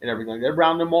and everything. They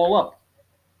round them all up.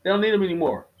 They don't need them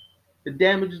anymore. The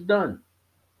damage is done.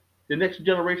 The next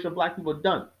generation of black people are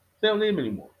done. They don't need them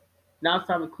anymore. Now it's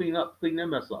time to clean their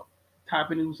mess up, tie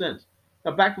up any loose ends.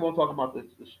 Now back to what I'm talking about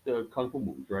the kung fu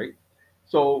movies, right?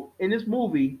 So in this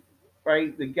movie,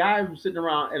 right, the guy was sitting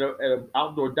around at an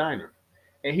outdoor diner,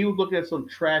 and he was looking at some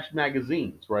trash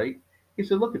magazines, right? He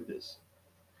said, "Look at this."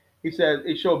 He said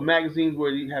it showed magazines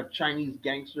where you have Chinese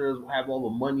gangsters have all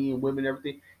the money and women and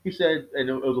everything. He said, and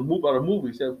it was a movie about a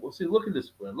movie. He said, "Well, see, look at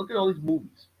this, man. Look at all these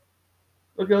movies.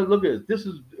 Look at this. This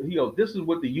is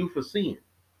what the youth are seeing."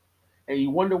 And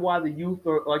you wonder why the youth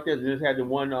are like that. Just had the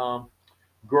one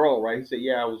girl, right? He said,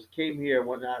 "Yeah, came here and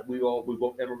whatnot. We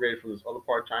both emigrated from this other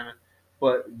part of China."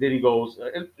 But then he goes,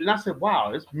 and I said,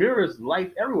 "Wow, this mirrors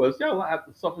life everywhere. It's got a lot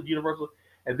of stuff that's universal."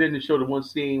 And then they showed the one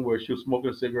scene where she was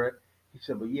smoking a cigarette. He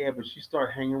said, but she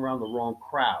started hanging around the wrong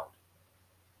crowd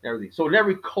and everything. So in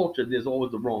every culture, there's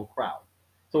always the wrong crowd.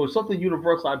 So it's something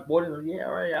universal. I bought it. Yeah,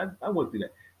 all right. I went through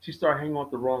that. She started hanging out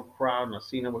with the wrong crowd, and I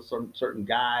seen her with certain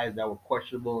guys that were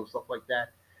questionable and stuff like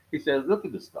that. He said, "Look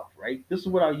at this stuff, right? This is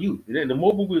what our youth." And then the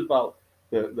whole movie was about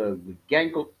the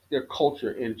gang their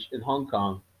culture in Hong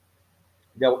Kong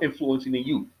that were influencing the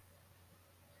youth.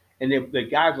 And the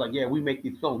guys were like, "Yeah, we make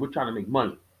these films. We're trying to make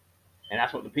money, and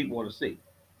that's what the people want to see."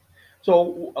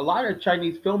 So a lot of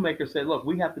Chinese filmmakers said, "Look,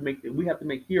 we have to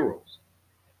make heroes."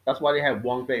 That's why they have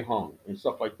Wong Fei Hung and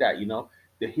stuff like that.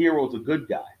 The hero's a good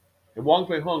guy, and Wong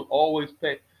Fei Hung always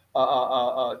paid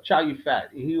Chow Yun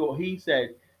Fat. He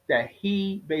said that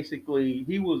he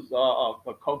was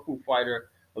a kung fu fighter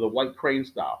of the White Crane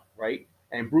style, right?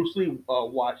 And Bruce Lee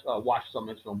watched some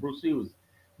of his film. Bruce Lee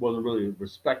wasn't really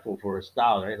respectful for his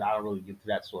style. Right? I don't really get to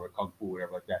that sort of kung fu or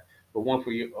whatever like that. But one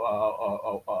for you,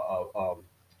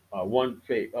 one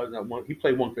Fei, no, he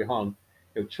played Wong Fei Hung.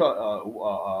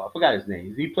 I forgot his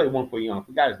name. He played One for Young. I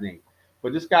forgot his name.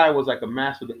 But this guy was like a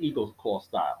master of the Eagles Claw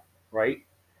style, right?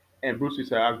 And Bruce Lee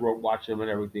said, "I grew up watching him and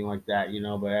everything like that,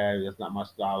 but that's not my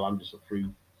style. I'm just a freak,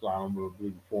 so I don't really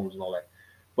believe in forms and all that."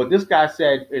 But this guy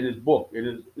said in his book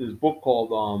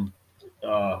called one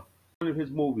of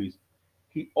his movies,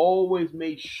 he always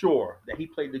made sure that he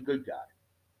played the good guy.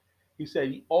 He said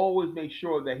he always made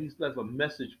sure that he left a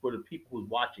message for the people who's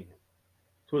watching him,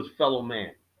 to his fellow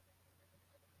man,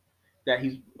 that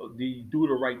he's do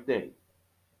the right thing.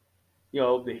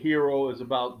 The hero is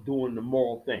about doing the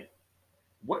moral thing.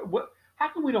 What? How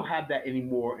come we don't have that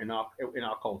anymore in our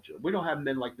culture? We don't have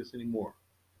men like this anymore.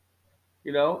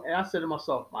 And I said to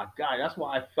myself, my God, that's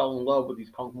why I fell in love with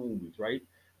these kung fu movies, right?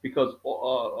 Because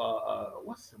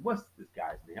what's this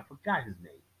guy's name? I forgot his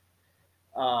name.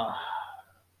 Uh,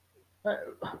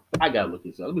 I gotta look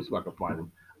this up. Let me see if I can find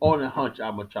him. On a hunch,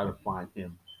 I'm gonna try to find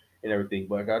him and everything,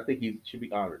 but I think he should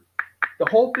be honored. The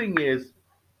whole thing is,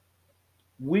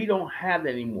 we don't have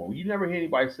that anymore. You never hear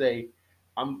anybody say,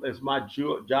 it's my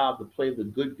job to play the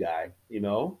good guy, play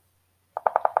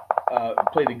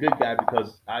the good guy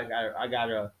because I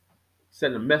gotta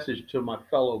send a message to my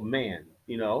fellow man,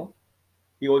 He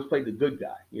always played the good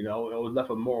guy, It always left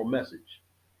a moral message.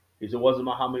 He said it wasn't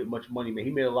about much money he made.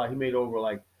 He made a lot. He made over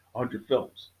like 100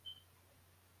 films.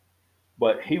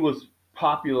 But he was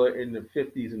popular in the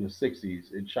 50s and the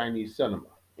 60s in Chinese cinema.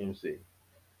 Let me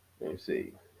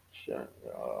see.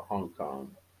 Hong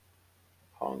Kong.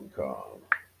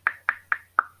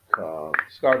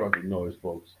 Sorry about the noise,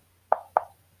 folks.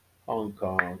 Hong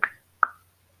Kong.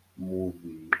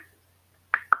 movie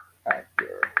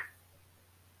actor.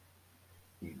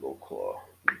 Eagle Claw.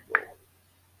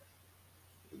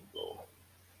 Eagle.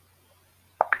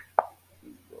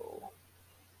 Eagle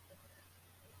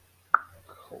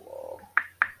Claw.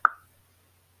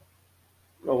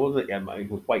 No, what was it? Yeah, it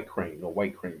was White Crane. No,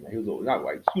 White Crane. He was not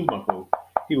White. Excuse my fault.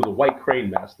 He was a White Crane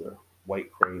master.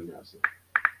 White Crane master.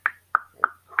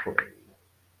 White Crane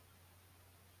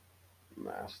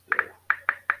master.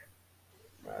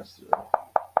 Master.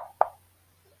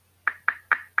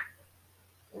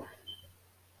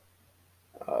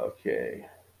 Okay.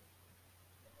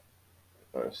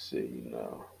 Let's see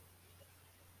now.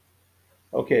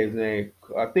 Okay, his name.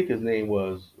 I think his name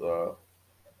was.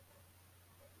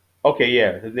 Okay,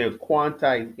 yeah, his name was Quan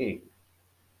Tai King.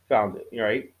 Found it.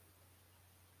 Right.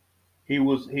 He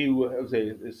was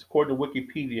it's according to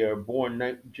Wikipedia, born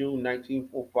June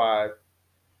 1945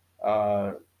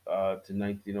 uh, to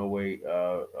 1908,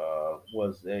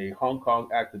 was a Hong Kong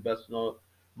actor, best known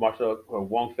martial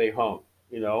Wong Fei Hung.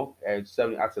 At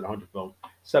 70, I said 100 films,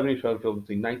 77 films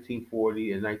between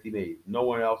 1940 and 1980. No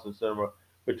one else in cinema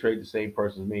portrayed the same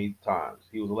person many times.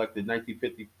 He was elected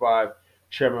 1955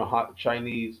 chairman of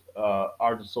Chinese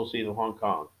Art Association of Hong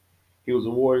Kong. He was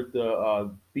awarded the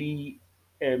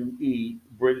BME,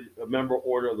 British Member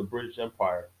Order of the British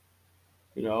Empire.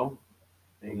 You know,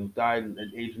 and he died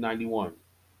at age 91.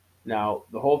 Now,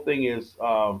 the whole thing is,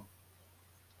 uh,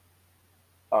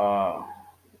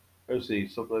 let's see,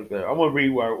 something like that. I'm gonna read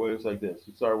where it's like this.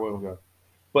 Sorry, where we go.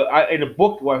 But in the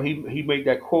book, where he made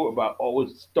that quote about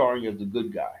always starring as a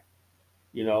good guy.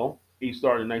 He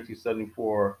starred in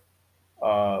 1974,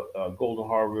 Golden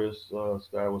Harvest. This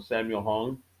guy was Samuel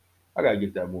Hung. I gotta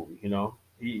get that movie.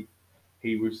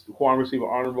 Juan received an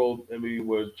honorable Emmy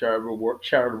was charitable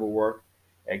work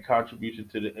and contribution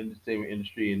to the entertainment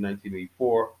industry in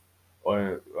 1984.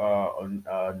 On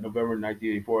November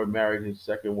 1984, married his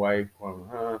second wife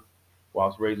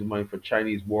whilst raising money for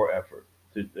Chinese war effort.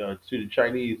 To the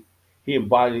Chinese, he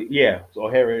embodied, yeah, so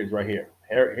here it is right here.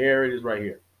 Here it is right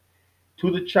here.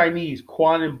 To the Chinese,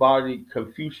 Quan embodied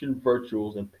Confucian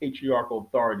virtues and patriarchal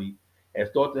authority, as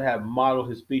thought to have modeled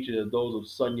his speeches as those of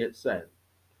Sun Yat-sen.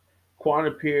 Quan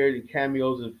appeared in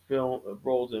cameos in film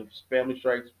roles in Family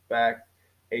Strikes Back,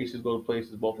 Aces Go to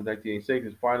Places, both in 1986.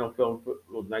 His final film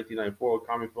was 1994, a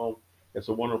comic film, It's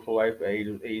a Wonderful Life, at the age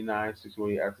of 89,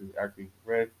 61 acting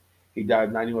red. He died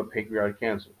of 91 pancreatic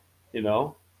cancer. You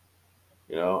know,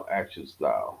 action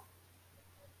style.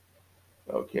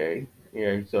 Okay,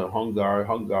 yeah, he's a Hungar.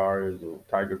 Hungar is a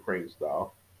Tiger Crane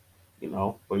style.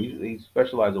 But he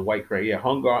specialized in White Crane. Yeah,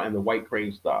 Hungar and the White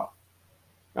Crane style.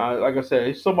 Now, like I said,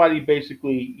 it's somebody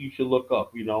basically you should look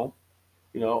up.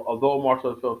 Although martial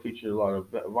arts film features a lot of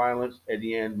violence, at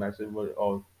the end, Maxim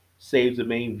saves the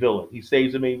main villain. He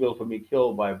saves the main villain from being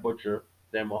killed by a butcher,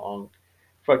 Sammo Hung,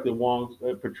 reflecting Wong's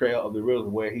portrayal of the real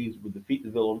where he would defeat the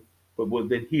villain, but would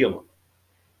then heal him.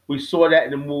 We saw that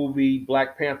in the movie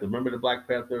Black Panther. Remember the Black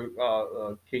Panther,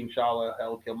 King Shala,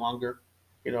 Hell Killmonger?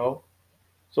 You know?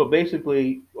 So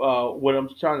basically, what I'm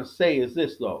trying to say is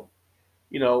this, though.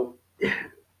 You know,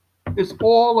 it's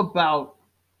all about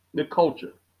the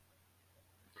culture.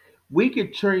 We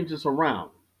can change this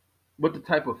around. What the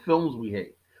type of films we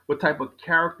hate, what type of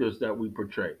characters that we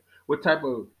portray, what type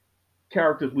of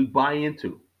characters we buy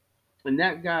into. And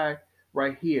that guy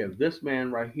right here, this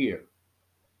man right here,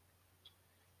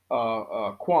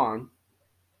 Quan,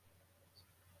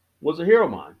 was a hero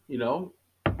of mine.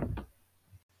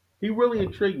 He really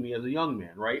intrigued me as a young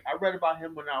man. Right, I read about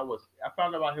him I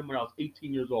found out about him when I was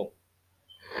 18 years old,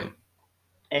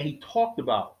 and he talked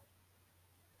about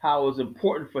how it was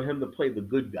important for him to play the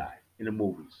good guy in the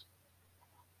movies.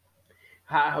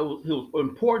 How it was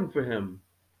important for him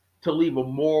to leave a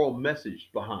moral message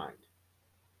behind.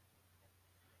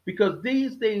 Because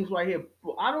these things right here,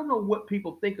 I don't know what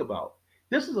people think about.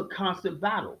 This is a constant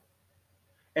battle.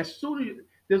 As soon as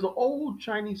there's an old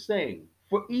Chinese saying,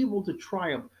 for evil to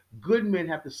triumph, good men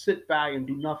have to sit by and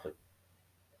do nothing.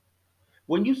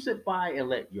 When you sit by and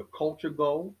let your culture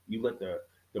go, you let the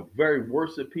very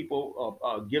worst of people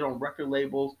get on record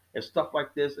labels and stuff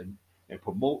like this and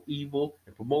promote evil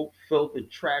and promote filth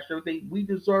and trash, everything, we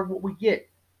deserve what we get.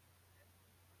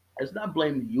 It's not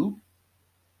blaming the youth.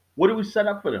 What do we set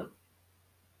up for them?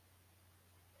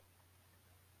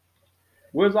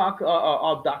 Where's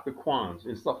our Dr. Kwans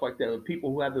and stuff like that? The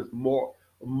people who have this moral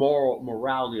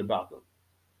morality about them,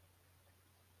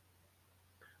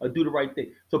 do the right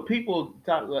thing. So people.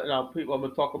 I'm gonna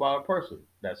talk about a person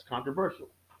that's controversial.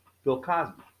 Bill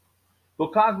Cosby.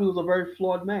 Bill Cosby was a very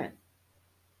flawed man,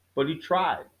 but he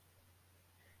tried.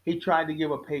 He tried to give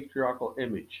a patriarchal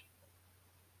image,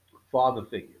 father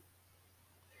figure.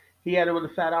 He had it with the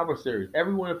Fat Albert series.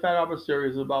 Every one of the Fat Albert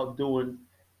series is about doing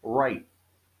right,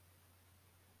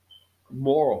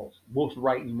 morals, what's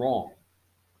right and wrong.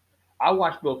 I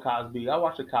watched Bill Cosby. I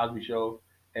watched the Cosby Show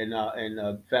and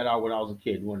Fat Albert when I was a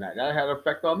kid. One night that had an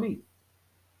effect on me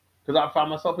because I found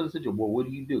myself in a situation. Well, what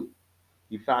do?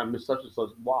 You find Miss Such and Such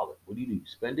wallet. What do? You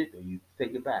spend it or you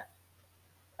take it back?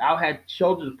 I had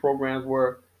children's programs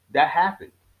where that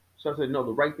happened. So I said, no,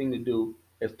 the right thing to do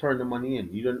is turn the money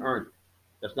in. You didn't earn it.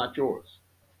 That's not yours.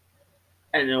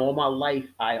 And in all my life,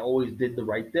 I always did the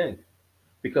right thing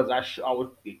because I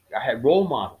had role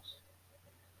models.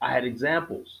 I had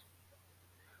examples.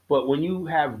 But when you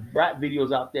have rap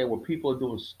videos out there where people are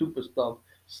doing stupid stuff,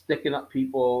 sticking up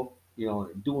people,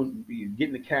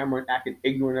 getting the camera and acting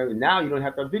ignorant, and now you don't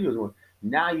have to have videos on.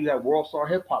 Now you got world star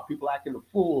hip hop people acting a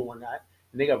fool and whatnot,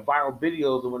 and they got viral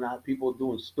videos and whatnot. People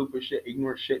doing stupid shit,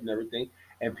 ignorant shit, and everything,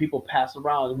 and people pass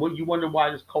around. And when you wonder why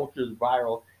this culture is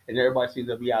viral and everybody seems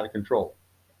to be out of control,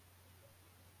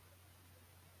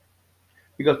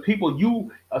 because people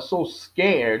you are so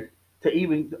scared to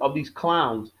even of these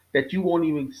clowns that you won't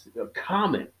even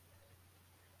comment.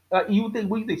 You think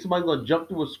somebody's gonna jump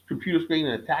through a computer screen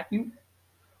and attack you?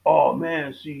 Oh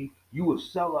man, see, you a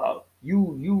sellout.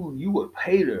 You a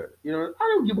hater. I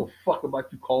don't give a fuck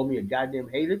about you calling me a goddamn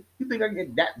hater. You think I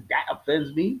get that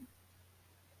offends me,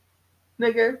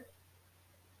 nigga?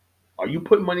 Are you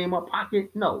putting money in my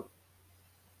pocket? No,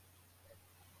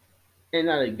 and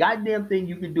not a goddamn thing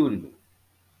you can do to me.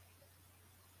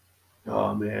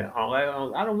 Oh man,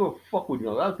 I don't give a fuck with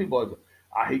you. Other people,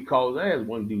 I hate calls. I had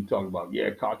one dude talking about, yeah,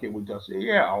 cock it with us.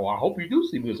 Yeah, I hope you do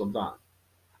see me sometime.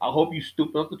 I hope you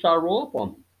stupid enough to try to roll up on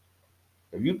me.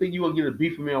 If you think you're gonna get a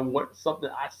beef from me on what something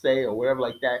I say or whatever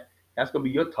like that, that's gonna be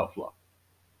your tough luck.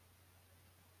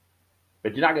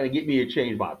 But you're not gonna get me to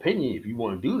change my opinion. If you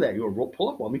want to do that, you're gonna pull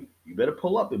up on me. You better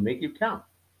pull up and make it count.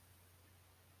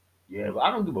 Yeah, but I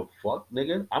don't give a fuck,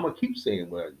 nigga. I'm gonna keep saying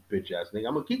what bitch ass nigga.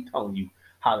 I'm gonna keep telling you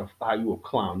how you a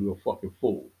clown, you a fucking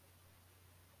fool.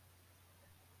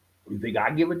 You think I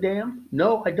give a damn?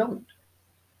 No, I don't.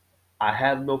 I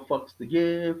have no fucks to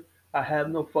give. I have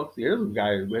no fucks to give. There's a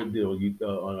guy that deal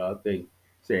on a thing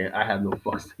saying I have no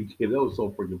fucks to give. That was so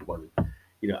freaking funny.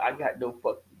 I got no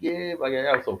fucks to give.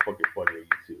 That was so fucking funny on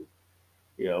YouTube.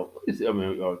 Let me see,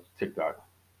 TikTok.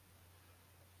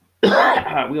 We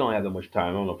don't have that much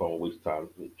time. I don't know if I want to waste time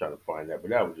trying to find that, but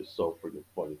that was just so freaking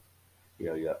funny.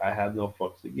 Yeah. I have no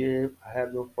fucks to give. I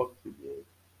have no fucks to give.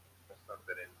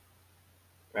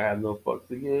 I have no fucks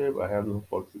to give. I have no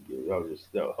fucks to give. That was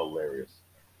hilarious.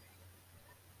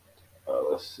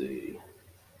 Let's see.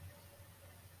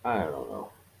 I don't know.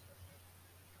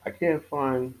 I can't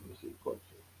find. Let's see.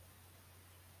 Question.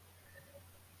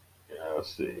 Yeah, let's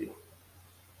see.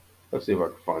 Let's see if I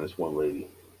can find this one lady.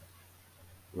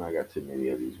 I got too many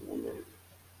of these women.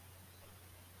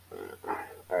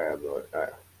 I have no.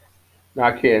 No,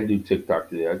 I can't do TikTok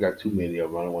today. I got too many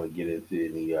of them. I don't want to get into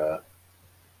any.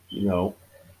 You know.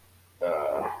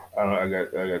 I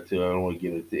got to. I don't want to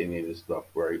get into any of this stuff,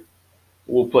 right?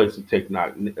 We'll play some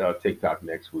TikTok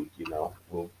next week.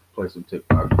 We'll play some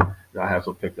TikTok. I have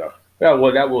some TikTok. Yeah,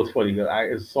 well, that was funny.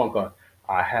 It's a song called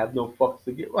 "I Have No Fucks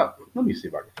to Give." Well, let me see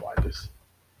if I can find this.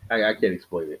 I can't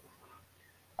explain it.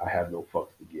 I have no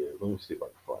fucks to give. Let me see if I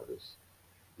can find this.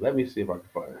 Let me see if I can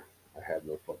find it. I have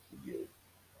no fucks to give.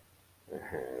 I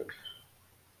have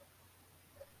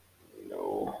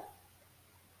no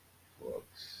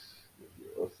fucks to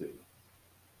give. Let's see.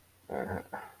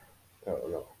 Oh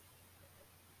no.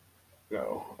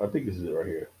 No, I think this is it right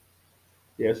here.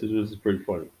 Yes, this is pretty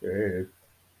funny. There it is.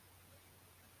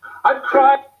 I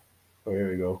cried, Oh,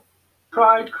 here we go.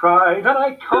 cried, and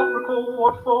I can't recall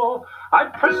what for. I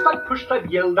pressed, I pushed, I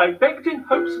yelled, I begged in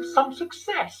hopes of some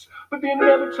success. But the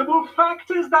inevitable fact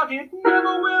is that it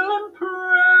never will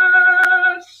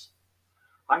impress.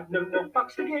 I've no more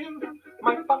fucks to give,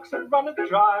 my fucks have run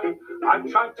dry. I've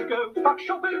tried to go fuck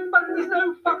shopping, but there's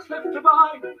no fucks left to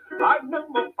buy. I've no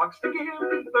more fucks to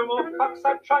give, no more fucks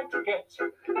I've tried to get.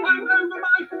 I'm over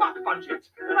my fuck budget,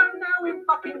 and I'm now in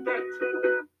fucking debt.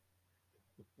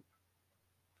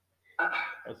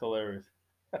 That's hilarious.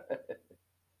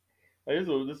 This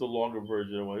is a longer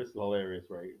version of one. This is hilarious,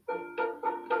 right?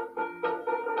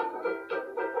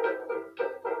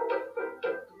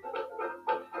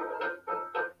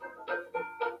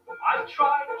 I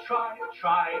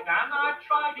tried, and I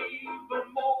tried even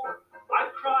more. I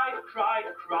cried,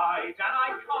 and I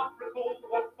can't recall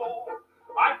what for.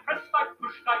 I pressed, I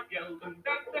pushed, I yelled, and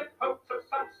begged in hopes of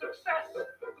some success.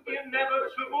 But the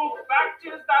inevitable fact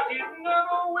is that it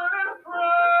never will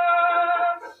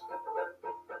impress.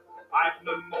 I've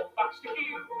no more fucks to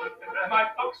give, my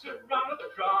fucks fucks have run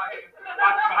dry.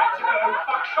 I tried to go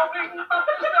fuck shopping, but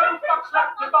there's no fucks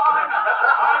left to buy.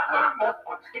 I've no more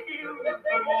fucks to give,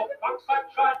 no more fucks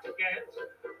I've tried to get.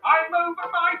 I'm over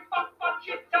my fuck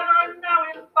budget and I'm now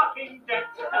in fucking debt.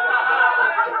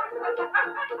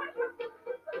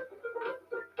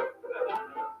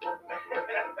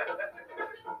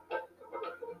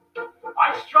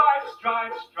 I strive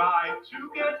to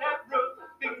get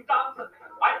everything done.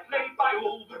 I play by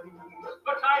all the rules,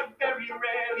 but I very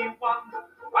rarely won.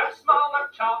 I've smiled,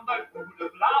 I've charmed, I would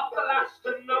have laughed, alas,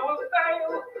 to no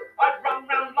avail. I'd run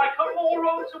round like a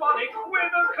moron to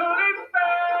unequivocally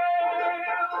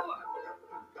fail.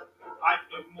 I've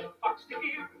no more fucks to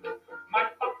give, my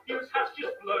fuck fuse has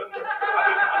just blown. I've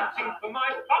been hunting for my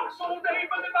fucks all day,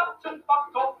 but they've upped and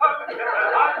fucked off home.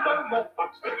 I've no more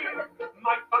fucks to give,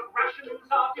 my fuck rations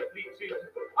are depleted.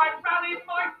 I've rallied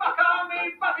my fuck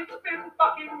army, but it's been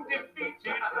fucking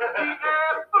defeated. The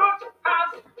effort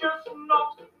has just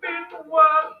not been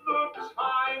worth the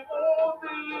time or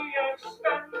the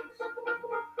expense.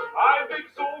 I've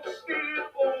exhausted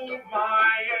all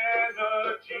my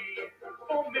energy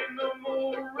for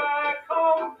minimal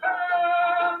recompense.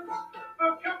 The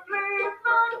complete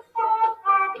and full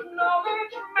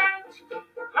acknowledgement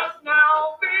has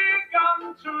now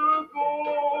begun to go,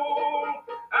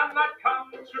 and I've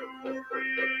come to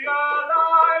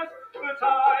realize that I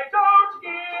don't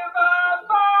give a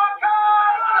fuck.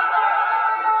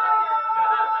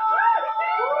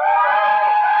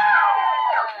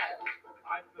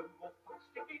 I've no more fucks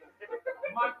to give.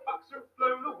 My fucks are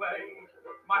blown away.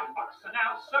 My fucks are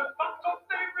now so fucked up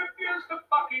they refuse to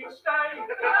fucking stay.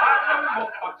 I've no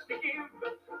more fucks to give.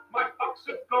 My fucks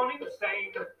have gone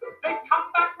insane. They come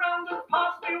back round and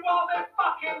pass me while they're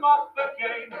fucking off the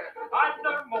game. I've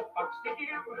no more fucks to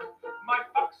give. My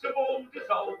fucks have all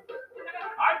dissolved.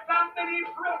 I plan many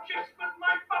projects, but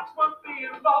my fucks won't be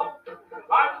involved.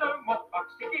 I've no more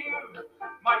fucks to give.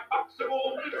 My fucks have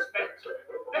all been spent.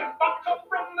 They fucked up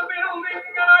from the building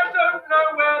and I don't know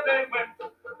where they went.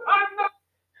 I'm no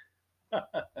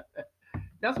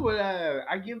That's what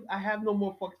I give. I have no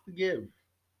more fucks to give.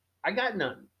 I got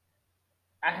none.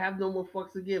 I have no more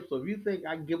fucks to give. So if you think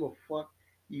I give a fuck,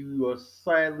 you are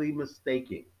sadly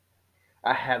mistaken.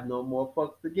 I have no more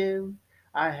fucks to give.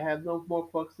 I have no more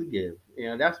fucks to give. You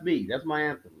know, that's me. That's my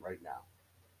anthem right now.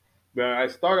 But I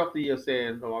start off the year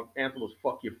saying my anthem was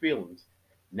 "fuck your feelings."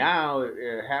 Now,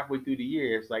 halfway through the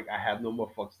year, it's like I have no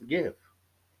more fucks to give.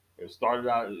 It started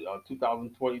out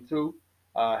 2022.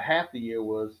 Half the year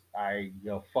was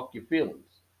fuck your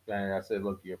feelings. And I said,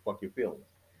 look, fuck your feelings.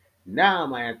 Now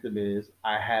my anthem is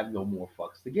I have no more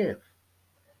fucks to give.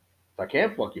 If I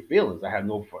can't fuck your feelings, I have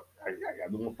no fuck. I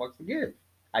got no more fucks to give.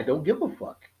 I don't give a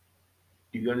fuck.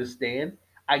 Do you understand?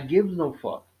 I give no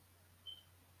fuck.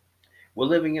 We're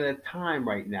living in a time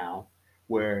right now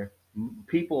where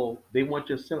people they want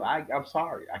your sim. I'm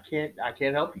sorry, I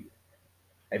can't help you.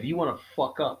 If you want to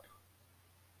fuck up,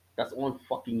 that's on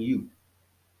fucking you.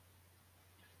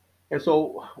 And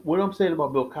so what I'm saying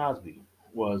about Bill Cosby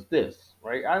was this,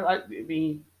 right? I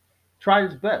mean,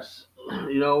 tried his best.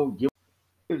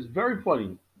 It's very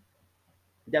funny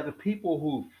that the people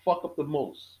who fuck up the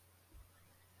most,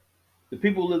 the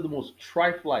people who live the most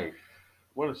trife life,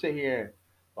 want to say here,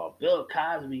 Bill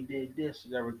Cosby did this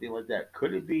and everything like that.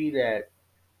 Could it be that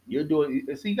you're doing?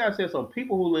 See, you gotta say some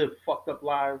people who live fucked up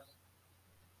lives,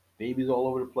 babies all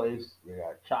over the place. They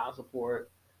got child support.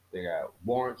 They got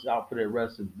warrants out for their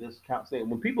arrest and this count. Saying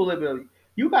when people live in,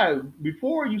 you gotta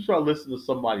before you start listening to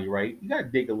somebody, right? You gotta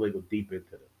dig a little deep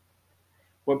into them.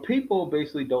 When people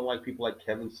basically don't like people like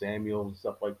Kevin Samuels and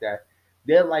stuff like that,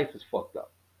 their life is fucked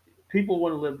up. People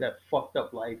want to live that fucked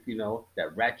up life,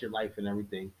 that ratchet life and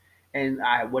everything. And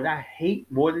what I hate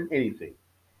more than anything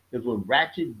is when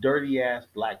ratchet, dirty ass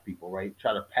black people, right,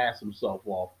 try to pass themselves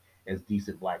off as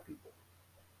decent black people.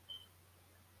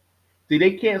 See,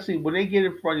 they can't see when they get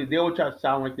in front of you, they always try to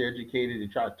sound like they're educated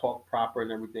and try to talk proper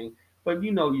and everything. But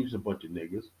you're just a bunch of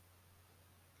niggas.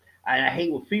 And I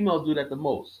hate when females do that the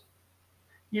most.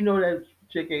 You know that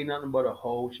chick ain't nothing but a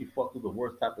hoe. She fucked with the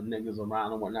worst type of niggas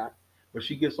around and whatnot. But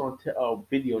she gets on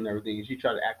video and everything, and she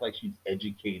try to act like she's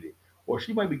educated, or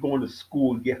she might be going to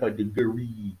school to get her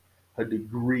degree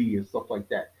and stuff like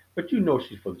that. But she's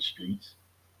for the streets.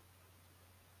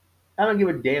 I don't give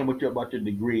a damn about your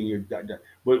degree and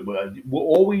but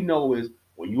all we know is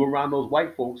when you around those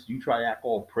white folks, you try to act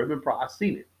all prim and proper. I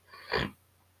seen it.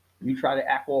 You try to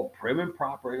act all prim and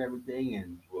proper and everything,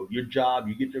 and your job,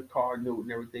 you get your car note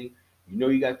and everything.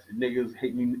 You got niggas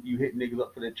hitting you, hit niggas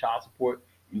up for their child support.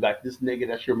 You got this nigga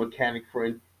that's your mechanic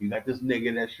friend. You got this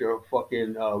nigga that's your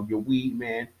fucking your weed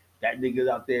man. That nigga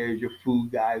out there is your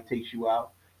food guy who takes you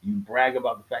out. You brag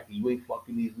about the fact that you ain't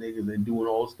fucking these niggas and doing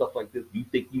all stuff like this. You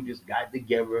think you just got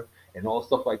together and all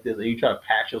stuff like this, and you try to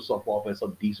pass yourself off as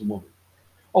some decent woman.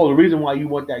 Oh, the reason why you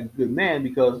want that good man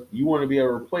because you want to be able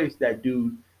to replace that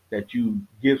dude that you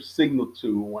give signal to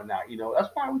and whatnot. You know, that's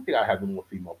why we think I have more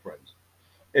female friends.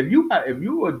 If you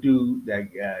a dude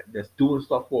that's doing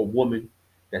stuff for a woman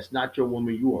that's not your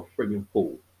woman, you are a friggin'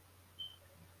 fool.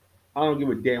 I don't give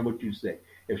a damn what you say.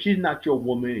 If she's not your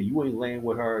woman and you ain't laying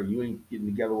with her, you ain't getting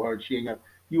together with her, she ain't got,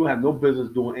 you don't have no business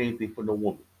doing anything for no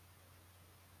woman.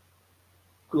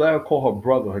 Let her call her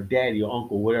brother, her daddy, or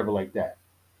uncle, whatever like that.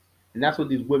 And that's what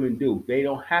these women do. They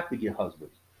don't have to get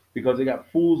husbands because they got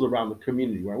fools around the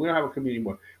community, right? We don't have a community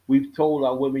anymore. We've told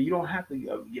our women, you don't have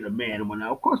to get a man and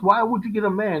whatnot. Of course, why would you get a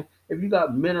man if you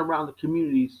got men around the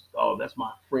communities? Oh, that's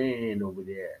my friend over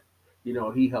there. You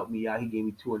know, he helped me out. He gave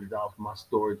me $200 for my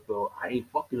storage bill. I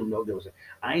ain't fucking him though. They was saying,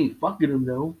 I ain't fucking him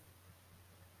though.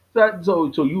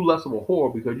 So you less of a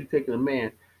whore because you're taking a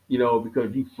man, you know,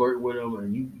 because you flirt with him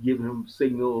and you give him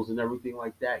signals and everything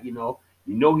like that. You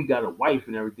know he got a wife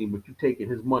and everything, but you taking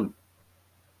his money.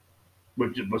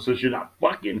 But since you're not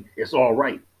fucking, it's all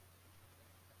right.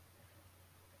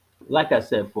 Like I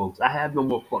said, folks, I have no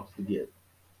more fucks to give.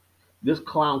 This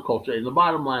clown culture, and the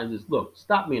bottom line is, look,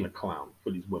 stop being a clown for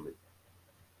these women.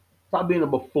 Stop being a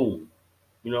buffoon.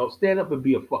 You know, stand up and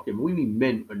be a fucking. We need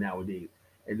men for nowadays,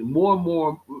 and and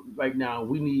more right now,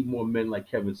 we need more men like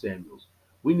Kevin Samuels.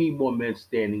 We need more men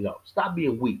standing up. Stop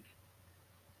being weak.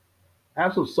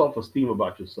 Have some self-esteem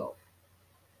about yourself.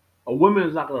 A woman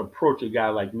is not going to approach a guy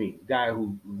like me, a guy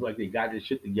who like they got this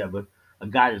shit together, a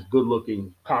guy that's good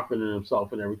looking, confident in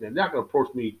himself and everything. They're not going to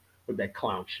approach me with that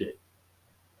clown shit.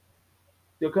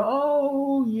 They'll go,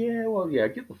 oh yeah, well yeah,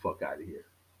 get the fuck out of here.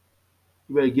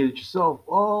 You better get it yourself.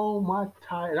 Oh my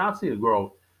tired. And I seen a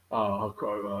girl.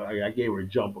 I gave her a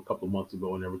jump a couple of months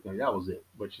ago and everything. That was it.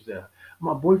 But she said,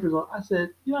 "My boyfriend's on." I said,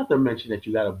 "You don't have to mention that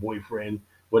you got a boyfriend,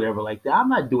 whatever like that. I'm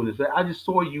not doing this. I just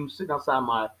saw you sitting outside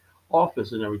my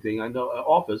office and everything. I know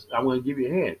office. I want to give you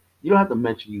a hand. You don't have to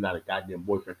mention you got a goddamn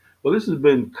boyfriend." Well, this has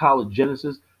been College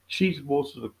Genesis. Chief's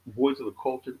voice of the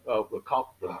culture,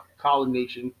 the College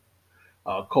Nation,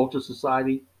 Culture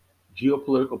Society,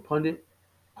 geopolitical pundit.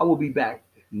 I will be back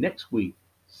next week,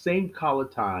 same collar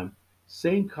time,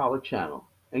 same collar channel,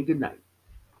 and good night.